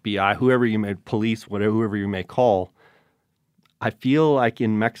FBI, whoever you may, police, whoever you may call, I feel like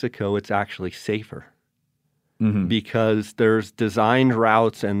in Mexico it's actually safer. Mm-hmm. Because there's designed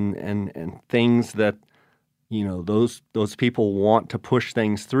routes and things that those people want to push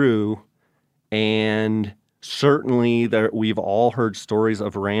things through, and certainly we've all heard stories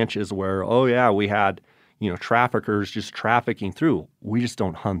of ranches where, oh yeah, we had traffickers just trafficking through. We just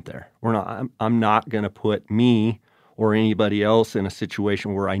don't hunt there. I'm not going to put me or anybody else in a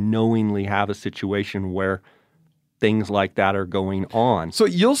situation where I knowingly have a situation where things like that are going on. So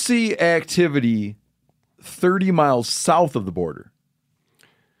you'll see activity 30 miles south of the border.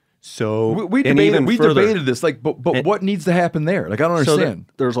 So we debated this, like, but what needs to happen there? Like, I don't understand.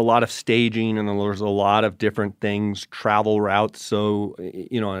 So there's a lot of staging and there's a lot of different things, travel routes. So,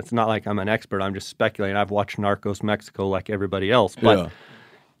 it's not like I'm an expert. I'm just speculating. I've watched Narcos Mexico like everybody else. But,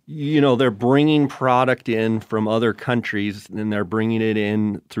 they're bringing product in from other countries, and they're bringing it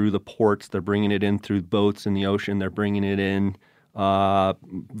in through the ports. They're bringing it in through boats in the ocean. They're bringing it in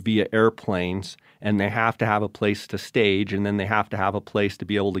via airplanes, and they have to have a place to stage, and then they have to have a place to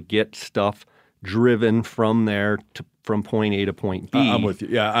be able to get stuff driven from there from point A to point B. I'm with you.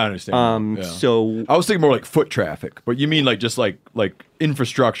 Yeah, I understand. So I was thinking more like foot traffic, but you mean like just like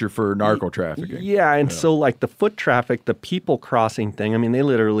infrastructure for narco trafficking. Yeah, and so like the foot traffic, the people crossing thing, I mean, they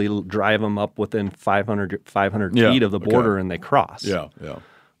literally drive them up within 500 feet of the border and they cross. Yeah.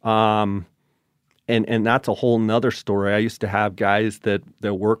 And that's a whole nother story. I used to have guys that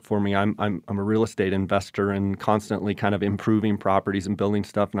work for me. I'm a real estate investor and constantly kind of improving properties and building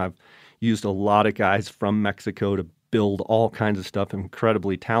stuff. And I've used a lot of guys from Mexico to build all kinds of stuff,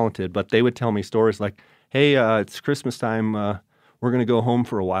 incredibly talented. But they would tell me stories like, hey, it's Christmas time. We're going to go home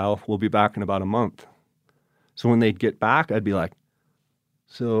for a while. We'll be back in about a month. So when they'd get back, I'd be like,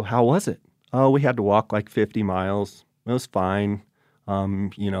 so how was it? Oh, we had to walk like 50 miles. It was fine.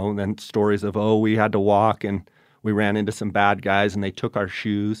 Then stories of, we had to walk and we ran into some bad guys and they took our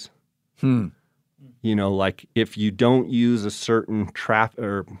shoes. Like if you don't use a certain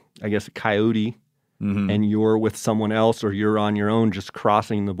a coyote, and you're with someone else or you're on your own just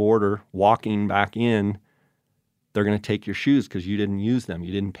crossing the border, walking back in, they're going to take your shoes because you didn't use them.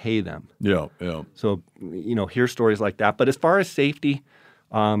 You didn't pay them. Yeah. So, hear stories like that. But as far as safety,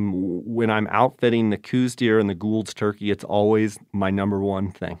 when I'm outfitting the Coues deer and the Gould's turkey, it's always my number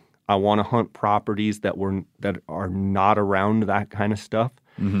one thing. I want to hunt properties that are not around that kind of stuff.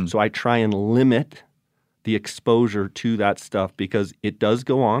 So I try and limit the exposure to that stuff because it does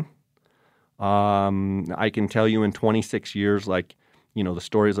go on. I can tell you in 26 years, the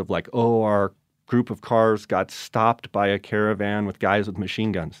stories of our group of cars got stopped by a caravan with guys with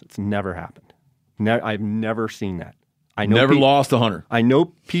machine guns. It's never happened. I've never seen that. I know never lost a hunter. I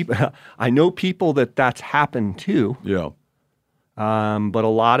know people that's happened to. Yeah. But a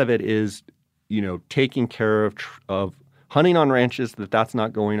lot of it is, taking care of hunting on ranches that's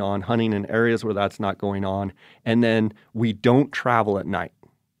not going on, hunting in areas where that's not going on, and then we don't travel at night.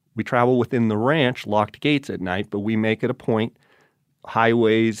 We travel within the ranch, locked gates at night, but we make it a point,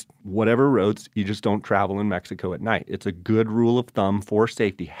 highways, whatever roads, you just don't travel in Mexico at night. It's a good rule of thumb for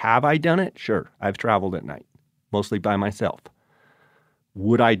safety. Have I done it? Sure. I've traveled at night, mostly by myself.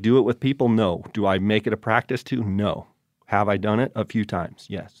 Would I do it with people? No. Do I make it a practice to? No. Have I done it? A few times,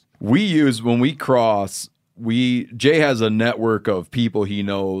 yes. When we cross, Jay has a network of people he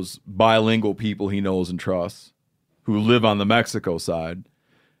knows, bilingual people he knows and trusts, who live on the Mexico side.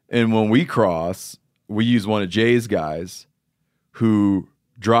 And when we cross, we use one of Jay's guys who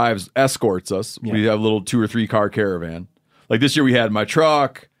escorts us. Yeah. We have a little 2 or 3 car caravan. Like this year we had my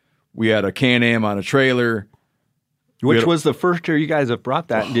truck, we had a Can-Am on a trailer. Which was the first year you guys have brought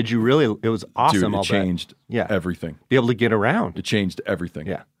that. Oh, Did you really? It was awesome. Dude, it changed everything. Be able to get around. It changed everything.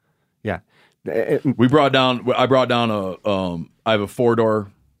 Yeah. I brought down I have a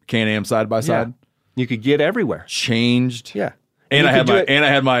 4-door Can-Am side by side. You could get everywhere. Changed. Yeah. And I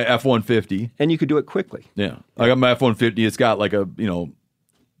had my F-150. And you could do it quickly. Yeah. I got my F-150. It's got like a,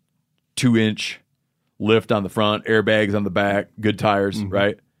 2-inch lift on the front, airbags on the back, good tires,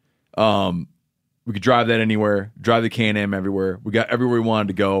 right? We could drive that anywhere, drive the Can-Am everywhere. We got everywhere we wanted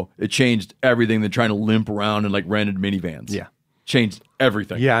to go. It changed everything than trying to limp around in rented minivans. Yeah. Changed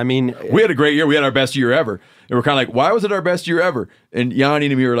everything. Yeah, I mean, we had a great year. We had our best year ever. And we're kind of like, why was it our best year ever? And Yanni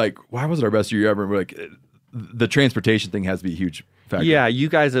and me were like, why was it our best year ever? And we're like, the transportation thing has to be a huge factor. Yeah, you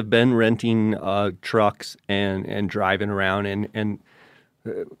guys have been renting trucks and driving around, and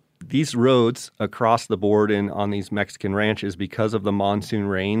these roads across the board and on these Mexican ranches, because of the monsoon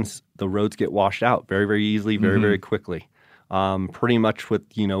rains, the roads get washed out very, very easily, very, very quickly. Pretty much with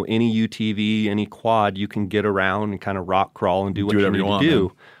any UTV, any quad, you can get around and kind of rock crawl and do what you need to do.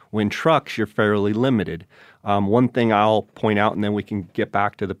 Man. When trucks, you're fairly limited. One thing I'll point out, and then we can get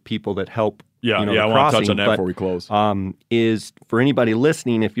back to the people that help. I want to touch on that before we close. Is for anybody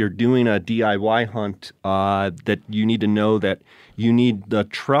listening, if you're doing a DIY hunt, that you need to know that you need the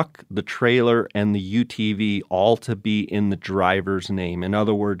truck, the trailer, and the UTV all to be in the driver's name. In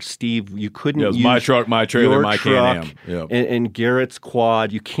other words, Steve, you couldn't use my truck, my trailer, my Can-Am. Yep. And Garrett's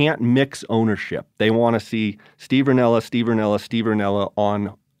quad. You can't mix ownership. They want to see Steve Rinella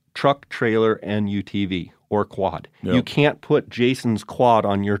on truck, trailer, and UTV. Or quad. Yep. You can't put Jason's quad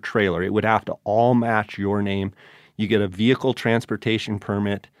on your trailer. It would have to all match your name. You get a vehicle transportation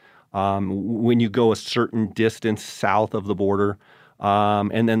permit when you go a certain distance south of the border.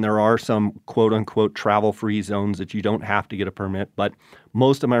 And then there are some quote-unquote travel-free zones that you don't have to get a permit. But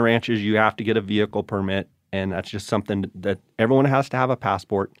most of my ranches, you have to get a vehicle permit, and that's just something that everyone has to have a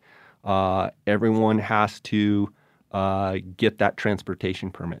passport. Everyone has to get that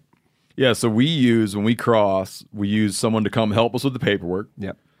transportation permit. Yeah, so when we cross, we use someone to come help us with the paperwork.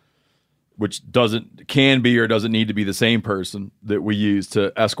 Yep. Which can be or doesn't need to be the same person that we use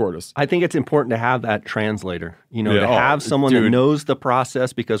to escort us. I think it's important to have that translator, to have someone that knows the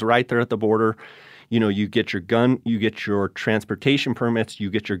process, because right there at the border, you get your gun, you get your transportation permits, you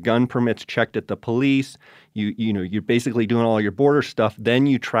get your gun permits checked at the police. You're basically doing all your border stuff. Then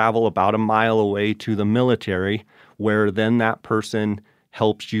you travel about a mile away to the military, where then that person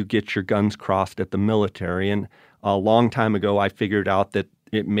helps you get your guns crossed at the military. And a long time ago, I figured out that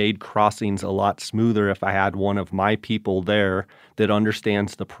it made crossings a lot smoother if I had one of my people there that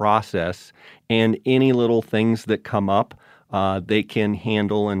understands the process, and any little things that come up, they can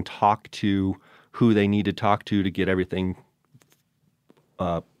handle and talk to who they need to talk to get everything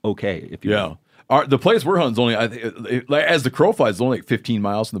okay. If you will. The place we're hunting is only, I think, as the crow flies, it's only like 15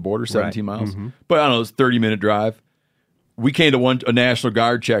 miles from the border, 17 miles. But I don't know, it's a 30-minute drive. We came to a National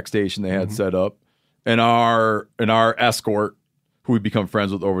Guard check station they had set up, and our escort, who we've become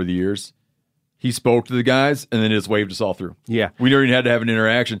friends with over the years, he spoke to the guys and then just waved us all through. Yeah. We never even had to have an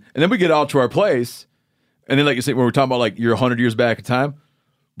interaction. And then we get out to our place, and then like you say, when we're talking about like you're 100 years back in time,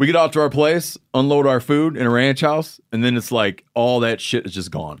 we get out to our place, unload our food in a ranch house, and then it's like all that shit is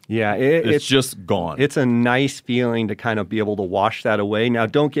just gone. Yeah, it's just gone. It's a nice feeling to kind of be able to wash that away. Now,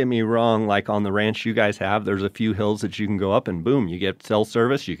 don't get me wrong, like on the ranch you guys have, there's a few hills that you can go up and boom, you get cell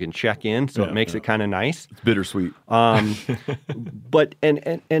service, you can check in, so it makes it kind of nice. It's bittersweet. But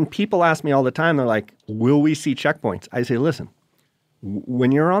and people ask me all the time, they're like, will we see checkpoints? I say, listen,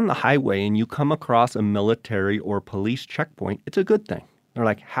 when you're on the highway and you come across a military or police checkpoint, it's a good thing. They're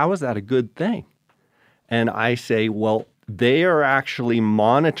like, how is that a good thing? And I say, well, they are actually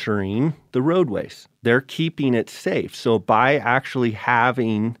monitoring the roadways. They're keeping it safe. So by actually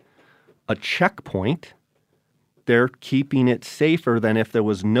having a checkpoint, they're keeping it safer than if there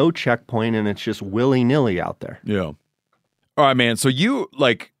was no checkpoint and it's just willy-nilly out there. Yeah. All right, man. So you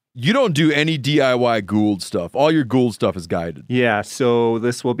don't do any DIY Gould stuff. All your Gould stuff is guided. Yeah. So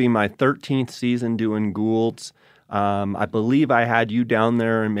this will be my 13th season doing Goulds. I believe I had you down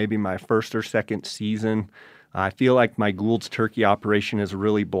there in maybe my first or second season. I feel like my Gould's turkey operation has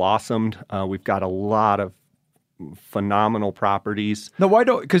really blossomed. We've got a lot of phenomenal properties. No, why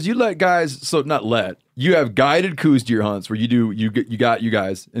don't? Because you let guys. So not let. You have guided coos deer hunts where you got you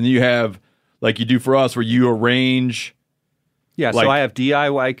guys, and then you have like you do for us where you arrange. Yeah. So I have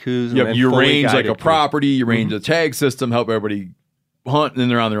DIY coos. You arrange like a property. You arrange a tag system. Help everybody hunt, and then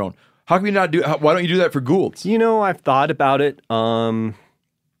they're on their own. How can you not do? Why don't you do that for Goulds? You know, I've thought about it.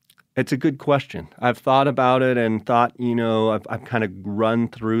 It's a good question. I've thought about it and thought, I've kind of run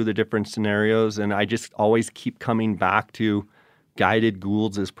through the different scenarios, and I just always keep coming back to guided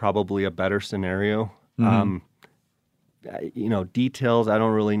Goulds is probably a better scenario. Details, I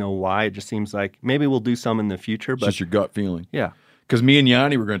don't really know why. It just seems like maybe we'll do some in the future. But just your gut feeling. Yeah. Because me and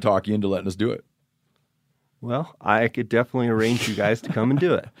Yanni were going to talk you into letting us do it. Well, I could definitely arrange you guys to come and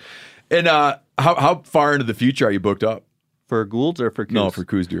do it. And how far into the future are you booked up? For Goulds or for coos? No, for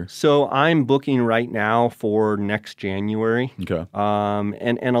coos deer. So I'm booking right now for next January. Okay.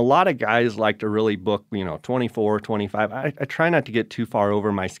 And a lot of guys like to really book, 24, 25. I try not to get too far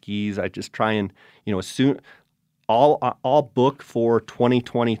over my skis. I just try and, soon I'll book for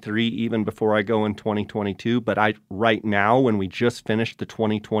 2023 even before I go in 2022. But right now, when we just finished the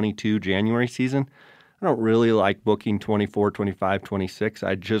 2022 January season, I don't really like booking 24, 25, 26.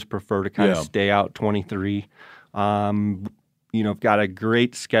 I just prefer to kind of stay out 23. I've got a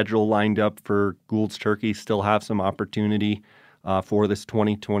great schedule lined up for Gould's Turkey. Still have some opportunity for this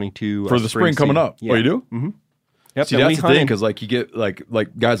 2022 for the spring coming up. Yeah. Oh, you do? Mm-hmm. Yep. See, that's the thing, because like you get like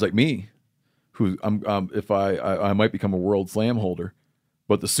guys like me, who if I might become a world slam holder,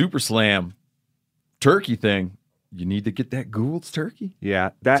 but the super slam turkey thing, you need to get that Gould's turkey.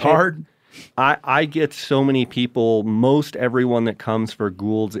 Yeah, it's hard. I get so many people, most everyone that comes for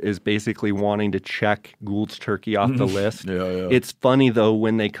Gould's is basically wanting to check Gould's turkey off the list. Yeah. It's funny, though,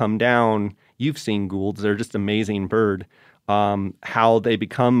 when they come down, you've seen Gould's, they're just amazing bird, how they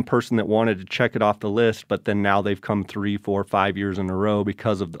become a person that wanted to check it off the list, but then now they've come 3, 4, 5 years in a row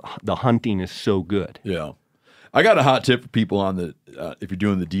because of the hunting is so good. Yeah. I got a hot tip for people on the, if you're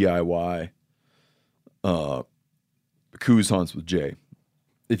doing the DIY coos hunts with Jay.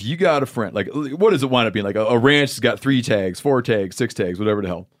 If you got a friend, like, what does it wind up being? Like a ranch has got 3 tags, 4 tags, 6 tags, whatever the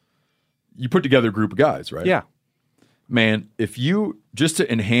hell. You put together a group of guys, right? Yeah. Man, if you, just to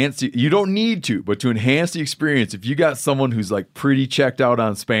enhance, you don't need to, but to enhance the experience, if you got someone who's like pretty checked out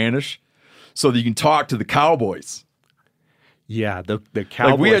on Spanish so that you can talk to the cowboys. Yeah, the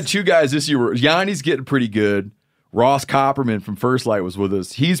cowboys. Like we had 2 guys this year. Yanni's getting pretty good. Ross Copperman from First Light was with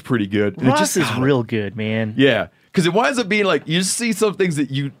us. He's pretty good. And Ross is real good, man. Yeah. Because it winds up being like, you just see some things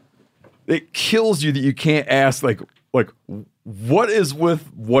that it kills you that you can't ask, like what is with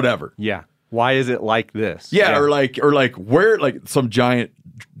whatever? Yeah. Why is it like this? Yeah. Or like where, like some giant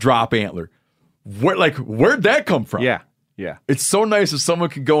drop antler. Where'd that come from? Yeah. Yeah. It's so nice if someone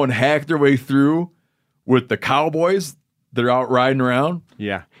can go and hack their way through with the cowboys that are out riding around.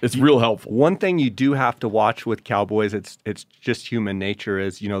 Yeah. It's real helpful. One thing you do have to watch with cowboys, it's just human nature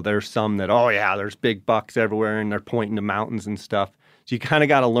is, there's some that, oh yeah, there's big bucks everywhere and they're pointing to mountains and stuff. So you kind of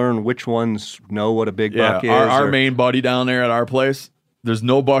got to learn which ones know what a big buck is. Our main buddy down there at our place, there's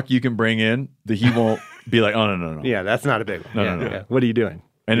no buck you can bring in that he won't be like, oh, no. Yeah, that's not a big one. No. Yeah. What are you doing?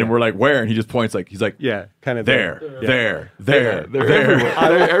 And then we're like, where? And he just points he's like, yeah, kind of there. They're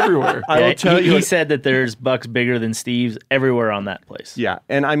everywhere. I will tell you. He said that there's bucks bigger than Steve's everywhere on that place. Yeah,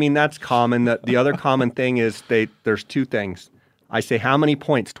 and I mean, that's common. The other common thing is there's two things. I say, how many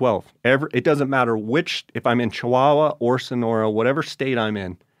points? 12. It doesn't matter if I'm in Chihuahua or Sonora, whatever state I'm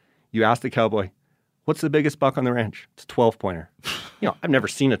in, you ask the cowboy, what's the biggest buck on the ranch? It's a 12-pointer. I've never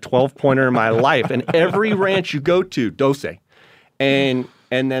seen a 12-pointer in my life. And every ranch you go to, Dose. And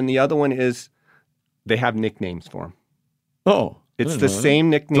then the other one is they have nicknames for him. Oh. It's the same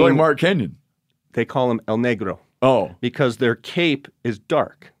nickname. It's like Mark Kenyon. They call him El Negro. Oh. Because their cape is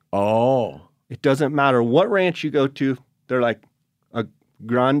dark. Oh. It doesn't matter what ranch you go to. They're like, a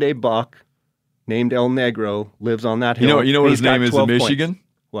grande buck named El Negro lives on that hill. You know what his name is in Michigan? Points.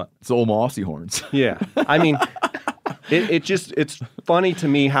 What? It's Old Mossy Horns. Yeah. I mean, it's funny to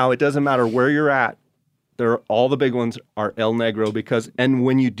me how it doesn't matter where you're at. All the big ones are El Negro and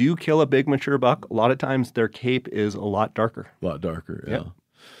when you do kill a big mature buck, a lot of times their cape is a lot darker. A lot darker, yeah. Yep.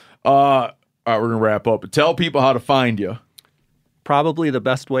 All right, we're going to wrap up. But tell people how to find you. Probably the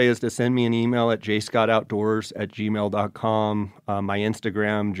best way is to send me an email at jscottoutdoors@gmail.com. My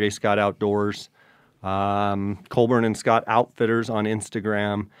Instagram, jscottoutdoors. Colburn and Scott Outfitters on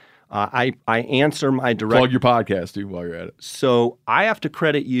Instagram. I answer my direct... Plug your podcast, dude, while you're at it. So I have to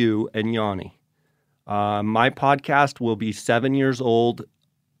credit you and Yanni. My podcast will be 7 years old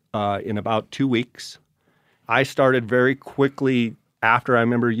in about 2 weeks. I started very quickly after I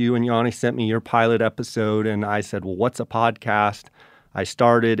remember you and Yanni sent me your pilot episode, and I said, well, what's a podcast? I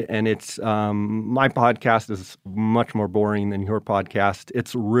started, and it's my podcast is much more boring than your podcast.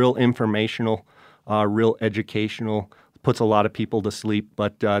 It's real informational, real educational, puts a lot of people to sleep,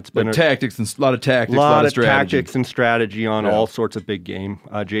 but it's been a lot of tactics, a lot of strategy. Tactics and strategy on all sorts of big game.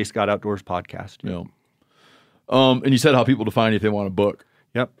 J. Scott Outdoors podcast. Yeah. And you said how people to find you if they want a book.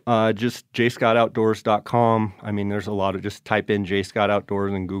 Yep. Just jscottoutdoors.com. I mean, there's a lot of just type in J. Scott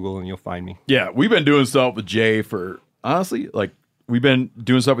Outdoors in Google and you'll find me. Yeah. We've been doing stuff with Jay for, honestly, we've been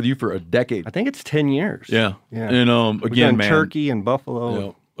doing stuff with you for a decade. I think it's 10 years. Yeah. Yeah. And again, man. Turkey and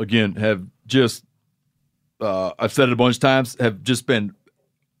buffalo. Again, have just, I've said it a bunch of times, have just been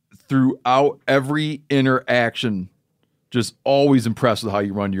throughout every interaction, just always impressed with how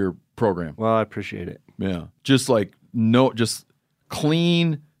you run your program. Well, I appreciate it. Yeah. Just just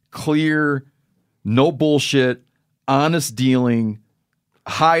clean, clear, no bullshit, honest dealing,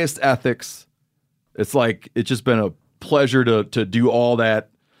 highest ethics. It's just been a pleasure to do all that,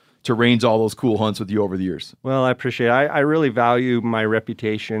 to arrange all those cool hunts with you over the years. Well, I appreciate it. I really value my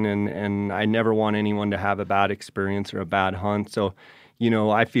reputation, and I never want anyone to have a bad experience or a bad hunt. So,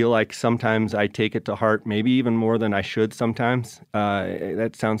 I feel like sometimes I take it to heart, maybe even more than I should sometimes.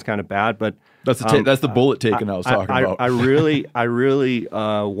 That sounds kind of bad, but that's the bullet taking I was talking about. I really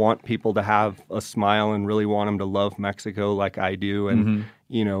want people to have a smile and really want them to love Mexico like I do, and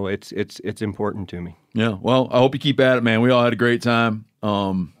it's important to me. Yeah. Well, I hope you keep at it, man. We all had a great time.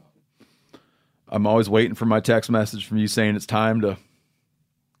 I'm always waiting for my text message from you saying it's time to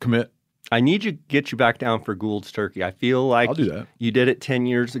commit. I need to get you back down for Gould's Turkey. I feel like I'll do that. You did it 10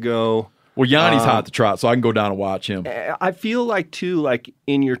 years ago. Well, Yanni's hot to trot, so I can go down and watch him. I feel like, too,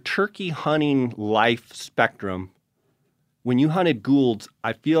 in your turkey hunting life spectrum, when you hunted Gould's,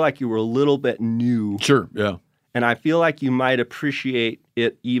 I feel like you were a little bit new. Sure, yeah. And I feel like you might appreciate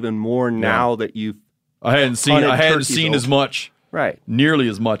it even more now that you've I hadn't seen as much. Right. Nearly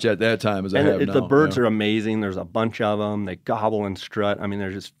as much at that time as I have now. The birds are amazing. There's a bunch of them. They gobble and strut. I mean, they're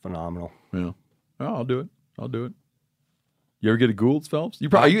just phenomenal. Yeah. Oh, I'll do it. You ever get a Gould's, Phelps?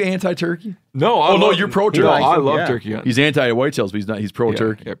 Are you anti-turkey? No. No, you're pro-turkey. No, I love turkey hunting. He's anti-whitetails, but he's not. He's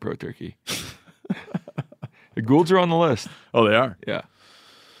pro-turkey. Yeah, pro-turkey. The Goulds are on the list. Oh, they are? Yeah.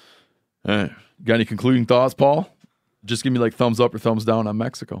 All right. Got any concluding thoughts, Paul? Just give me thumbs up or thumbs down on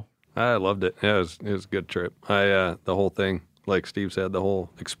Mexico. I loved it. Yeah, it was a good trip. The whole thing, like Steve said, the whole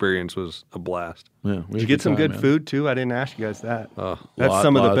experience was a blast. Yeah, did you get some good food too? I didn't ask you guys that. That's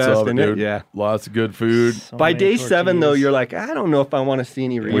some of the best, isn't it? Yeah, lots of good food. By day 7, though, you're like, I don't know if I want to see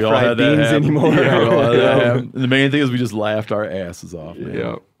any refried beans anymore. Yeah, the main thing is we just laughed our asses off. Man.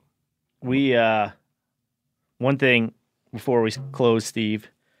 Yeah. We one thing before we close, Steve,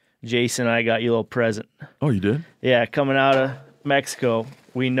 Jason and I got you a little present. Oh, you did? Yeah, coming out of Mexico,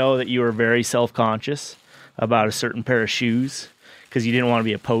 we know that you were very self-conscious. about a certain pair of shoes because you didn't want to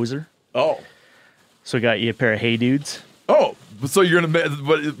be a poser. Oh. So we got you a pair of Hey Dudes. Oh, so you're gonna,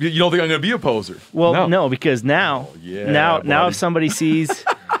 but you don't think I'm gonna be a poser? Well, no, because now, now buddy. if somebody sees,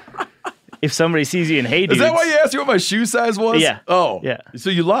 you in Hey Dudes, Is that why you asked me what my shoe size was? Yeah. Oh, yeah. So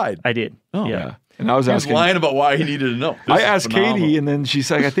you lied. I did. Oh, yeah. And I was He was asking, lying about why he needed to know. This I is asked phenomenal. Katie, and then she's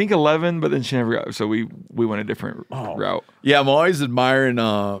like, I think 11, but then she never got. So we went a different route. Yeah, I'm always admiring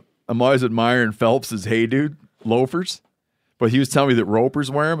Phelps's Hey Dude loafers, but he was telling me that ropers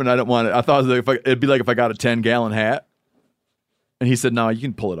wear them, and I don't want it. I thought it'd be like if I got a 10-gallon hat, and he said, "No, you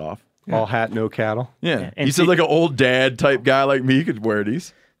can pull it off." All hat, no cattle. Yeah, And he said like an old dad type guy like me could wear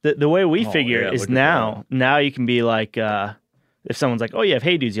these. The way we figure yeah, is look at now you can be like, if someone's like, oh, you have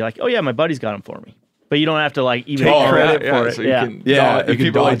Hey Dudes, you're like, oh, yeah, my buddy's got them for me. But you don't have to like even Oh, take credit yeah, for it. so you Yeah. can- Yeah, you if can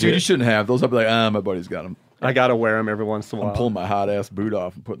people are like, dodge dude, it. you shouldn't have those. I'll be like, my buddy's got them. I got to wear them every once in a while. I'm pulling my hot ass boot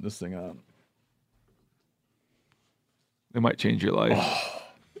off and putting this thing on. It might change your life.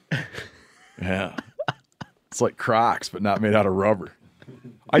 Yeah, it's like Crocs, but not made out of rubber.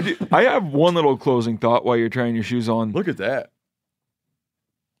 I have one little closing thought while you're trying your shoes on. Look at that.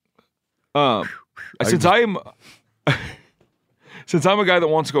 Since I'm a guy that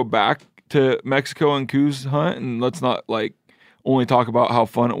wants to go back to Mexico and coos hunt, and let's not like only talk about how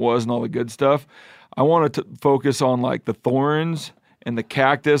fun it was and all the good stuff. I want to focus on like the thorns and the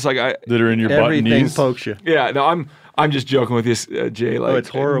cactus, that are in your butt and Everything knees. pokes you. Yeah, no, I'm just joking with you, Jay. Like, it's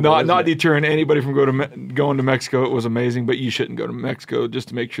horrible, Not isn't it? deterring anybody from going to Mexico. It was amazing, but you shouldn't go to Mexico just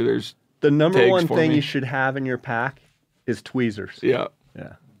to make sure there's The number tags one for thing me. you should have in your pack is tweezers. Yeah.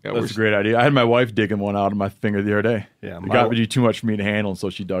 Yeah. Yeah, That's a great idea. I had my wife digging one out of my finger the other day. Yeah, it my got wa- to be too much for me to handle,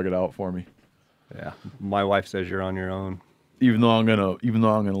 so she dug it out for me. Yeah. My wife says you're on your own. Even though I'm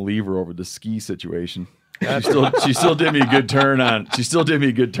gonna leave her over the ski situation, she still did me a good turn on. She still did me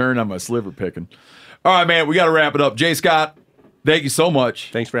a good turn on my sliver picking. All right, man, we got to wrap it up. Jay Scott, thank you so much.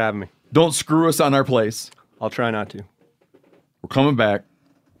 Thanks for having me. Don't screw us on our place. I'll try not to. We're coming back.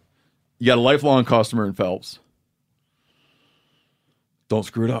 You got a lifelong customer in Phelps. Don't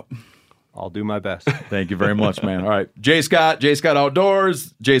screw it up. I'll do my best. Thank you very much, man. All right. Jay Scott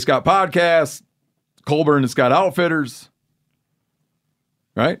Outdoors, Jay Scott Podcast, Colburn and Scott Outfitters.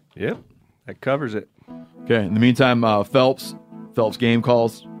 Right? Yep. That covers it. Okay. In the meantime, Phelps game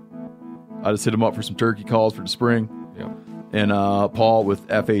calls. I just hit him up for some turkey calls for the spring. Yep. And Paul with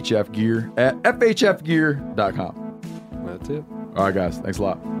FHF Gear at FHFgear.com. That's it. All right, guys. Thanks a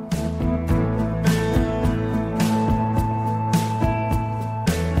lot.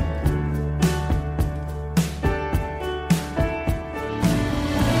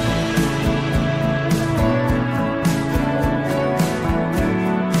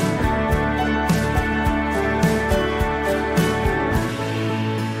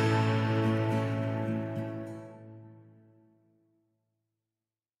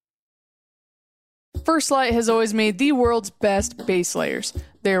 First Light has always made the world's best base layers.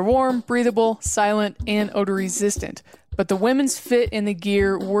 They are warm, breathable, silent, and odor resistant. But the women's fit and the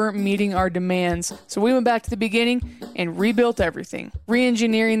gear weren't meeting our demands, so we went back to the beginning and rebuilt everything.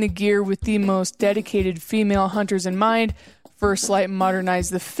 Re-engineering the gear with the most dedicated female hunters in mind, First Light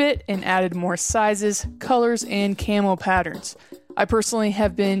modernized the fit and added more sizes, colors, and camo patterns. I personally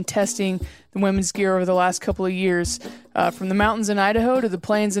have been testing the women's gear over the last couple of years, from the mountains in Idaho to the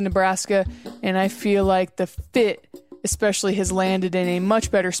plains in Nebraska, and I feel like the fit especially has landed in a much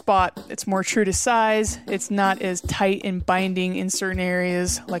better spot. It's more true to size. It's not as tight and binding in certain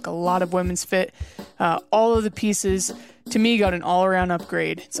areas like a lot of women's fit. All of the pieces, to me, got an all-around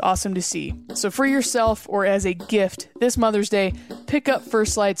upgrade. It's awesome to see. So for yourself or as a gift this Mother's Day, pick up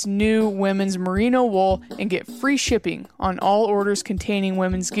First Light's new women's merino wool and get free shipping on all orders containing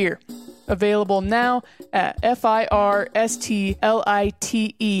women's gear. Available now at FIRSTLITE.com.